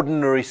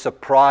out-of-ordinary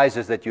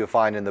surprises that you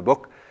find in the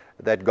book,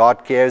 that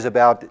God cares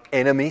about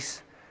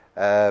enemies,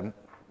 that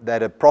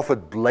a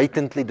prophet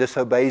blatantly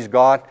disobeys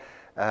God,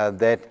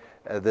 that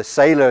the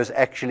sailors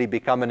actually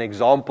become an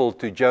example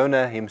to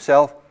Jonah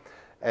himself,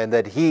 and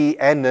that he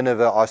and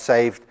Nineveh are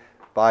saved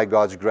by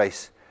God's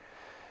grace.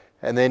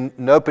 And then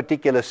no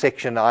particular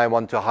section I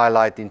want to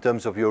highlight in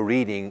terms of your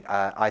reading.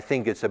 I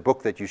think it's a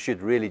book that you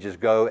should really just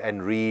go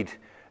and read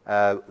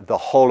the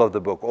whole of the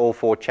book, all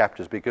 4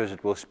 chapters, because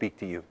it will speak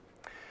to you.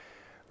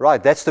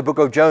 Right, that's the book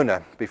of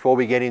Jonah. Before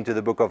we get into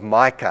the book of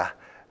Micah,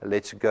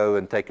 let's go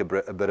and take a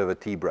bit of a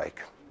tea break.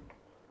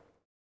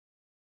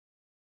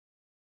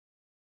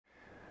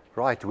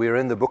 Right, we're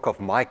in the book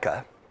of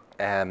Micah,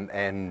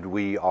 and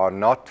we are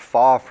not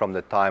far from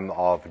the time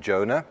of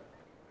Jonah.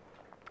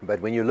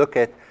 But when you look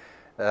at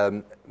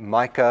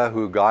Micah,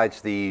 who guides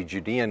the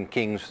Judean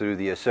kings through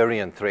the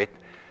Assyrian threat,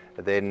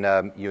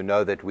 then you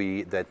know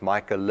that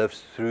Micah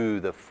lives through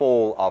the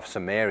fall of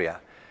Samaria,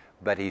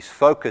 but his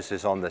focus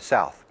is on the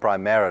south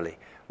primarily,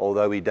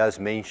 although he does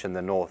mention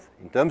the north.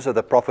 In terms of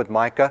the prophet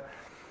Micah,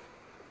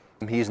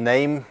 his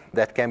name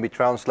that can be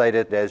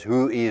translated as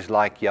 "who is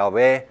like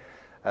Yahweh"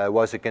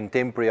 was a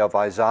contemporary of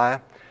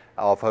Isaiah,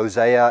 of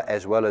Hosea,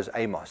 as well as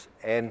Amos.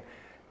 And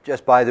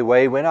just by the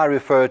way, when I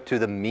refer to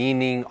the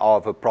meaning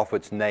of a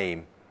prophet's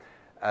name,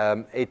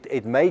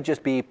 it may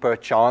just be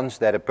perchance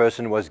that a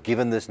person was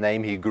given this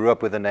name, he grew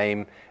up with a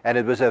name, and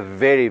it was a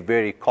very,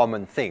 very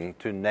common thing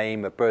to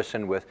name a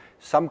person with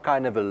some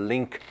kind of a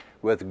link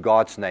with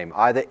God's name,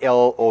 either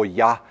El or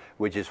Yah,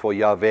 which is for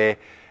Yahweh,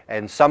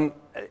 and some,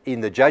 in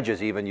the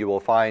Judges even, you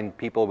will find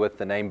people with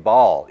the name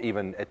Baal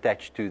even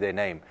attached to their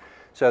name.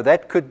 So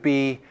that could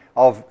be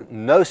of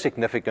no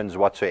significance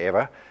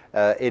whatsoever.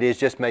 It is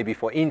just maybe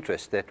for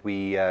interest that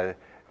we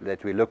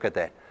look at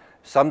that.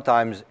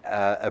 Sometimes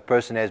a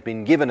person has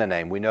been given a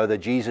name. We know that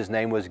Jesus'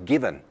 name was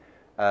given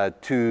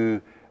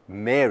to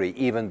Mary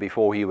even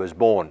before he was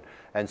born.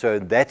 And so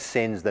in that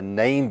sense, the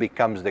name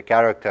becomes the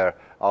character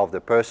of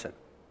the person.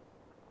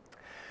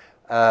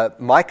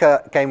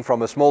 Micah came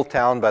from a small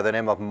town by the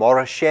name of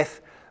Morasheth,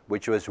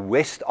 which was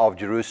west of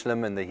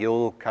Jerusalem in the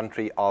hill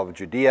country of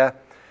Judea.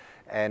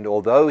 And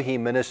although he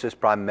ministers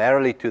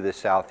primarily to the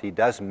south, he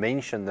does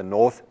mention the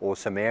north, or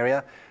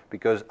Samaria,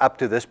 because up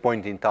to this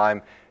point in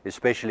time,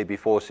 especially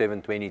before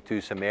 722,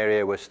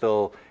 Samaria was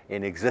still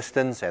in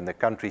existence and the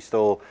country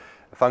still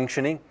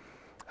functioning.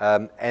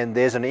 And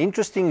there's an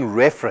interesting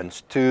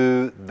reference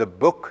to the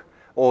book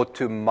or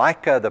to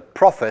Micah the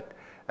prophet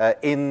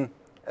in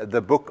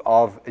the book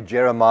of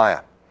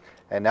Jeremiah.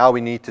 And now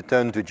we need to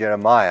turn to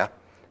Jeremiah.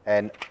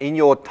 And in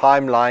your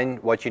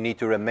timeline, what you need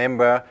to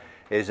remember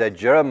is that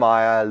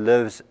Jeremiah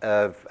lives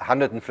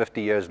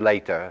 150 years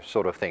later,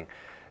 sort of thing.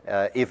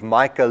 If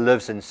Micah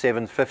lives in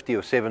 750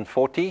 or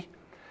 740,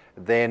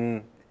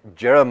 then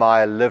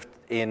Jeremiah lived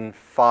in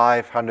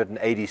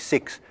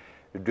 586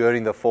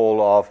 during the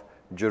fall of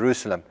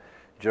Jerusalem.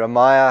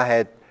 Jeremiah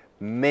had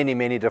many,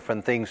 many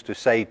different things to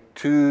say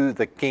to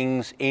the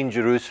kings in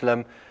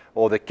Jerusalem,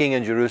 or the king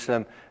in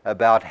Jerusalem,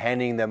 about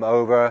handing them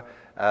over,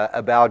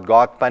 about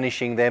God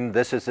punishing them.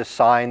 This is a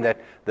sign that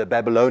the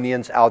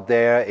Babylonians out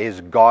there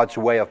is God's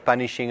way of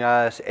punishing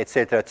us,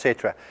 etc.,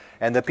 etc.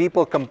 And the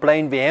people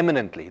complained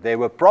vehemently. There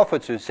were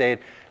prophets who said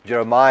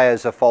Jeremiah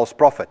is a false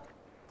prophet.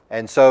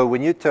 And so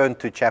when you turn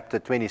to chapter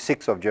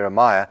 26 of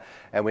Jeremiah,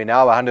 and we're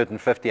now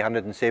 150,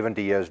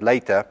 170 years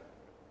later,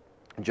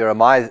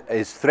 Jeremiah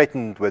is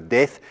threatened with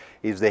death,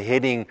 is the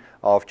heading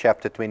of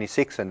chapter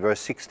 26 and verse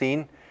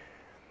 16.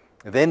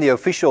 Then the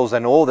officials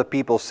and all the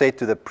people said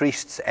to the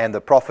priests and the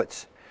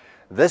prophets,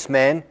 "This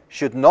man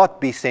should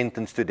not be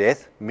sentenced to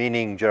death,"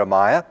 meaning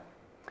Jeremiah.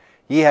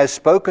 "He has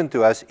spoken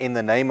to us in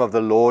the name of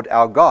the Lord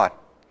our God."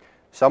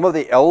 Some of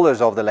the elders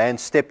of the land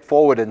stepped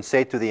forward and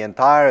said to the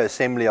entire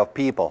assembly of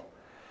people,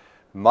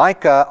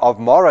 "Micah of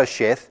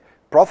Morasheth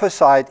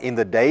prophesied in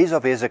the days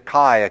of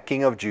Hezekiah,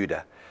 king of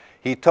Judah.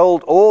 He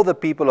told all the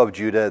people of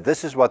Judah,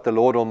 'This is what the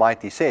Lord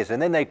Almighty says.'"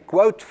 And then they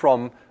quote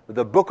from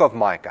the book of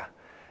Micah.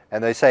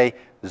 And they say,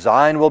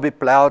 "Zion will be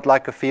plowed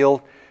like a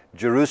field.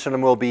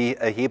 Jerusalem will be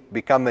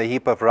become a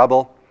heap of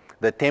rubble.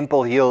 The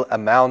temple hill a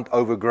mound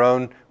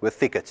overgrown with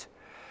thickets."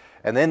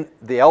 And then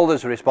the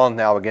elders respond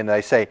now again.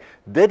 They say,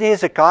 "Did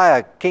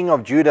Hezekiah, king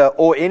of Judah,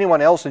 or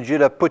anyone else in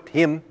Judah put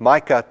him,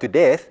 Micah, to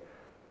death?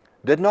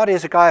 Did not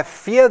Hezekiah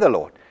fear the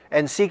Lord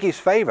and seek his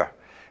favor?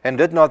 And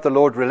did not the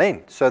Lord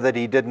relent, so that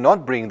he did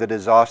not bring the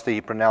disaster he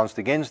pronounced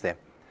against them?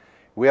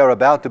 We are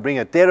about to bring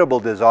a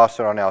terrible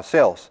disaster on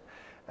ourselves,"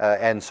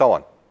 and so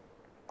on.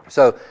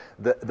 So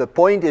the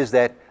point is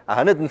that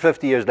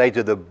 150 years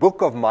later, the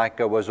book of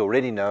Micah was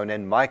already known,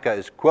 and Micah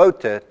is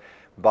quoted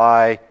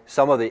by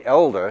some of the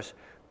elders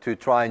to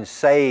try and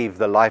save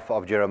the life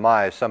of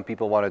Jeremiah. Some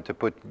people wanted to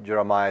put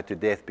Jeremiah to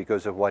death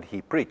because of what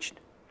he preached.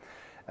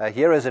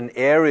 Here is an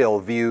aerial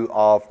view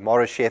of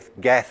Morasheth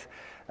Gath.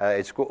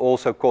 It's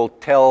also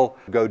called Tel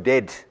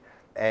Goded,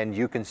 and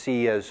you can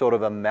see a sort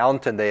of a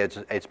mountain there.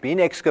 It's been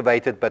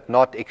excavated, but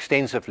not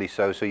extensively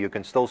so you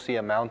can still see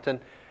a mountain.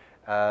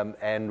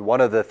 And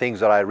one of the things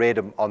that I read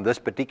on this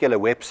particular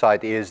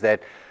website is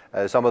that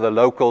some of the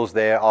locals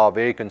there are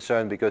very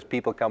concerned because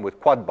people come with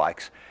quad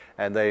bikes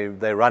and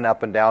they run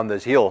up and down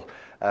this hill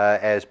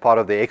as part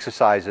of the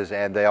exercises,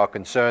 and they are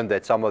concerned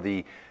that some of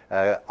the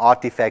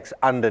artifacts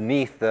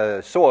underneath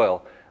the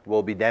soil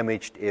will be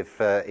damaged if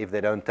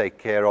they don't take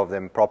care of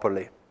them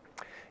properly.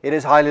 It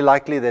is highly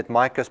likely that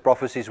Micah's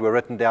prophecies were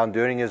written down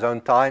during his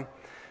own time.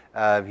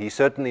 He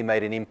certainly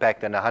made an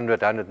impact, and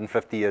 100,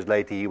 150 years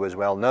later he was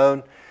well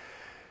known.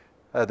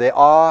 There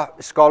are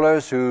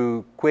scholars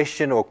who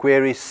question or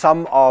query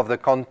some of the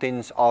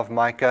contents of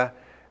Micah,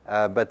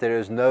 but there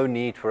is no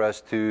need for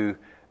us to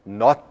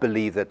not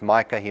believe that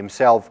Micah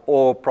himself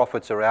or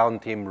prophets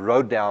around him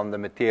wrote down the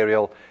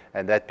material,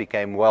 and that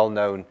became well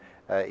known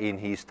in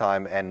his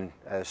time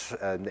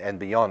and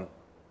beyond.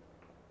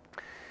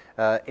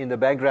 In the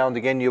background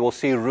again you will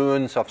see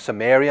ruins of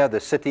Samaria, the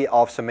city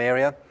of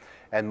Samaria,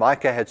 and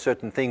Micah had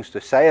certain things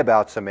to say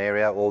about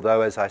Samaria,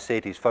 although, as I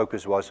said, his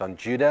focus was on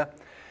Judah.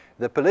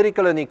 The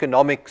political and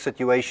economic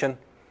situation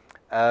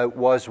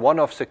was one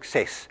of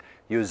success.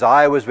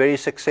 Uzziah was very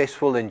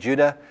successful in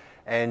Judah,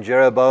 and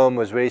Jeroboam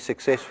was very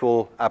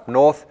successful up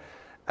north,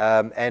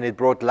 and it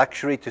brought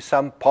luxury to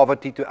some,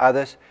 poverty to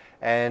others,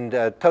 and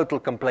total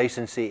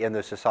complacency in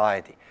the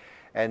society.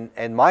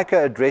 And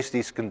Micah addressed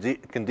these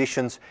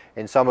conditions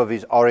in some of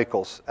his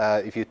oracles.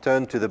 If you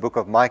turn to the book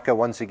of Micah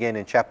once again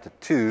in chapter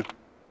 2,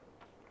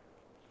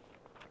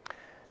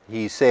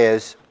 he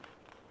says,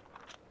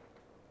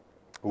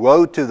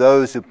 "Woe to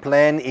those who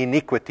plan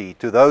iniquity,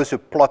 to those who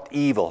plot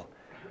evil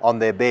on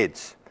their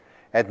beds.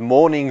 At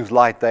morning's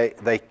light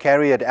they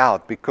carry it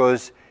out,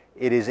 because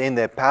it is in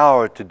their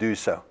power to do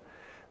so.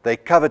 They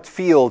covet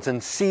fields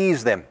and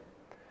seize them,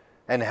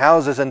 and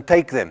houses and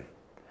take them.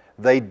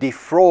 They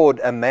defraud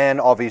a man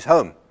of his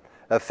home,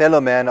 a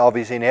fellow man of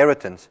his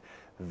inheritance.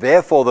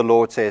 Therefore the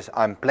Lord says,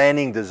 I'm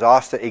planning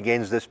disaster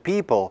against this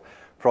people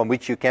from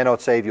which you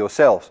cannot save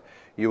yourselves.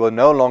 You will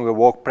no longer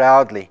walk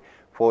proudly,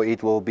 for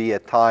it will be a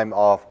time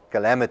of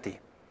calamity."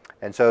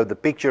 And so the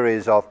picture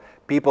is of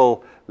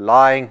people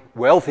lying,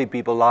 wealthy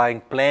people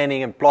lying,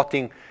 planning and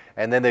plotting,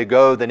 and then they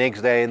go the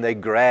next day and they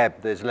grab,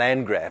 there's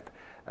land grab.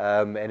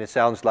 And it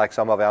sounds like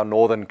some of our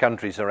northern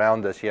countries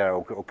around us here,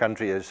 or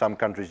some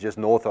countries just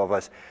north of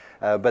us.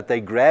 But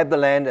they grab the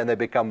land and they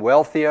become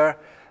wealthier,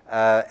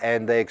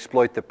 and they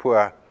exploit the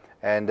poor.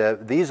 And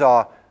these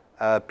are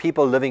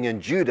people living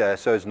in Judah,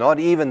 so it's not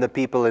even the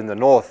people in the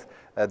north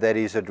that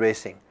he's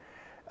addressing.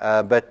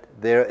 But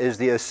there is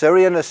the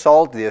Assyrian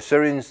assault. The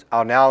Assyrians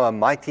are now a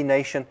mighty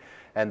nation,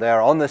 and they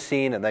are on the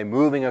scene, and they're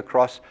moving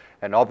across,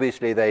 and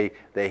obviously they're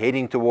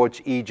heading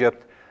towards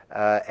Egypt.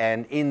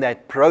 And in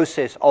that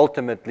process,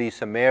 ultimately,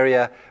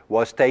 Samaria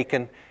was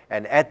taken.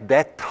 And at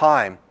that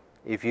time,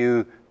 if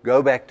you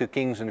go back to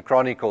Kings and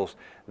Chronicles,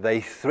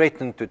 they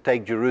threatened to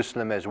take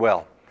Jerusalem as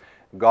well.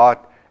 God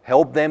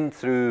helped them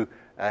through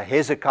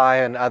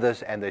Hezekiah and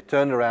others, and they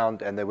turned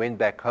around and they went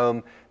back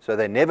home. So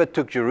they never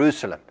took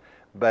Jerusalem.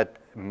 But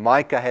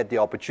Micah had the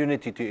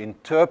opportunity to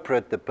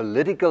interpret the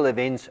political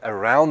events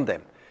around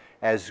them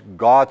as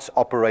God's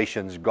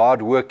operations,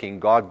 God working,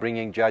 God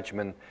bringing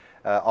judgment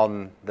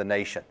on the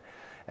nation.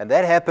 And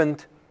that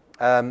happened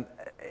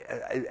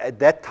at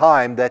that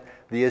time that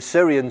the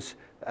Assyrians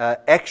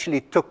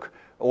actually took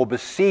or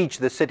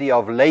besieged the city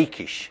of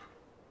Lachish.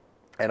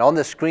 And on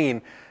the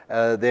screen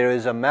there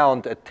is a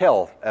mount, a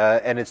tell,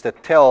 and it's the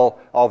tell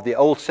of the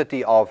old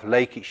city of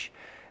Lachish.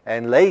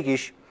 And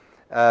Lachish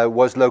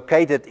was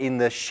located in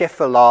the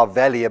Shephelah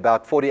Valley,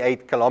 about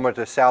 48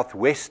 kilometers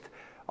southwest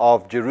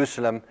of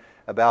Jerusalem,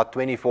 about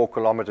 24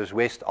 kilometers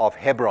west of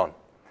Hebron.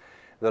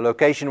 The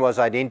location was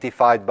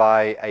identified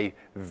by a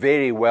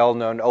very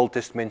well-known Old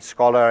Testament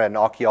scholar and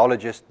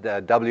archaeologist,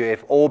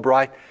 W.F.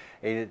 Albright,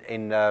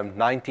 in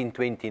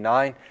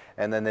 1929,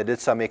 and then they did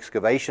some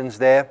excavations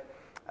there,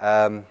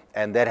 and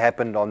that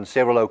happened on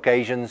several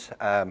occasions,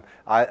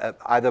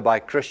 either by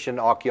Christian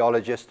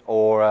archaeologists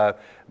or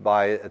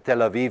by Tel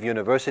Aviv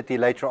University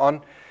later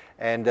on.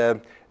 And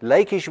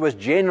Lachish was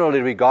generally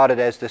regarded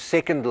as the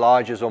second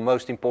largest or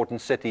most important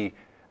city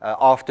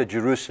after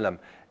Jerusalem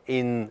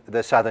in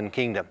the southern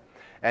kingdom.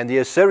 And the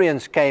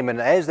Assyrians came, and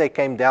as they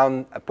came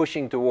down,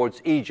 pushing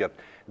towards Egypt,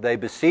 they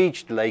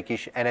besieged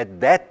Lachish, and at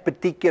that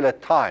particular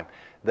time,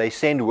 they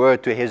sent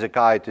word to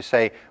Hezekiah to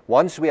say,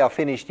 once we are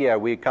finished here,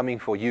 we're coming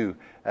for you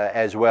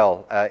as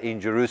well in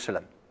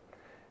Jerusalem.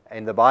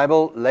 In the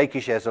Bible,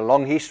 Lachish has a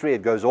long history.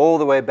 It goes all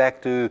the way back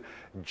to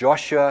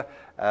Joshua,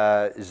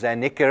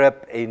 Sennacherib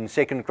in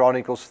 2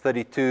 Chronicles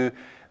 32.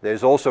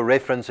 There's also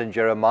reference in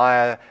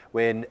Jeremiah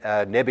when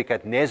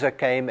Nebuchadnezzar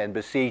came and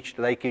besieged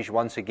Lachish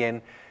once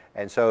again.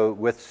 And so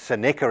with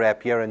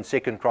Sennacherib here in 2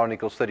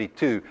 Chronicles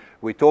 32,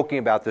 we're talking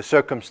about the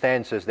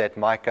circumstances that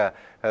Micah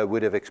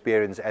would have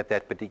experienced at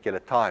that particular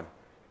time.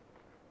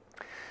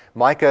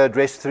 Micah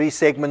addressed three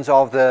segments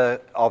of the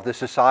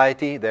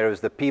society. There is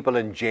the people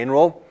in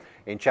general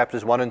in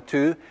chapters 1 and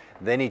 2.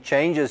 Then he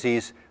changes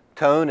his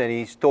tone and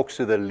he talks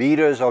to the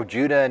leaders of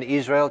Judah and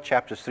Israel,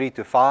 chapters 3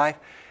 to 5.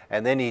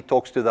 And then he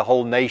talks to the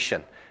whole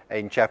nation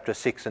in chapters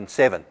 6 and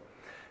 7.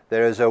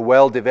 There is a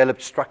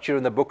well-developed structure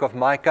in the book of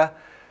Micah.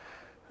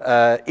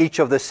 Each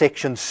of the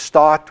sections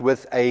start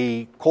with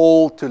a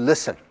call to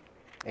listen.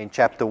 In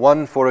chapter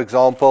 1, for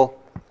example,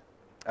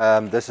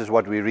 this is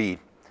what we read.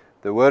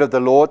 The word of the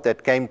Lord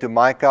that came to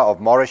Micah of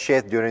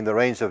Moresheth during the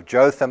reigns of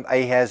Jotham,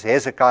 Ahaz,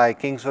 Hezekiah,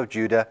 kings of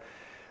Judah,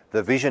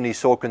 the vision he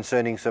saw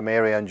concerning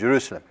Samaria and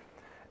Jerusalem.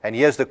 And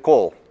here's the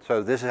call.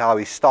 So this is how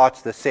he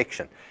starts the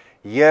section.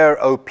 Hear,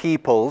 O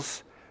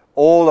peoples,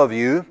 all of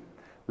you,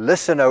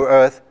 listen, O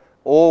earth,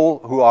 all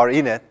who are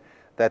in it,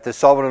 that the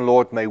sovereign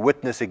Lord may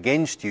witness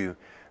against you,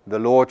 the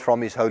Lord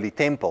from his holy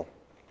temple.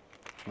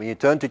 When you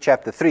turn to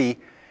chapter 3,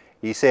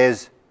 he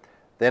says,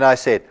 then I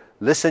said,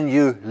 listen,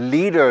 you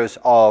leaders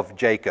of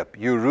Jacob,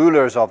 you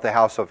rulers of the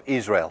house of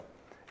Israel.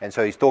 And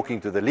so he's talking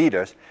to the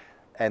leaders.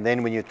 And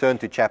then when you turn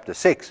to chapter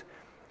 6,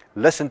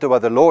 listen to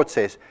what the Lord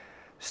says.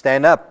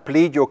 Stand up,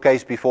 plead your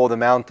case before the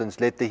mountains,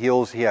 let the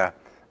hills hear.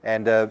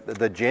 And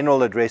the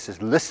general address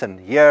is, listen,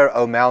 hear,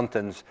 O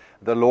mountains,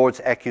 the Lord's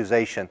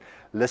accusation.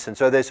 Listen.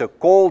 So there's a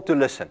call to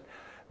listen.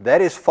 That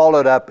is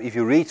followed up, if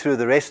you read through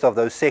the rest of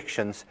those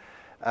sections,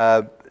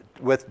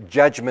 with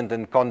judgment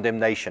and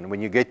condemnation.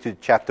 When you get to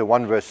chapter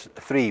 1, verse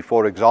 3,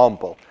 for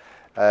example,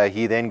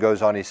 he then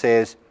goes on, he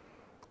says,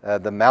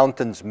 the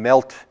mountains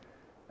melt.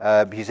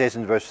 He says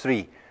in verse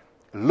 3,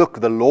 look,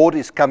 the Lord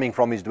is coming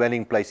from his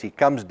dwelling place. He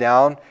comes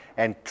down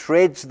and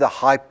treads the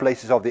high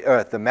places of the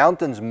earth. The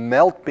mountains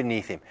melt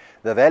beneath him.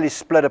 The valleys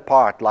split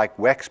apart like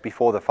wax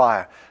before the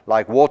fire,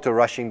 like water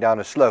rushing down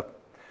a slope.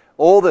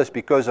 All this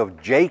because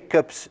of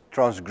Jacob's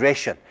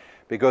transgression,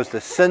 because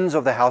the sins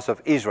of the house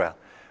of Israel.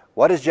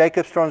 What is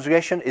Jacob's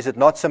transgression? Is it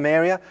not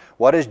Samaria?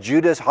 What is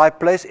Judah's high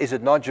place? Is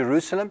it not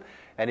Jerusalem?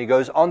 And he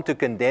goes on to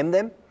condemn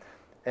them.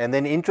 And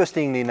then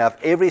interestingly enough,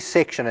 every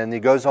section, and he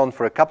goes on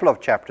for a couple of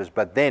chapters,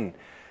 but then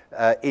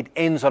it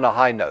ends on a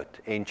high note.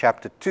 In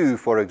chapter 2,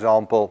 for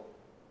example,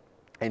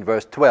 in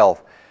verse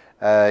 12,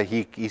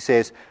 he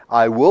says,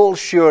 I will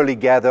surely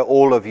gather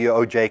all of you,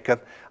 O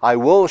Jacob. I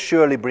will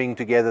surely bring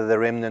together the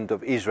remnant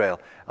of Israel.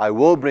 I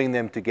will bring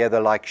them together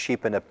like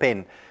sheep in a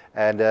pen.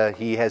 And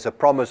he has a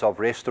promise of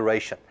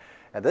restoration.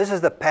 And this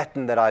is the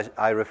pattern that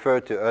I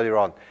referred to earlier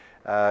on.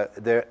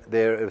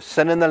 There is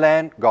sin in the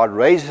land. God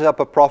raises up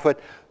a prophet.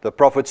 The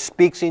prophet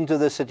speaks into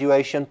the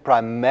situation,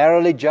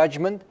 primarily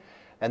judgment.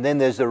 And then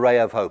there's the ray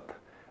of hope.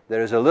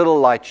 There is a little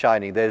light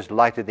shining. There's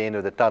light at the end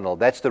of the tunnel.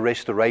 That's the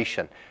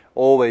restoration.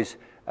 Always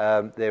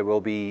there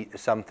will be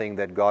something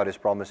that God is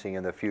promising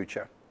in the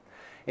future.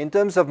 In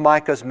terms of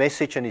Micah's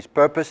message and his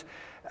purpose,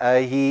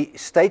 he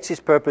states his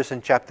purpose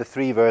in chapter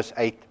 3, verse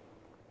 8,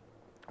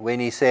 when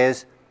he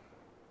says,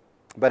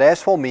 "But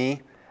as for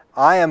me,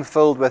 I am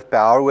filled with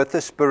power, with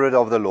the Spirit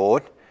of the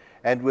Lord,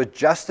 and with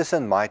justice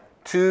and might,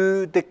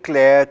 to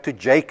declare to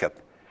Jacob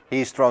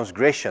his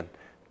transgression,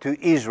 to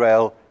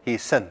Israel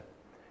his sin."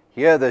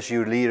 Hear this,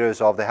 you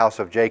leaders of the house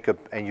of Jacob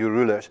and you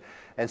rulers.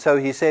 And so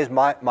he says,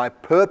 my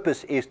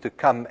purpose is to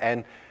come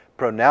and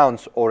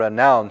pronounce or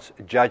announce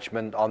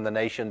judgment on the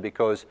nation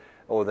because,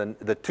 or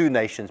the two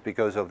nations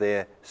because of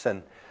their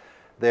sin.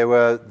 There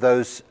were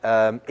those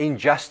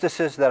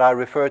injustices that I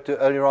referred to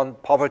earlier on,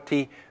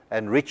 poverty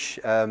and rich,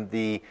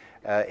 the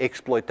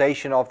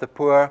exploitation of the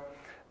poor.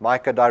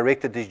 Micah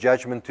directed his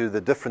judgment to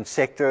the different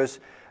sectors,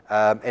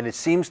 and it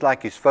seems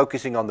like he's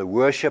focusing on the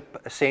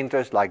worship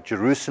centers like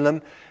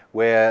Jerusalem,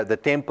 where the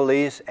temple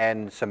is,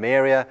 and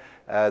Samaria,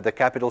 the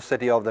capital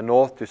city of the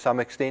north to some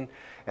extent.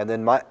 And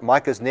then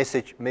Micah's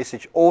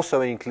message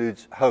also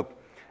includes hope,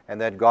 and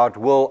that God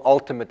will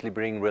ultimately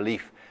bring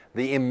relief.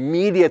 The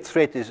immediate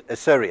threat is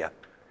Assyria,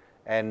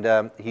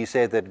 and he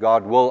said that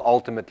God will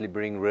ultimately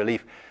bring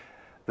relief.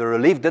 The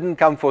relief didn't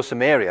come for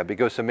Samaria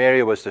because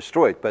Samaria was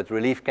destroyed, but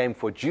relief came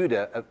for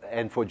Judah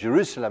and for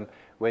Jerusalem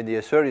when the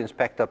Assyrians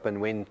packed up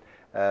and went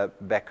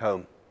back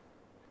home.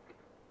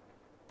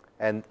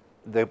 And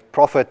the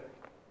prophet,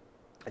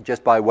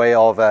 just by way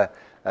of an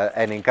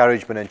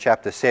encouragement in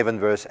chapter 7,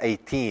 verse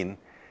 18,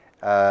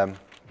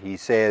 he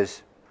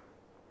says,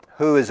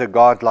 "Who is a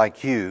God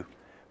like you,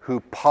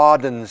 who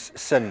pardons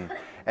sin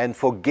and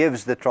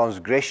forgives the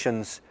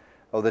transgressions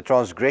or the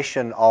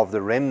transgression of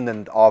the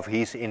remnant of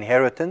his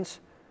inheritance?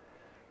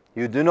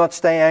 You do not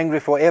stay angry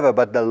forever,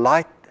 but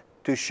delight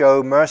to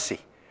show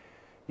mercy.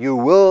 You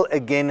will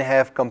again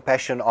have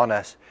compassion on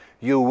us.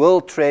 You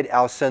will tread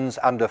our sins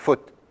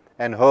underfoot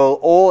and hurl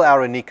all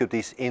our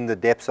iniquities in the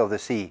depths of the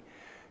sea.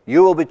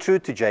 You will be true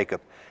to Jacob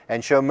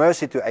and show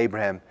mercy to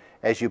Abraham,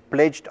 as you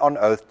pledged on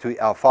oath to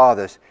our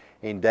fathers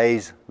in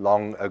days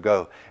long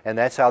ago." And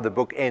that's how the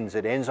book ends.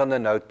 It ends on the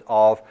note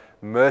of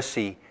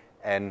mercy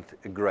and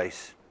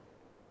grace.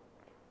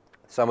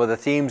 Some of the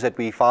themes that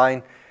we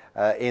find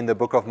in the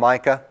book of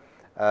Micah,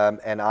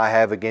 and I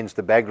have against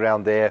the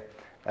background there,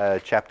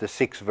 chapter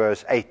 6,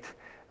 verse 8.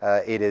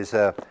 It is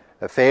a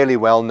fairly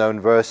well-known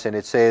verse, and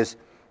it says,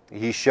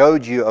 "He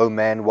showed you, O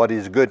man, what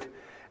is good.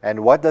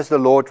 And what does the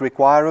Lord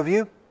require of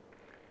you?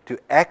 To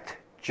act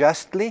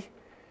justly,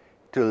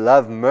 to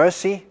love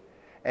mercy,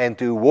 and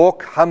to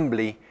walk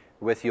humbly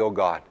with your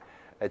God."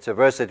 It's a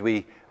verse that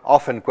we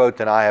often quote,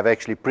 and I have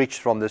actually preached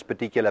from this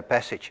particular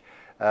passage.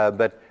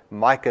 But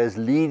Micah is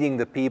leading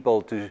the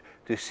people to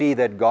see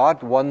that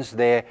God wants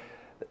their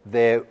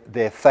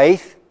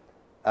faith,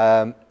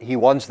 He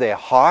wants their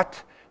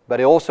heart, but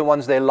He also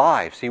wants their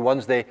lives. He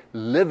wants their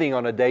living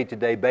on a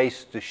day-to-day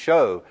basis to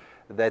show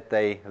that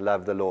they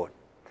love the Lord.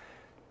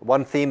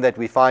 One theme that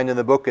we find in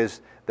the book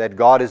is that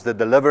God is the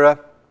deliverer.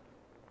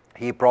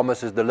 He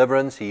promises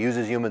deliverance. He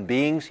uses human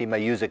beings. He may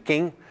use a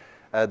king.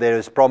 There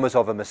is promise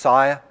of a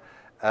Messiah.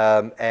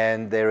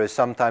 And there is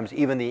sometimes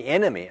even the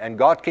enemy. And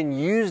God can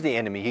use the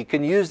enemy. He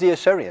can use the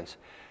Assyrians.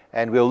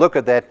 And we'll look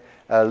at that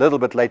a little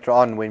bit later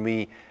on when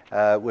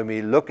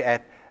we look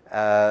at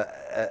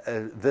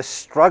this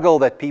struggle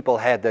that people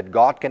had, that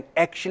God can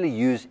actually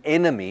use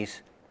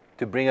enemies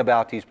to bring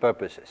about His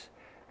purposes.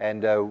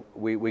 And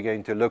we're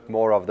going to look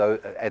more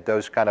at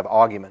those kind of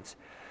arguments.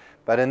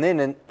 But and then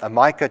in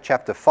Micah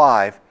chapter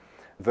 5,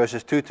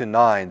 verses 2 to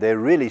 9, there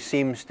really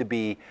seems to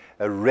be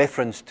a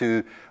reference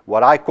to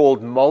what I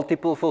called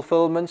multiple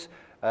fulfillments.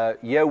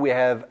 Here we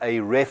have a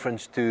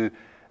reference to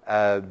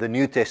the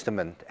New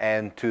Testament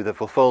and to the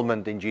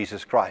fulfillment in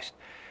Jesus Christ.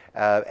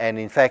 And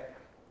in fact,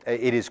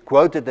 it is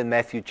quoted in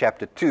Matthew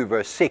chapter 2,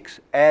 verse 6,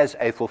 as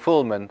a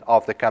fulfillment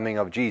of the coming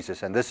of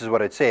Jesus. And this is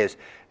what it says,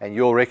 and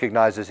you'll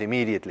recognize this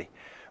immediately.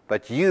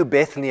 "But you,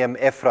 Bethlehem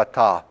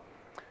Ephratah,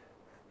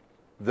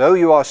 though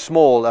you are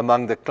small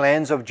among the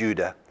clans of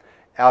Judah,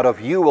 out of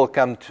you will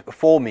come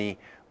for me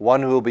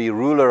one who will be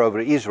ruler over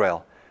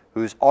Israel,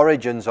 whose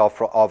origins are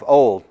of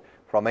old,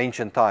 from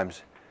ancient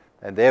times.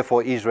 And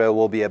therefore Israel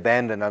will be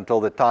abandoned until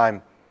the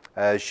time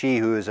she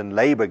who is in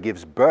labor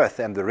gives birth,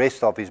 and the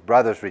rest of his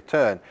brothers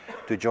return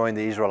to join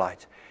the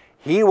Israelites.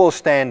 He will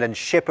stand and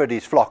shepherd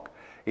his flock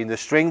in the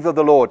strength of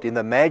the Lord, in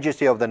the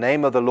majesty of the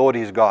name of the Lord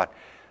his God.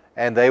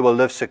 And they will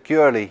live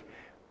securely,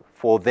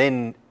 for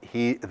then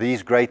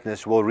these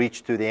greatness will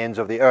reach to the ends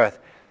of the earth,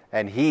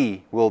 and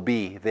He will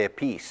be their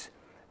peace."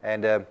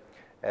 And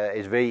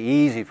it's very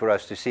easy for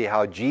us to see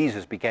how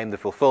Jesus became the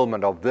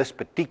fulfillment of this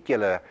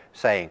particular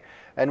saying.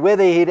 And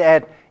whether He'd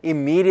had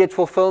immediate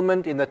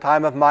fulfillment in the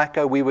time of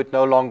Micah, we would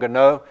no longer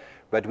know,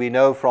 but we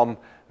know from,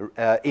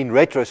 in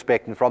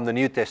retrospect and from the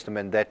New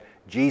Testament, that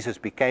Jesus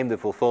became the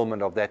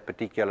fulfillment of that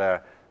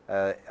particular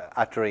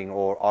uttering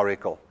or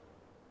oracle.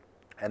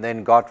 And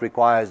then God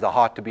requires the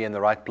heart to be in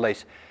the right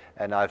place.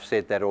 And I've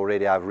said that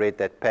already. I've read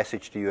that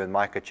passage to you in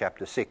Micah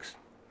chapter 6.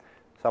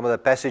 Some of the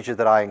passages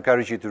that I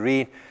encourage you to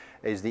read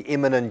is the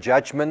imminent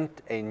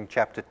judgment in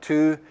chapter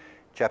 2.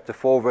 Chapter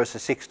 4,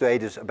 verses 6 to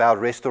 8 is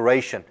about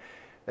restoration.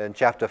 In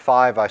chapter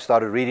 5, I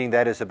started reading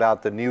that. It's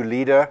about the new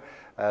leader,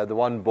 the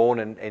one born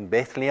in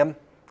Bethlehem.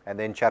 And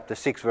then chapter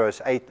 6,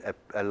 verse 8,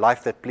 a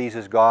life that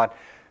pleases God.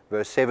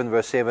 Verse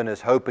 7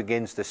 is hope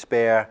against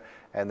despair.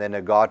 And then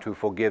a God who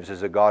forgives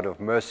is a God of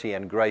mercy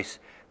and grace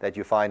that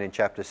you find in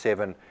chapter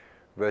 7,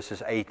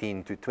 verses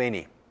 18 to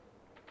 20.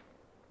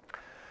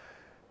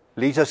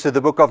 Leads us to the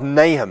book of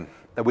Nahum,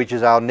 which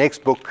is our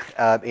next book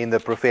in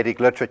the prophetic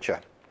literature.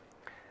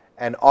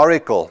 An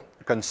oracle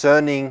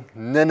concerning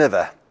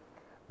Nineveh,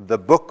 the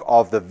book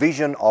of the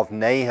vision of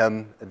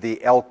Nahum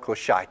the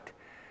Elkoshite.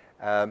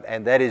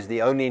 And that is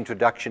the only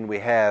introduction we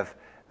have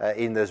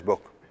in this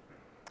book.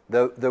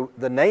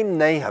 The name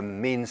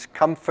Nahum means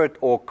comfort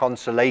or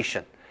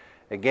consolation.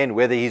 Again,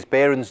 whether his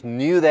parents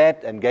knew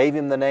that and gave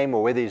him the name,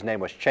 or whether his name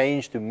was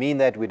changed to mean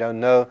that, we don't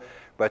know.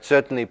 But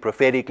certainly,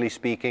 prophetically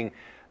speaking,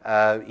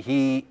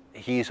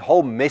 his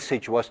whole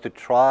message was to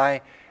try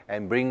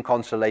and bring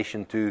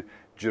consolation to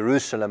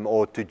Jerusalem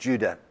or to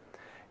Judah.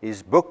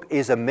 His book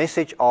is a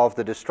message of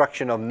the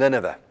destruction of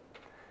Nineveh.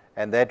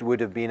 And that would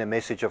have been a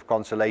message of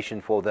consolation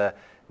for the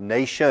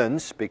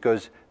nations,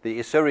 because the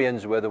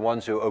Assyrians were the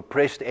ones who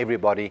oppressed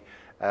everybody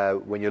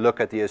when you look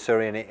at the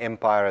Assyrian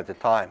Empire at the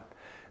time.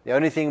 The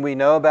only thing we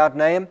know about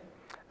Nahum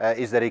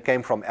is that he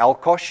came from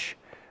Elkosh.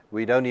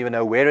 We don't even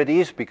know where it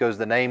is, because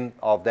the name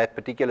of that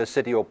particular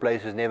city or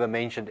place is never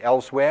mentioned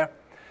elsewhere.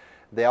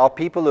 There are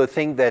people who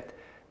think that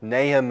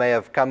Nahum may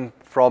have come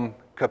from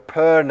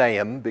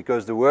Capernaum,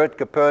 because the word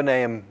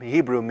Capernaum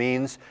Hebrew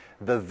means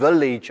the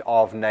village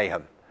of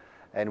Nahum.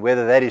 And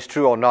whether that is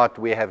true or not,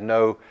 we have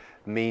no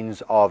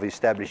means of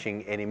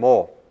establishing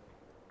anymore.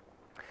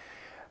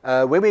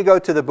 When we go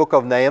to the book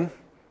of Nahum,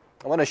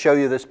 I want to show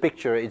you this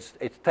picture. It's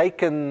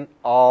taken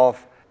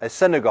of a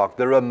synagogue,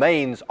 the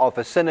remains of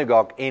a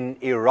synagogue in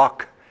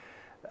Iraq.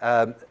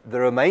 The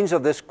remains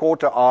of this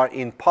quarter are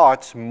in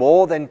parts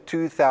more than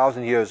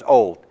 2,000 years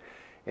old.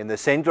 In the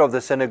center of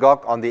the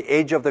synagogue, on the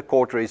edge of the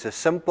quarter, is a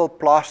simple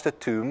plaster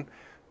tomb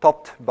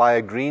topped by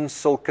a green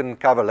silken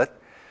coverlet.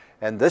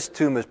 And this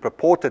tomb is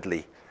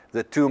purportedly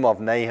the tomb of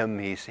Nahum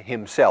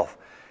himself.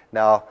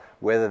 Now,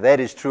 whether that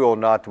is true or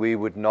not, we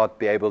would not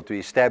be able to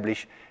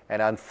establish.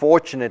 And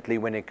unfortunately,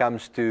 when it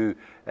comes to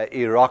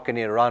Iraq and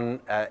Iran,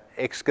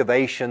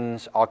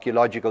 excavations,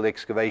 archaeological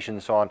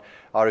excavations, so on,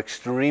 are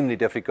extremely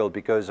difficult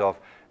because of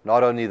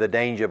not only the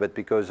danger, but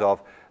because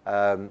of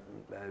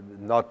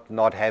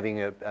not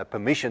having a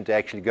permission to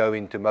actually go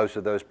into most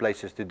of those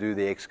places to do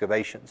the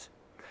excavations.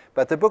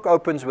 But the book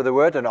opens with a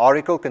word, an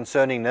oracle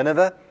concerning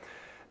Nineveh.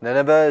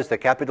 Nineveh is the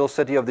capital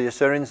city of the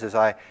Assyrians, as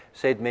I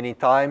said many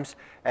times,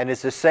 and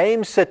it's the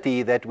same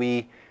city that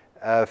we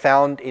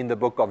found in the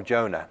book of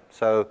Jonah.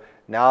 So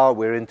now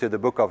we're into the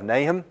book of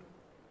Nahum,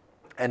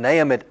 and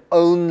Nahum had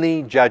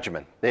only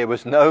judgment.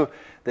 There's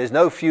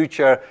no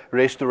future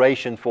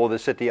restoration for the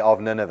city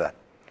of Nineveh.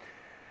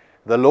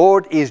 The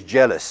Lord is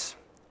jealous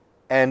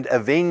and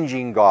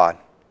avenging God.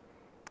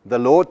 The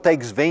Lord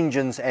takes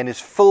vengeance and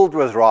is filled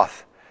with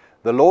wrath.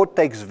 The Lord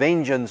takes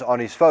vengeance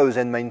on his foes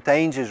and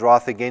maintains his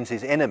wrath against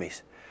his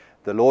enemies.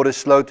 The Lord is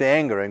slow to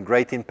anger and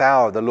great in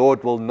power. The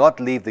Lord will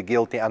not leave the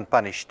guilty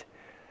unpunished.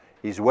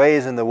 His way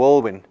is in the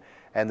whirlwind,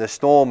 and the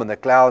storm and the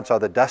clouds are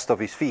the dust of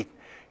his feet.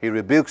 He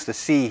rebukes the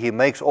sea. He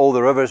makes all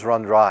the rivers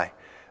run dry.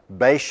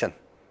 Bashan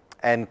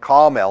and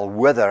Carmel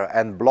wither,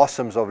 and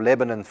blossoms of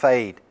Lebanon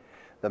fade.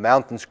 The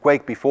mountains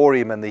quake before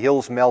him, and the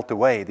hills melt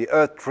away. The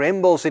earth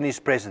trembles in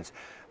his presence,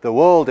 the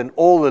world and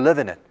all who live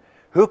in it.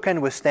 Who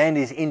can withstand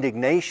his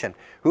indignation?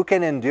 Who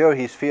can endure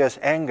his fierce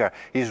anger?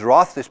 His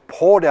wrath is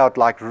poured out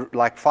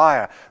like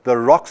fire. The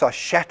rocks are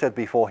shattered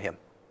before him.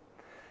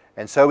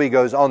 And so he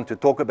goes on to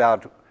talk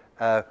about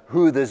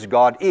who this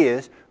God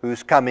is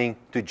who's coming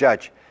to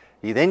judge.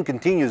 He then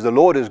continues, the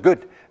Lord is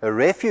good, a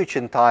refuge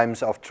in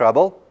times of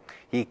trouble.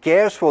 He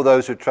cares for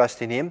those who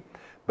trust in him,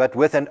 but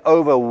with an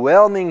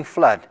overwhelming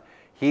flood,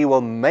 he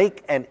will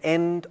make an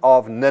end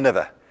of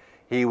Nineveh.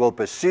 He will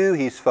pursue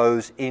his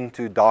foes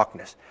into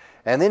darkness.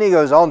 And then he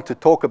goes on to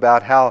talk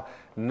about how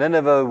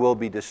Nineveh will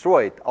be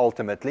destroyed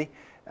ultimately.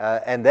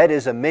 And that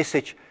is a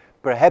message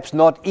perhaps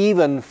not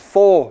even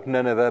for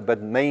Nineveh, but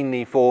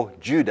mainly for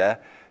Judah,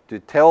 to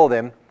tell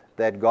them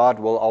that God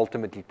will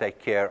ultimately take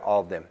care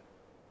of them.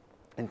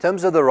 In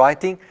terms of the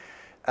writing,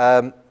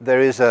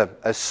 there is a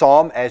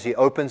psalm as he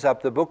opens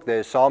up the book.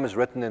 The psalm is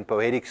written in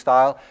poetic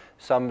style.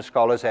 Some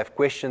scholars have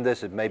questioned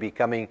this. It may be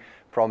coming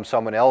from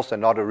someone else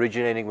and not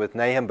originating with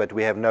Nahum, but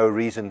we have no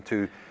reason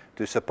to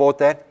support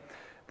that.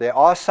 There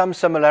are some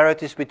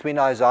similarities between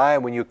Isaiah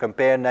when you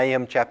compare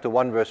Nahum chapter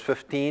 1 verse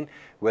 15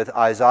 with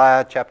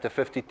Isaiah chapter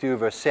 52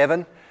 verse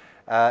 7.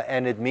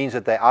 And it means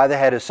that they either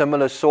had a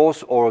similar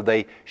source or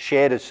they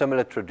shared a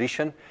similar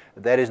tradition.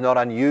 That is not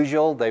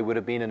unusual. They would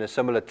have been in a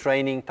similar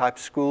training type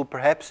school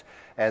perhaps,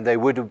 and they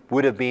would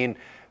have been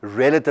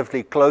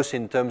relatively close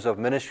in terms of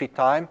ministry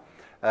time,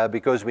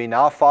 because we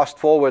now fast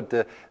forward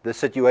the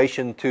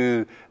situation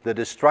to the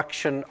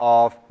destruction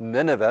of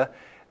Nineveh,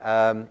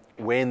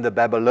 when the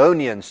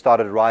Babylonians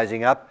started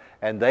rising up,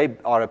 and they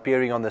are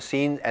appearing on the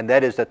scene, and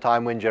that is the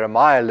time when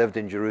Jeremiah lived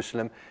in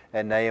Jerusalem,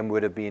 and Nahum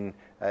would have been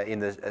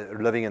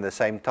living in the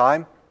same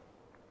time.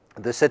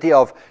 The city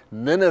of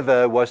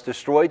Nineveh was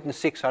destroyed in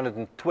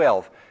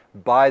 612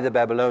 by the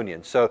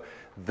Babylonians. So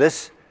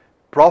this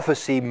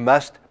prophecy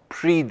must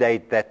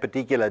predate that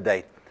particular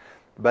date.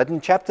 But in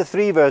chapter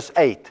 3, verse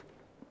 8,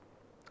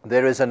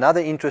 there is another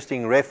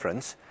interesting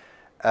reference,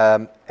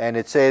 and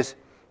it says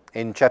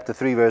in chapter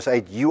 3, verse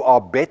 8,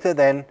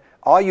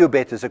 are you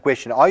better, is a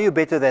question, are you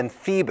better than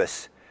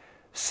Thebes,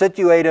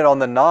 situated on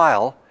the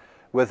Nile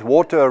with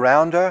water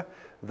around her?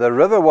 The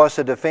river was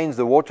her defense,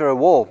 the water a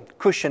wall.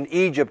 Cush and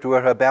Egypt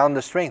were her bound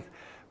of strength.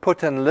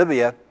 Put and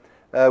Libya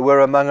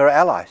were among her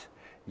allies.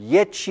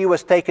 Yet she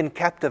was taken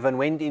captive and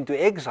went into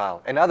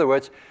exile. In other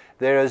words,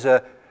 there is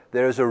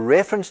a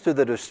reference to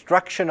the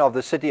destruction of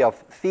the city of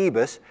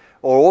Thebes,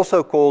 or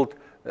also called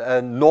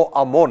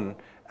No-Ammon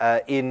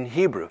in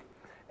Hebrew.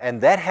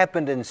 And that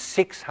happened in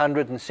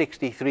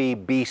 663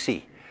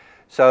 BC.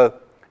 So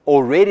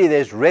already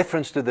there's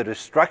reference to the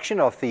destruction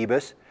of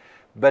Thebes,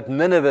 but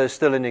Nineveh is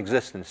still in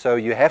existence. So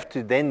you have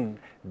to then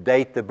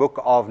date the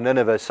book of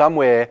Nineveh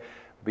somewhere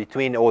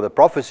between, or the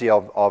prophecy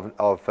of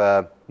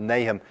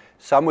Nahum,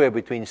 somewhere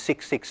between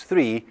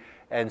 663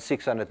 and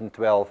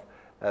 612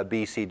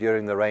 BC,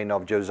 during the reign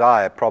of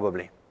Josiah,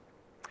 probably.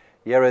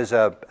 Here is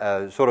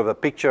a sort of a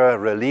picture, a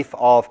relief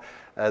of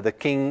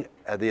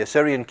the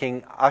Assyrian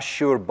king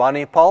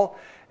Ashurbanipal,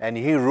 and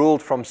he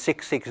ruled from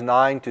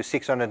 669 to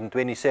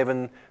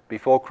 627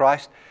 before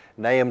Christ.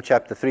 Nahum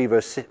chapter 3,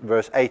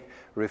 verse 8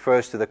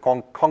 refers to the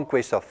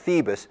conquest of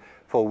Thebes,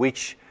 for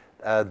which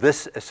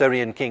this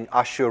Assyrian king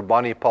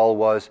Ashurbanipal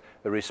was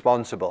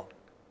responsible.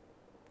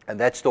 And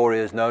that story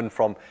is known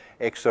from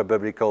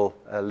extra-biblical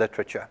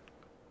literature.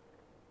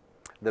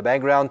 The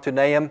background to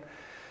Nahum: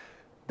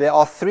 there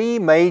are three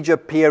major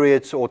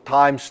periods or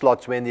time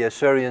slots when the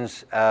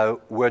Assyrians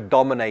were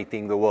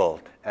dominating the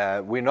world.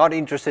 We're not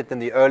interested in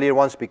the earlier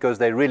ones because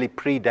they really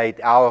predate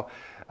our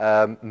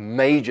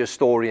major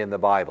story in the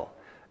Bible.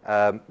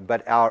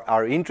 But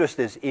our interest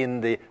is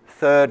in the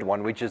third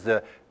one, which is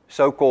the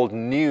so-called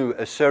New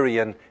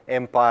Assyrian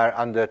Empire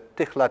under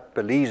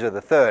Tiglath-Pileser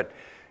III,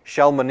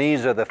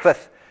 Shalmaneser V,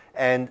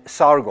 and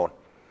Sargon.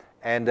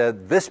 And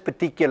this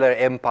particular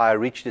empire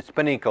reached its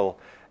pinnacle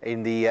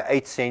in the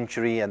 8th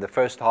century and the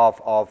first half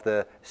of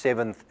the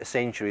 7th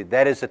century.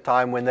 That is the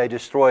time when they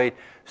destroyed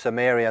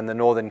Samaria and the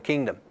northern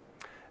kingdom.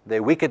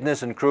 Their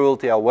wickedness and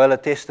cruelty are well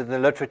attested in the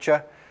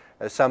literature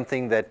as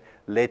something that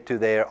led to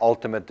their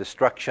ultimate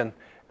destruction,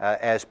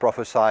 as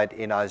prophesied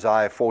in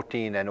Isaiah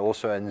 14 and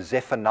also in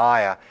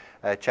Zephaniah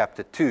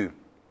chapter 2.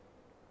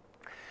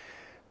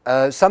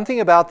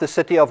 Something about the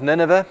city of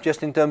Nineveh,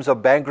 just in terms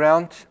of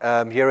background.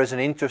 Here is an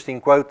interesting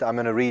quote. I'm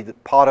going to read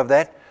part of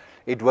that.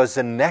 It was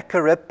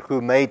Sennacherib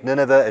who made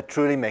Nineveh a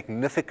truly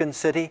magnificent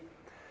city.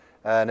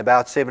 In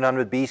about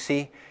 700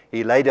 BC,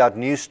 he laid out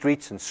new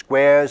streets and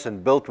squares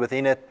and built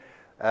within it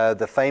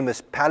the famous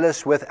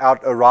palace without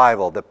a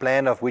rival, the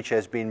plan of which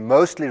has been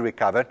mostly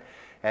recovered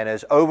and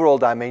has overall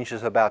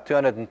dimensions about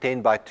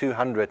 210 by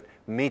 200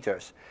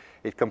 meters.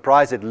 It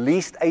comprised at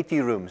least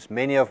 80 rooms,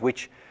 many of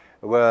which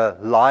were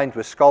lined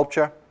with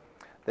sculpture.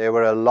 There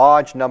were a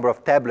large number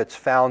of tablets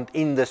found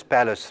in this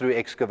palace through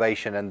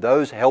excavation, and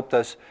those helped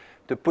us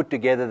to put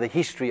together the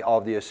history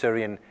of the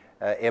Assyrian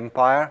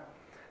Empire.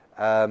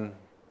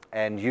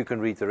 And you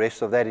can read the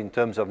rest of that in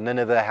terms of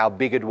Nineveh, how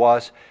big it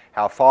was,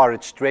 how far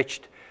it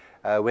stretched.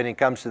 When it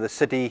comes to the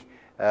city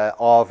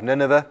of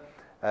Nineveh,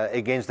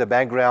 against the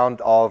background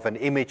of an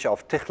image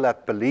of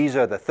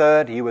Tiglath-Pileser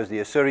III, he was the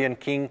Assyrian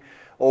king,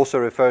 also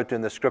referred to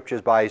in the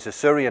scriptures by his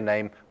Assyrian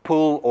name,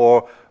 Pul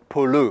or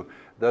Pulu.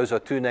 Those are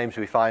two names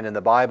we find in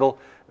the Bible,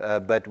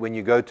 but when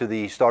you go to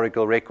the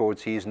historical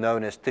records, he is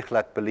known as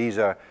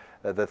Tiglath-Pileser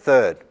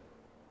III.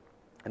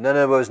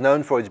 Nineveh was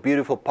known for its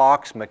beautiful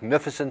parks,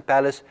 magnificent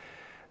palace,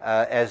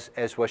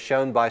 as was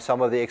shown by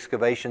some of the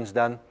excavations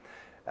done.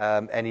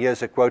 And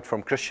here's a quote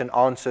from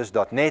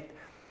ChristianAnswers.net.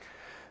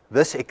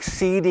 This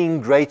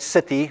exceeding great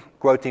city,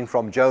 quoting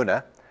from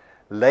Jonah,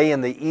 lay in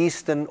the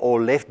eastern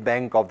or left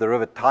bank of the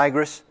river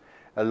Tigris,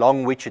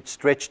 along which it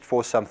stretched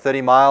for some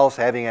 30 miles,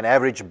 having an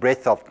average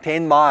breadth of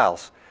 10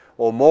 miles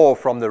or more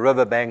from the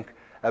river bank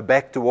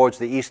back towards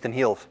the eastern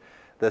hills.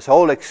 This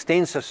whole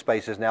extensive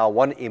space is now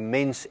one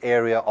immense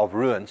area of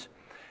ruins.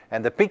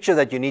 And the picture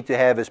that you need to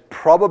have is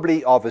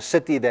probably of a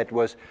city that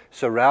was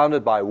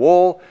surrounded by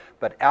wall,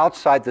 but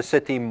outside the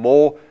city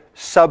more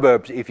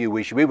suburbs, if you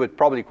wish. We would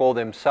probably call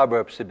them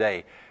suburbs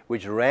today,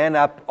 which ran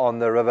up on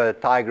the river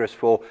Tigris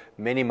for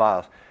many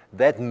miles.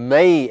 That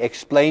may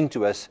explain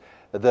to us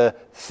the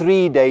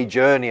 3-day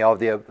journey of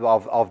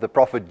the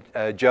prophet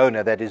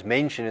Jonah that is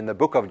mentioned in the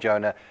book of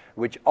Jonah,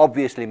 which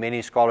obviously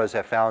many scholars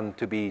have found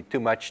to be too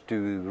much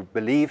to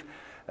believe.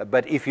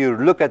 But if you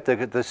look at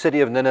the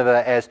city of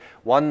Nineveh as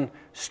one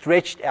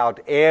stretched out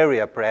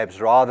area, perhaps,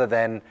 rather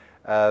than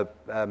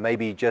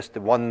maybe just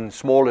one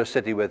smaller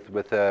city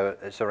with a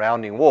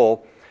surrounding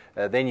wall,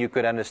 then you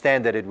could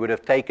understand that it would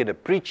have taken a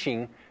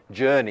preaching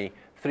journey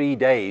 3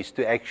 days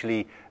to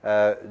actually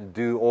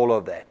do all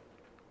of that.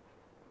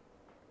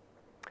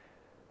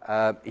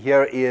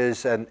 Here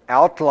is an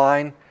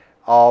outline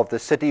of the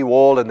city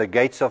wall and the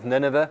gates of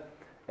Nineveh,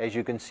 as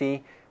you can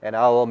see. And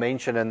I will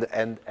mention,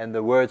 and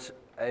the words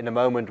in a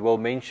moment will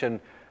mention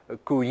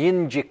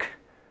Kuyunjik,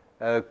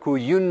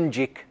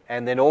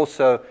 and then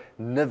also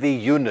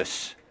Navi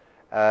Yunus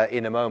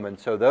in a moment.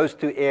 So those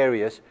two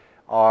areas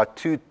are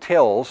two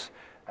tells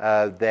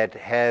that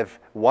have,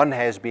 one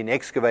has been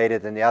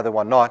excavated and the other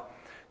one not.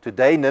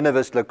 Today,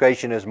 Nineveh's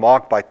location is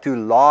marked by two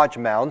large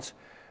mounds,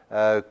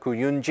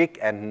 Kuyunjik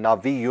and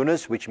Navi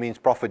Yunus, which means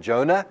Prophet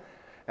Jonah,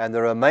 and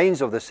the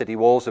remains of the city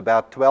walls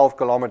about 12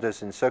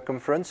 kilometers in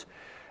circumference.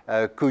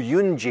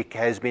 Kuyunjik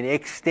has been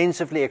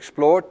extensively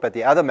explored, but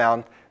the other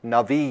mount,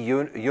 Navi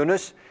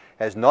Yunus,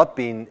 has not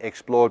been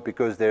explored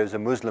because there is a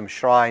Muslim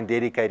shrine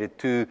dedicated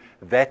to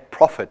that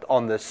prophet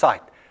on the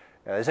site.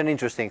 It's an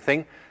interesting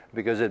thing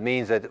because it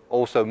means that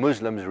also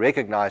Muslims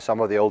recognize some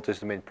of the Old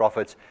Testament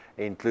prophets,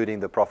 including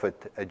the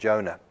prophet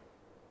Jonah.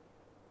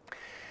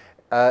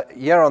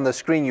 Here on the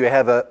screen you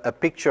have a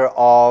picture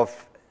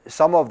of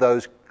some of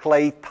those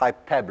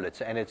clay-type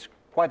tablets, and it's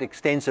quite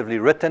extensively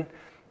written.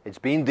 It's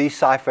been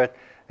deciphered,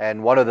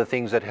 and one of the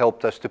things that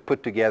helped us to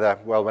put together,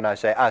 well, when I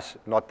say us,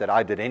 not that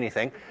I did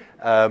anything,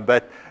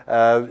 but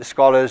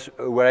scholars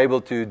were able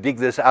to dig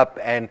this up,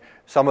 and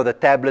some of the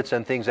tablets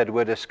and things that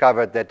were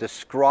discovered that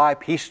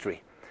describe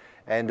history.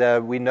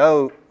 And we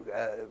know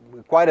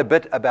quite a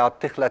bit about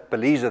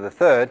Tiglath-Pileser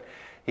III.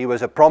 He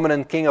was a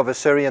prominent king of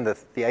Assyria in the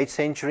 8th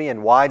century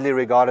and widely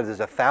regarded as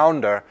a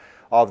founder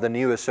of the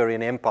new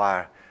Assyrian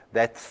Empire,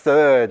 that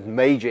third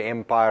major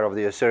empire of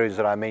the Assyrians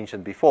that I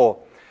mentioned before.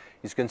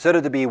 He's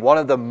considered to be one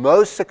of the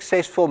most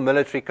successful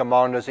military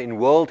commanders in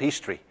world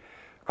history,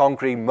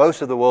 conquering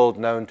most of the world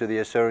known to the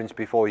Assyrians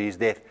before his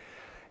death.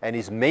 And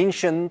is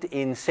mentioned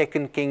in 2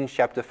 Kings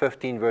chapter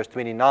 15, verse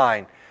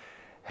 29,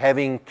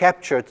 having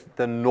captured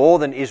the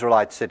northern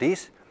Israelite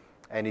cities,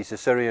 and his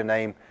Assyrian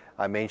name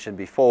I mentioned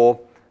before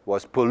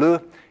was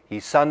Pulu.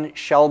 His son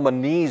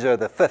Shalmaneser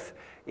V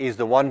is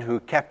the one who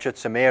captured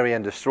Samaria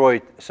and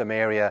destroyed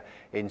Samaria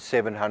in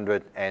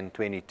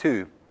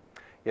 722.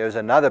 Here's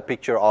another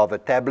picture of a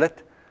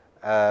tablet,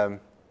 the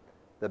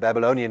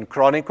Babylonian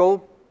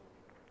Chronicle,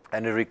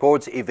 and it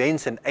records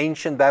events in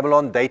ancient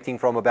Babylon dating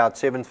from about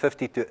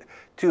 750 to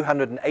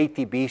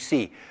 280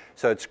 BC.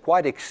 So it's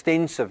quite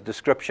extensive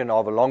description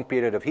of a long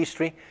period of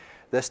history.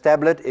 This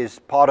tablet is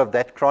part of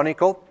that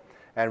chronicle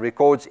and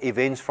records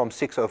events from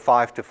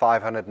 605 to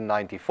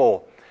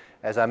 594.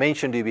 As I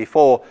mentioned to you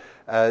before,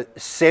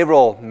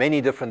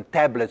 many different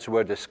tablets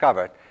were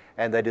discovered,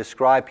 and they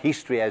describe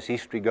history as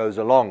history goes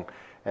along.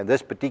 And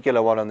this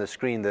particular one on the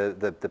screen,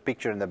 the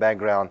picture in the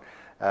background,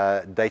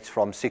 dates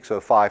from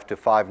 605 to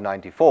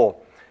 594.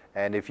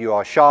 And if you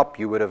are sharp,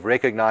 you would have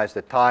recognized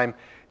the time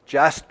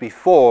just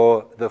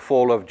before the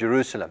fall of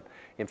Jerusalem.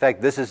 In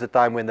fact, this is the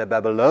time when the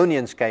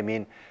Babylonians came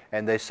in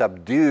and they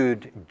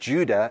subdued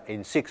Judah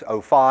in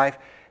 605,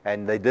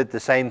 and they did the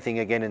same thing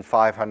again in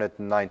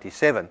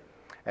 597.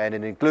 And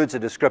it includes a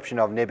description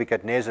of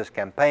Nebuchadnezzar's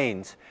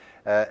campaigns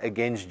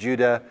against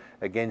Judah,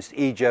 against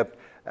Egypt,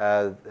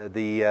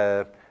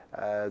 the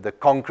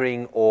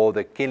conquering or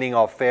the killing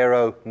of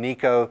Pharaoh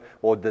Necho,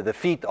 or the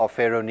defeat of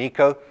Pharaoh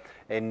Necho,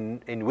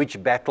 in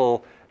which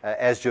battle,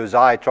 as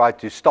Josiah tried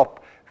to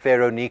stop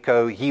Pharaoh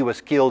Necho, he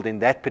was killed in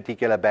that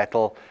particular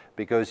battle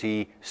because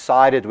he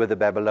sided with the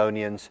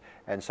Babylonians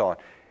and so on.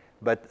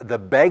 But the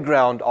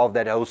background of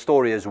that whole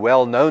story is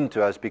well known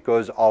to us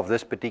because of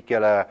this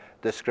particular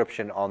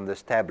description on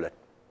this tablet.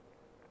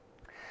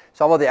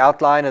 Some of the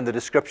outline and the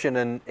description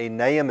in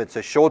Nahum, it's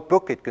a short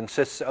book. It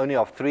consists only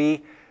of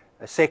 3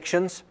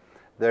 sections.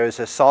 There is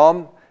a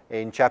psalm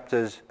in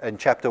chapter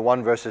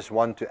 1, verses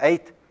 1 to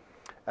 8.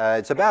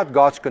 It's about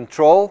God's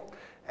control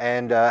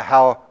and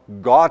how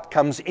God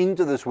comes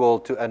into this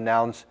world to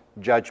announce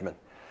judgment.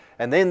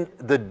 And then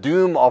the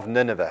doom of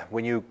Nineveh.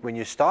 When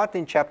you start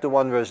in chapter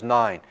 1, verse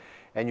 9,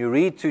 and you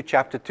read to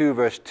chapter 2,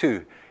 verse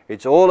 2,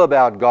 it's all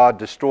about God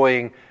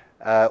destroying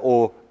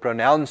or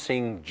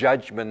pronouncing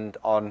judgment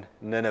on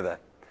Nineveh.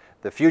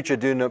 The future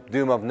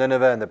doom of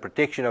Nineveh and the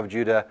protection of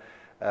Judah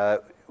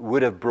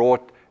would have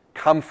brought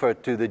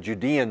comfort to the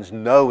Judeans,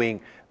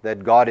 knowing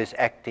that God is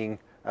acting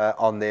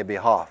on their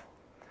behalf.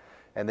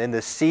 And then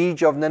the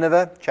siege of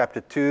Nineveh,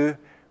 chapter 2,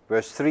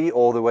 verse 3,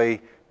 all the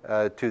way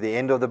to the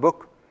end of the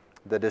book.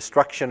 The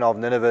destruction of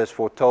Nineveh is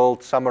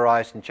foretold,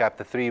 summarized in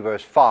chapter 3,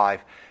 verse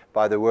 5,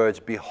 by the words,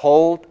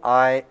 "Behold,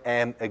 I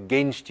am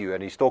against you."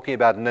 And he's talking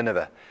about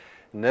Nineveh.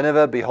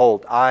 "Nineveh,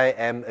 behold, I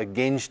am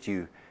against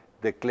you,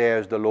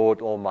 declares the Lord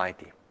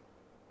Almighty."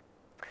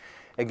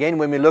 Again,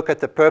 when we look at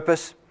the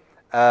purpose,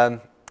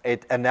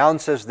 it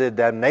announces the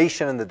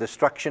damnation and the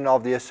destruction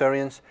of the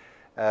Assyrians,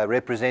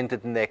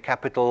 represented in their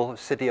capital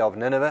city of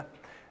Nineveh.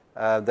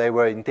 They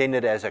were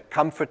intended as a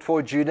comfort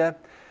for Judah.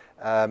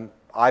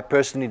 I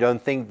personally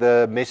don't think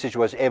the message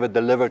was ever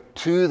delivered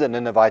to the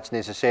Ninevites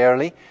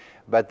necessarily,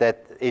 but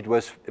that it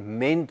was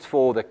meant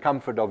for the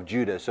comfort of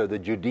Judah. So the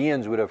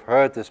Judeans would have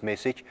heard this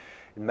message.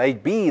 It may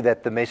be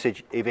that the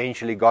message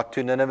eventually got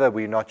to Nineveh.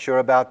 We're not sure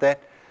about that.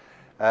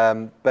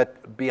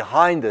 But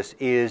behind this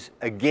is,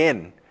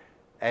 again,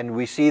 And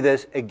we see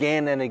this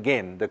again and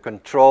again, the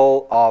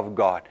control of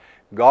God.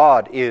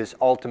 God is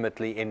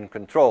ultimately in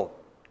control.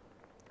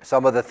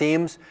 Some of the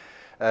themes,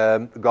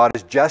 God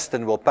is just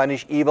and will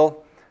punish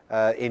evil.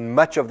 In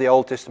much of the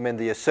Old Testament,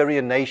 the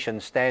Assyrian nation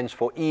stands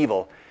for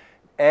evil,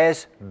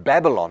 as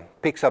Babylon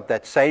picks up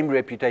that same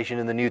reputation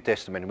in the New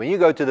Testament. When you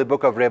go to the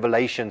book of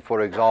Revelation,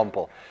 for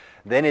example,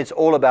 then it's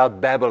all about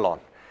Babylon.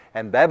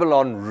 And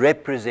Babylon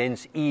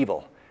represents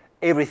evil,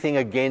 everything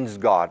against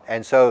God.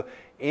 And so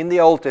in the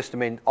Old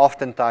Testament,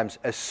 oftentimes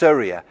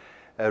Assyria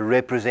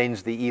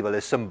represents the evil,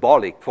 is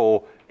symbolic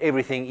for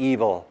everything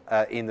evil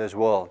in this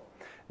world.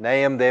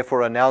 Nahum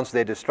therefore announced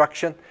their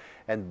destruction,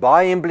 and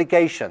by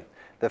implication,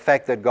 the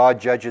fact that God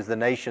judges the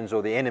nations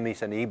or the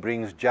enemies, and He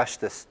brings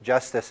justice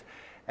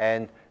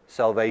and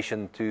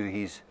salvation to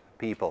His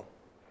people.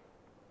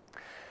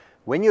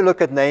 When you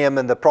look at Nahum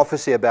and the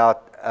prophecy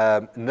about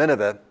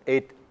Nineveh,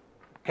 it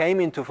came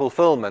into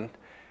fulfillment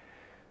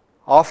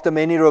after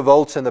many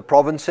revolts in the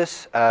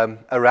provinces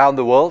around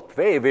the world.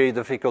 Very, very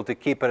difficult to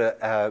keep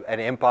an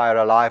empire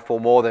alive for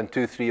more than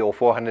 200, 300, or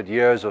 400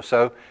 years or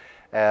so.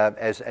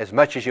 As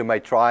much as you may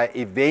try,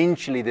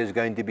 eventually there's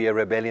going to be a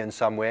rebellion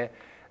somewhere.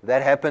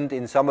 That happened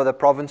in some of the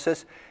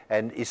provinces,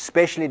 and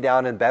especially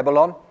down in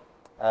Babylon.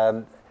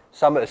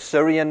 Some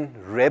Assyrian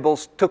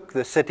rebels took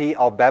the city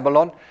of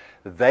Babylon.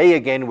 They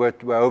again were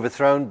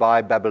overthrown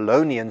by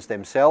Babylonians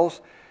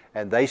themselves,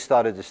 and they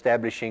started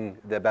establishing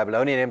the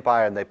Babylonian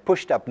Empire, and they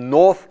pushed up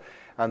north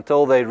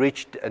until they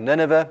reached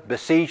Nineveh,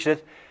 besieged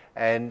it,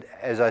 and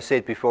as I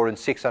said before, in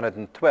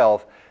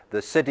 612,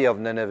 the city of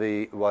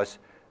Nineveh was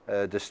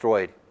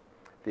destroyed.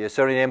 The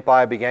Assyrian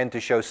Empire began to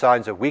show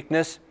signs of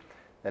weakness,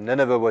 and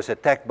Nineveh was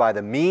attacked by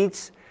the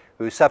Medes,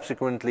 who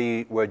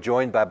subsequently were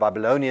joined by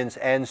Babylonians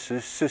and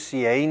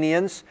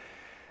Susianians,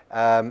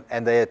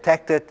 and they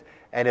attacked it,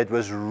 and it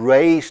was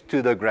razed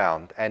to the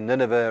ground, and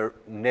Nineveh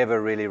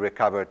never really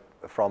recovered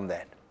from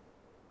that.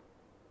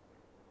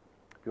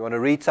 If you want to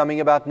read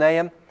something about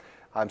Nahum,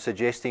 I'm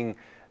suggesting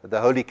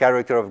the holy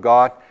character of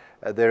God.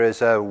 There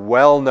is a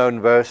well-known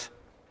verse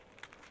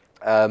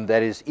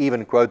that is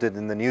even quoted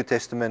in the New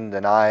Testament,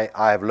 and I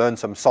have learned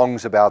some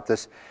songs about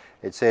this.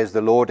 It says,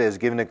 "The Lord has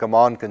given a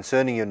command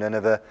concerning you,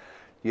 Nineveh.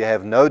 You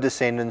have no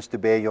descendants to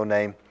bear your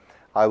name.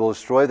 I will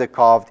destroy the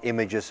carved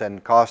images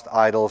and cast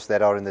idols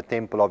that are in the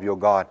temple of your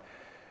God.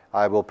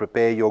 I will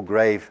prepare your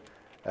grave,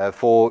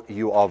 for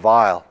you are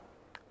vile.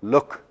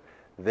 Look,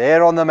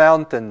 there on the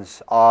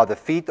mountains are the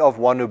feet of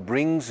one who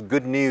brings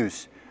good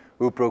news,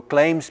 who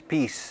proclaims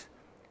peace.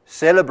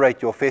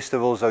 Celebrate your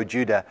festivals, O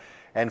Judah,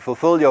 and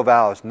fulfill your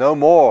vows. No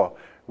more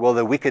will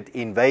the wicked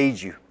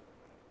invade you,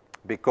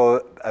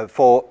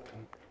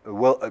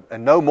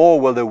 no more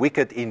will the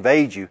wicked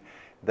invade you.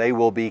 They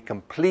will be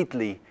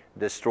completely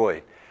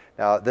destroyed."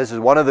 Now, this is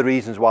one of the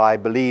reasons why I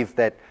believe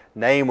that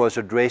Nahum was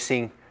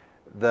addressing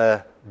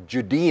the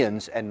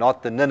Judeans and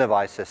not the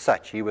Ninevites as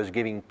such. He was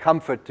giving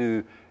comfort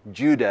to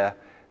Judah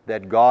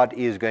that God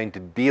is going to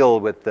deal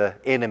with the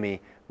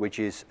enemy, which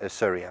is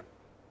Assyria.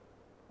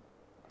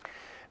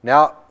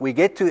 Now, we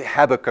get to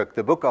Habakkuk,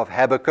 the book of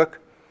Habakkuk,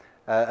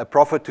 a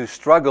prophet who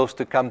struggles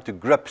to come to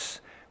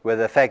grips with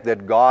the fact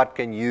that God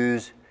can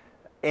use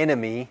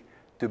enemy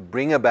to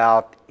bring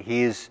about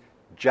His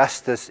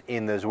justice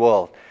in this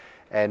world.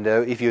 And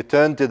if you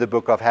turn to the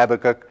book of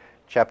Habakkuk,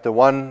 chapter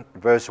 1,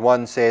 verse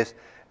 1 says,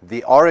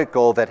 "The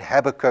oracle that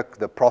Habakkuk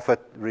the prophet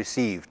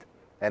received."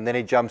 And then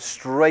it jumps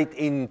straight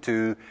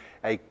into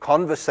a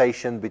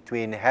conversation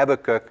between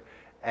Habakkuk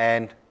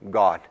and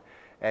God.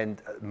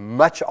 And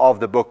much of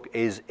the book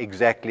is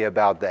exactly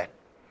about that.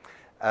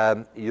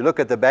 You look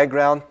at the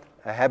background,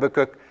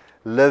 Habakkuk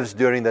lives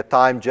during the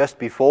time just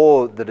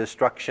before the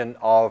destruction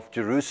of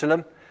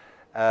Jerusalem,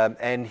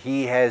 and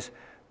he has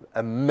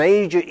a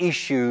major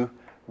issue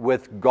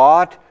with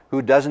God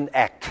who doesn't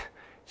act.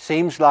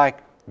 Seems like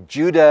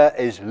Judah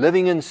is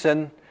living in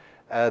sin,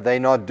 they're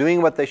not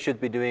doing what they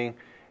should be doing,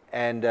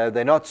 and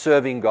they're not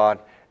serving God,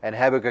 and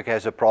Habakkuk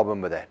has a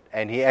problem with that.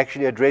 And he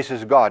actually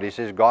addresses God. He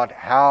says, "God,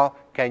 how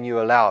can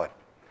you allow it?"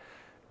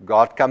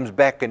 God comes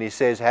back and he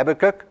says,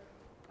 "Habakkuk,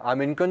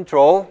 I'm in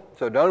control,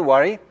 so don't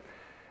worry.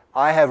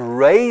 I have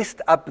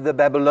raised up the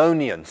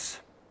Babylonians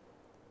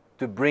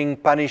to bring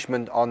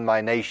punishment on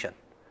my nation."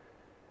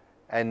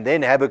 And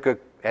then Habakkuk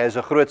has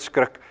a groot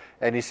skrik,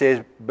 and he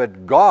says,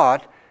 "But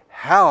God,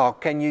 how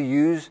can you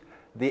use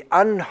the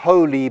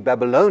unholy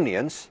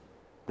Babylonians,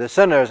 the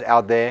sinners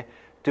out there,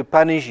 to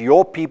punish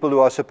your people who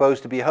are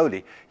supposed to be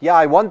holy? Yeah,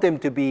 I want them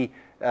to be,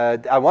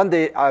 I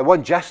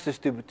want justice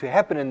to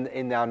happen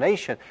in our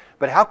nation,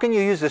 but how can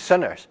you use the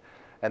sinners?"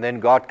 And then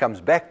God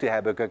comes back to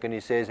Habakkuk and he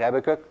says,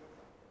 "Habakkuk,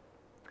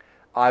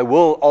 I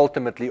will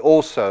ultimately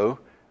also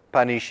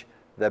punish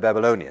the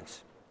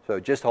Babylonians. So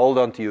just hold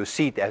on to your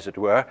seat, as it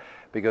were,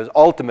 because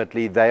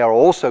ultimately they are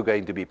also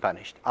going to be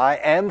punished. I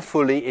am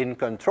fully in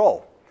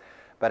control."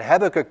 But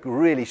Habakkuk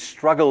really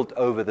struggled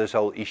over this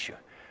whole issue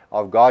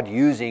of God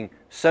using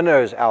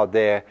sinners out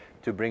there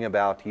to bring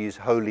about His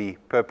holy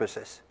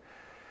purposes.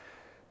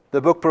 The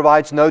book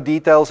provides no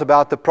details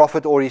about the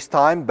prophet or his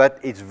time, but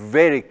it's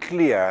very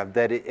clear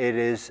that it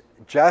is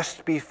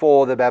just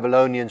before the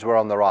Babylonians were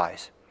on the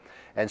rise.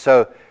 And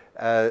so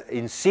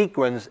in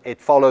sequence,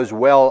 it follows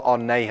well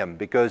on Nahum,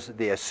 because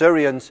the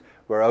Assyrians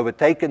were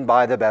overtaken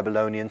by the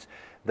Babylonians.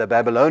 The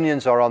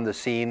Babylonians are on the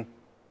scene,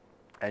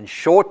 and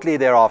shortly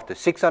thereafter,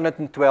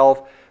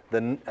 612,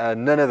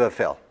 Nineveh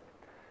fell.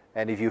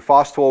 And if you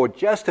fast forward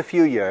just a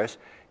few years,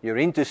 you're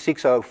into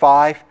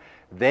 605,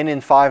 then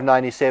in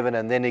 597,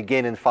 and then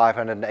again in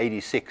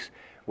 586,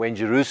 when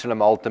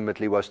Jerusalem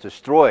ultimately was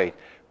destroyed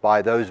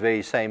by those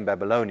very same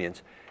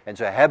Babylonians. And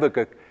so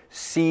Habakkuk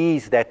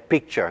sees that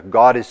picture.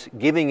 God is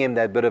giving him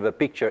that bit of a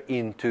picture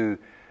into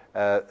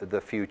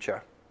the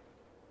future.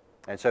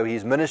 And so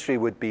his ministry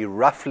would be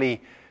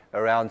roughly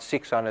around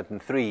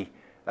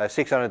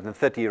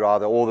 630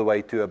 rather, all the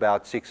way to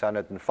about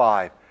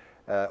 605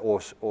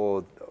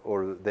 or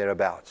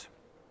thereabouts.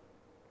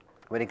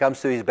 When it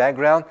comes to his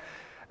background,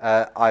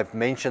 I've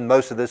mentioned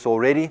most of this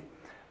already.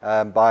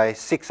 By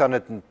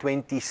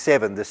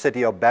 627, the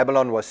city of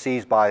Babylon was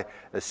seized by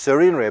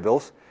Assyrian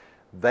rebels.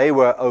 They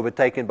were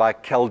overtaken by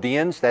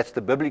Chaldeans. That's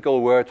the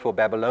biblical word for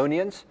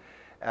Babylonians.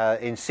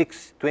 In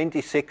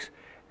 626,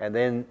 and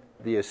then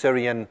the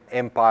Assyrian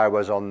Empire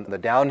was on the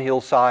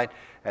downhill side,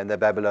 and the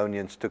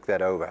Babylonians took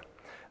that over.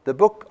 The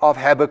book of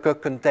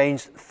Habakkuk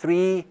contains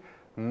 3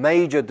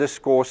 major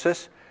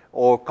discourses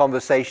or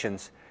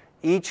conversations,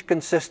 each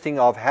consisting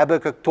of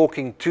Habakkuk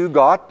talking to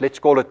God, let's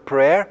call it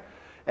prayer,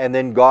 and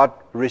then God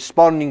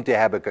responding to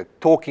Habakkuk,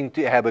 talking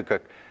to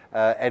Habakkuk,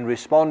 and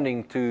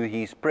responding to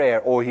his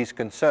prayer or his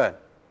concern.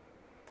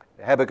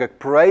 Habakkuk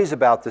prays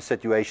about the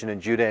situation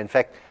in Judah. In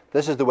fact,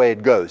 this is the way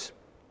it goes.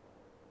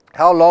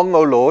 How long,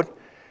 O Lord,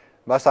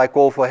 must I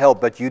call for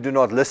help, but you do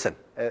not listen?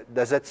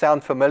 Does that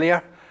sound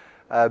familiar?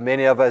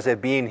 Many of us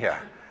have been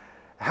here.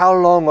 How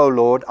long, O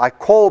Lord, I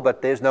call,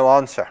 but there's no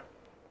answer.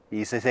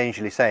 He's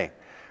essentially saying,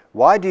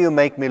 why do you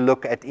make me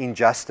look at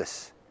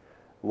injustice?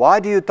 Why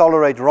do you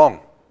tolerate wrong?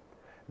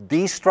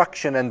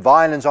 Destruction and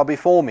violence are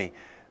before me.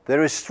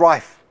 There is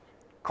strife,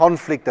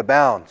 conflict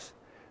abounds.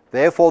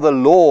 Therefore the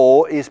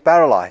law is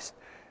paralyzed,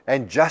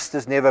 and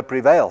justice never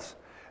prevails.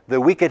 The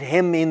wicked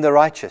hem in the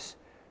righteous,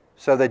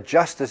 so that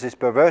justice is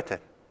perverted.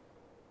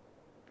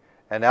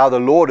 And now the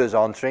Lord is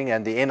answering,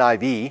 and the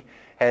NIV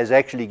has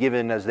actually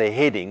given us their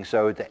heading,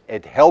 so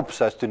it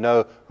helps us to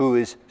know who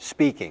is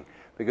speaking,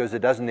 because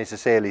it doesn't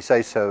necessarily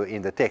say so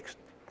in the text.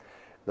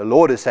 The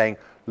Lord is saying,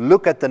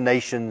 look at the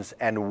nations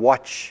and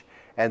watch,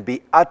 and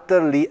be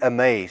utterly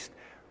amazed.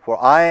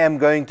 For I am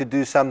going to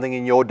do something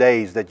in your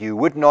days that you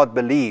would not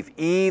believe,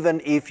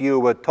 even if you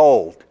were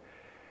told.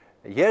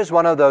 Here's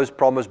one of those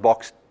promise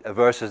box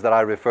verses that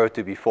I referred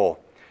to before.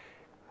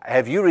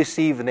 Have you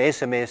received an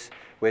SMS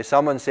where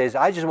someone says,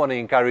 I just want to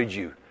encourage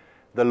you.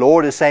 The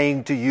Lord is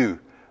saying to you,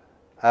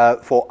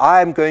 for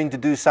I am going to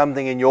do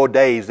something in your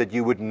days that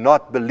you would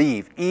not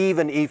believe,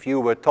 even if you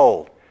were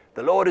told.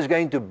 The Lord is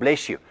going to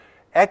bless you.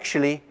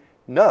 Actually,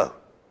 no,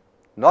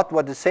 not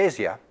what it says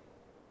here.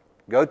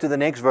 Go to the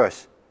next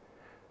verse.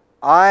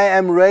 I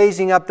am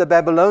raising up the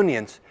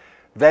Babylonians,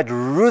 that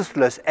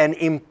ruthless and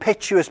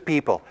impetuous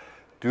people,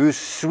 to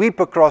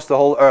sweep across the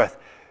whole earth,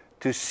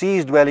 to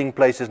seize dwelling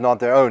places not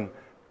their own.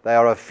 They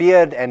are a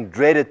feared and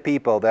dreaded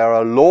people. They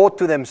are a law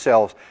to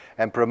themselves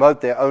and promote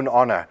their own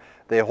honor.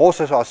 Their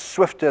horses are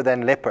swifter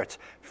than leopards,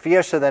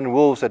 fiercer than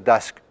wolves at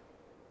dusk.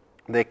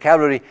 Their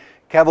cavalry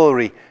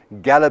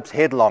gallops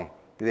headlong.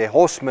 Their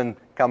horsemen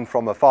come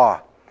from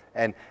afar.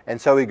 And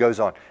so he goes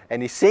on.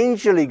 And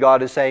essentially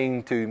God is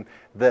saying to him,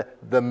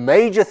 the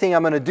major thing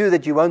I'm going to do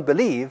that you won't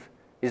believe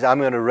is I'm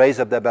going to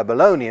raise up the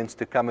Babylonians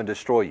to come and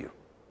destroy you.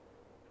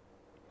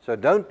 So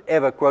don't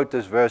ever quote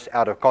this verse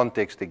out of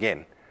context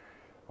again.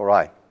 All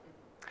right.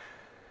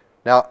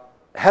 Now,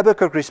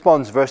 Habakkuk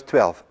responds, verse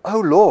 12. O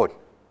Lord,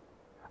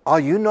 are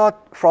you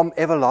not from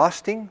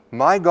everlasting,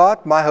 my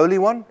God, my Holy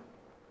One?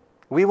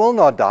 We will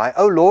not die.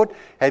 O Lord,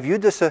 have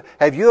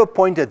you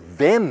appointed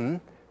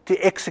them to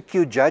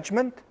execute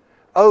judgment?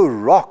 O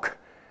Rock,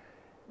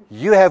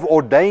 you have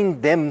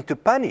ordained them to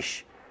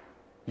punish.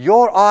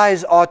 Your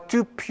eyes are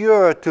too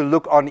pure to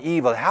look on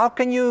evil. How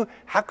can you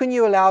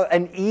allow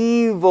an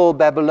evil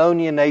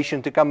Babylonian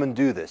nation to come and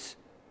do this?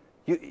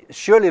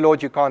 Surely,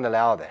 Lord, you can't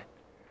allow that.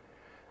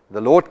 The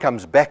Lord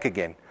comes back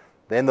again.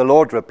 Then the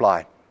Lord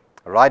replied,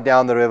 write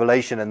down the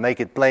revelation and make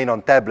it plain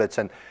on tablets.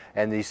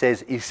 And he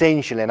says,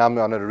 essentially, and I'm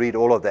not going to read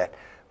all of that,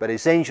 but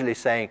essentially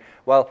saying,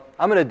 well,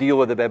 I'm going to deal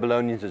with the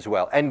Babylonians as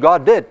well. And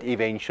God did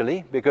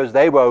eventually, because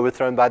they were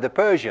overthrown by the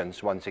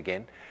Persians once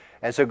again.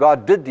 And so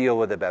God did deal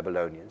with the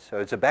Babylonians. So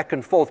it's a back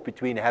and forth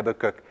between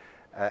Habakkuk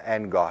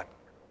and God.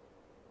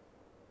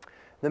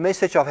 The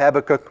message of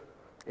Habakkuk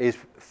is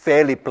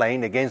fairly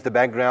plain against the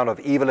background of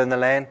evil in the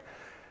land.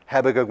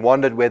 Habakkuk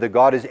wondered whether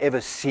God is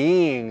ever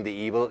seeing the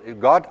evil.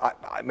 God,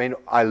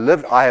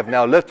 I have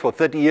now lived for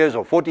 30 years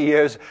or 40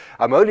 years.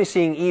 I'm only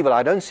seeing evil.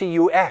 I don't see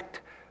you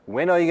act.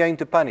 When are you going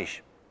to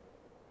punish?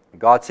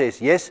 God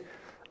says, yes,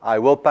 I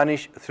will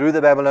punish through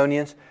the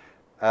Babylonians.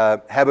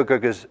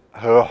 Habakkuk is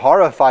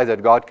horrified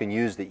that God can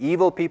use the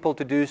evil people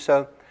to do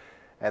so.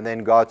 And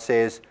then God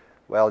says,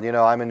 well,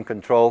 I'm in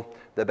control.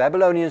 The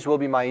Babylonians will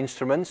be my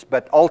instruments,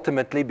 but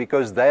ultimately,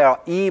 because they are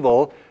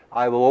evil,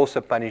 I will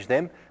also punish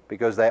them,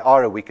 because they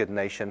are a wicked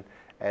nation,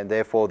 and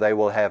therefore they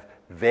will have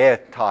their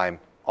time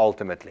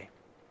ultimately.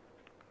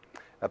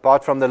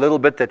 Apart from the little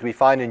bit that we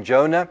find in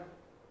Jonah,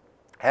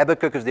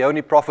 Habakkuk is the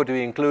only prophet who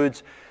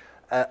includes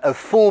a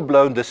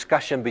full-blown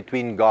discussion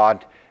between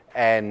God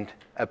and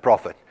a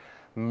prophet.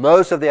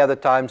 Most of the other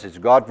times it's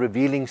God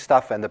revealing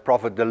stuff and the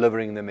prophet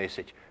delivering the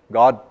message.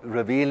 God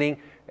revealing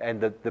and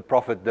the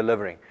prophet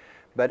delivering.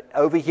 But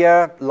over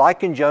here,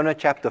 like in Jonah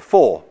chapter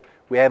 4,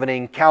 we have an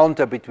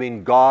encounter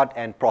between God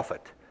and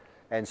prophet.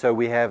 And so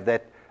we have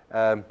that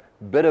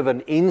bit of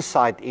an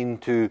insight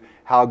into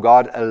how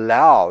God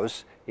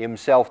allows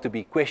himself to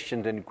be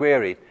questioned and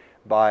queried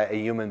by a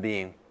human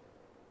being.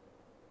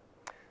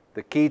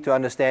 The key to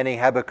understanding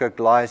Habakkuk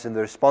lies in the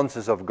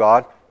responses of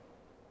God,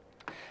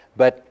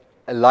 but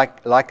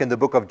like in the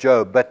book of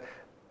Job. But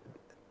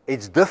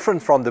it's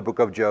different from the book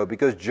of Job,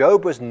 because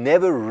Job was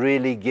never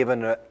really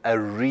given a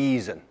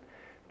reason.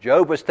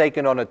 Job was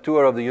taken on a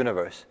tour of the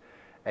universe,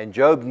 and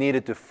Job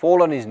needed to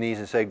fall on his knees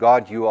and say,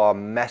 God, you are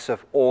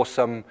massive,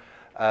 awesome,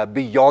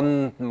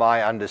 beyond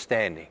my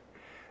understanding.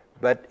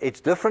 But it's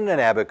different in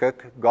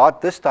Habakkuk.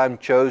 God this time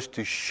chose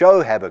to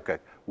show Habakkuk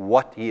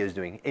what he is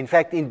doing. In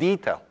fact, in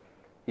detail.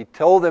 He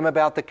told them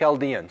about the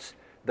Chaldeans.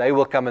 They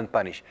will come and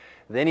punish.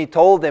 Then he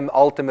told them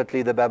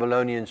ultimately the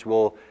Babylonians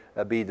will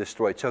be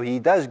destroyed. So he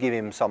does give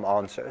him some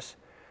answers.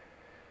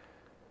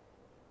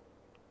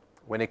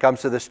 When it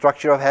comes to the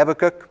structure of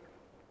Habakkuk,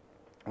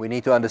 we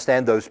need to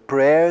understand those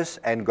prayers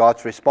and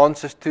God's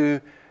responses to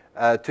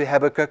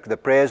Habakkuk. The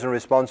prayers and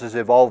responses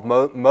evolve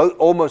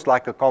almost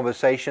like a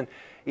conversation,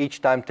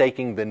 each time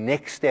taking the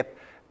next step,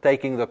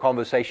 taking the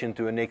conversation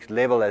to a next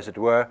level, as it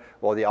were,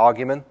 or the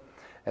argument.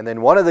 And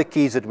then one of the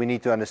keys that we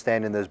need to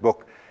understand in this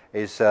book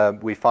is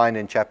we find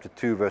in chapter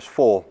 2, verse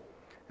 4.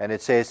 And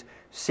it says,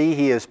 see,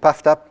 he is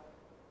puffed up,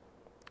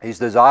 his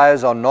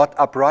desires are not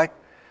upright,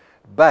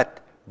 but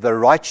the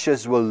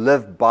righteous will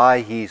live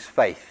by his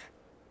faith.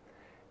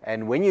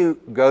 And when you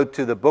go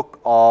to the book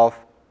of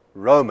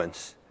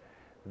Romans,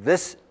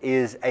 this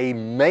is a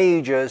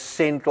major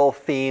central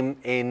theme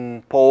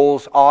in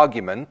Paul's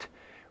argument,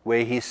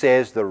 where he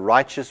says the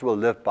righteous will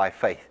live by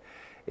faith.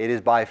 It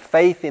is by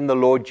faith in the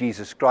Lord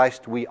Jesus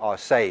Christ we are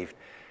saved.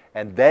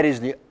 And that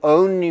is the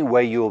only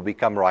way you will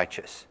become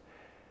righteous.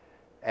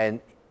 And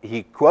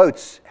he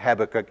quotes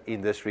Habakkuk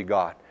in this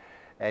regard.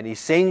 And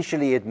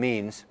essentially it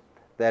means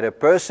that a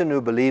person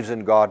who believes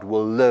in God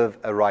will live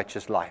a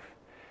righteous life.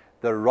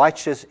 The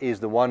righteous is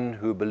the one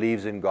who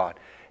believes in God.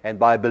 And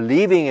by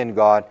believing in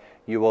God,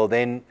 you will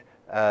then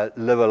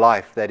live a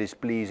life that is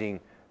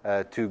pleasing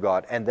to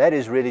God. And that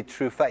is really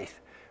true faith.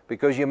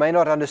 Because you may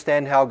not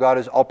understand how God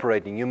is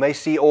operating. You may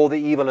see all the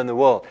evil in the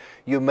world.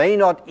 You may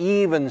not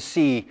even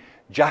see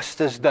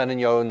justice done in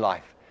your own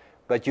life.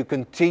 But you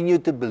continue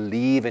to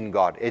believe in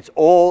God. It's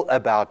all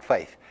about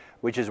faith.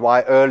 Which is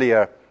why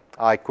earlier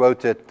I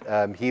quoted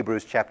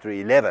Hebrews chapter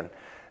 11.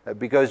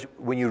 Because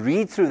when you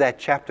read through that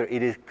chapter,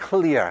 it is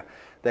clear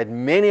that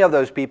many of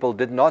those people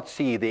did not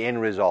see the end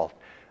result.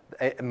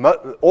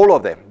 All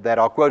of them that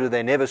are quoted,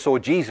 they never saw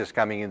Jesus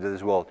coming into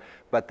this world.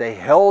 But they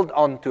held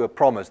on to a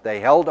promise.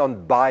 They held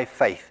on by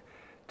faith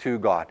to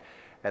God.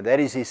 And that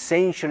is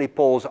essentially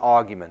Paul's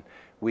argument.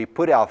 We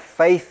put our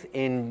faith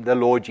in the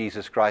Lord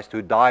Jesus Christ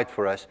who died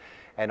for us.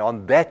 And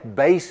on that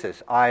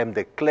basis, I am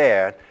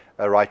declared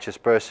a righteous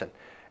person.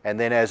 And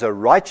then as a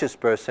righteous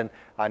person,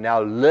 I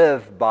now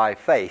live by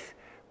faith.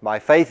 My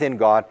faith in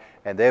God,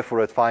 and therefore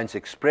it finds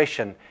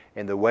expression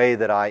in the way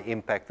that I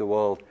impact the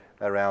world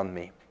around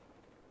me.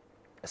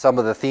 Some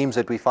of the themes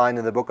that we find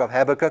in the book of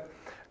Habakkuk: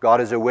 God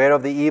is aware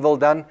of the evil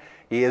done,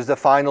 He is the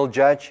final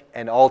judge,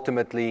 and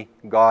ultimately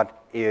God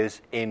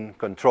is in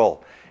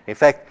control. In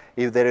fact,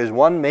 if there is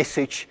one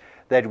message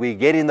that we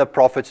get in the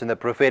prophets and the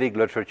prophetic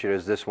literature,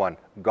 is this one: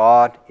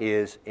 God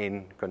is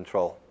in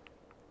control.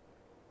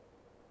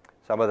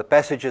 Some of the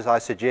passages I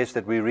suggest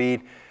that we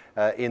read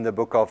in the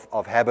book of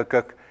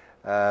Habakkuk,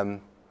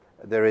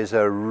 there is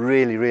a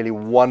really, really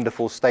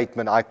wonderful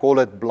statement. I call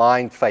it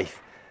blind faith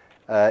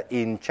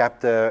in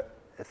chapter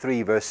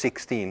 3, verse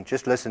 16.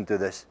 Just listen to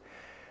this.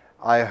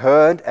 I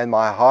heard and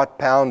my heart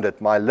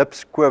pounded, my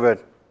lips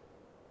quivered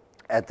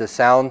at the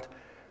sound.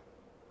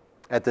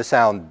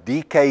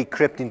 Decay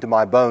crept into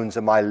my bones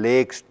and my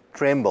legs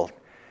trembled.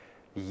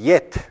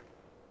 Yet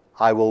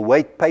I will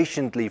wait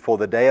patiently for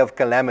the day of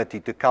calamity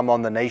to come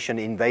on the nation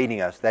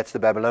invading us. That's the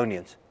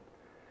Babylonians.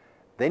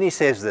 Then he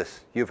says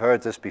this, you've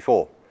heard this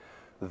before.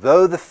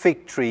 Though the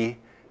fig tree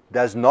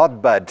does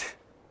not bud,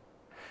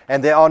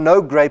 and there are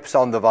no grapes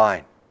on the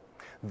vine,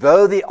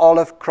 though the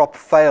olive crop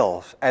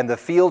fails, and the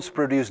fields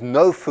produce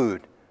no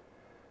food,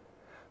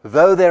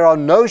 though there are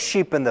no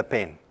sheep in the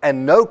pen,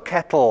 and no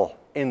cattle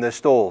in the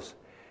stalls,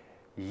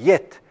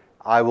 yet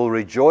I will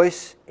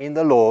rejoice in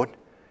the Lord.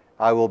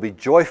 I will be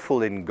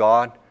joyful in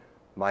God,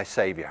 my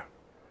Savior.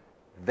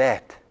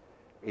 That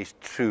is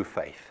true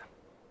faith.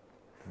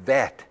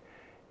 That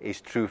is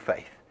true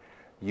faith.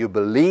 You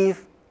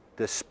believe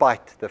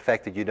despite the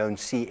fact that you don't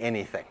see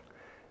anything.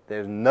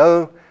 There's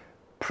no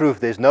proof.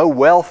 There's no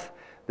wealth,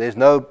 there's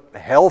no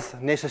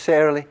health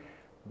necessarily,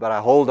 but I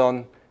hold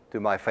on to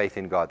my faith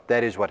in God.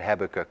 That is what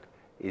Habakkuk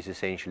is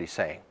essentially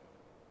saying.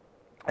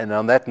 And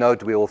on that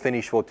note, we will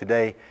finish for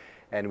today,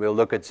 and we'll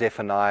look at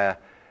Zephaniah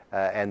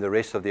and the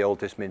rest of the Old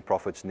Testament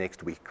prophets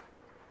next week.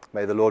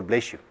 May the Lord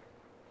bless you.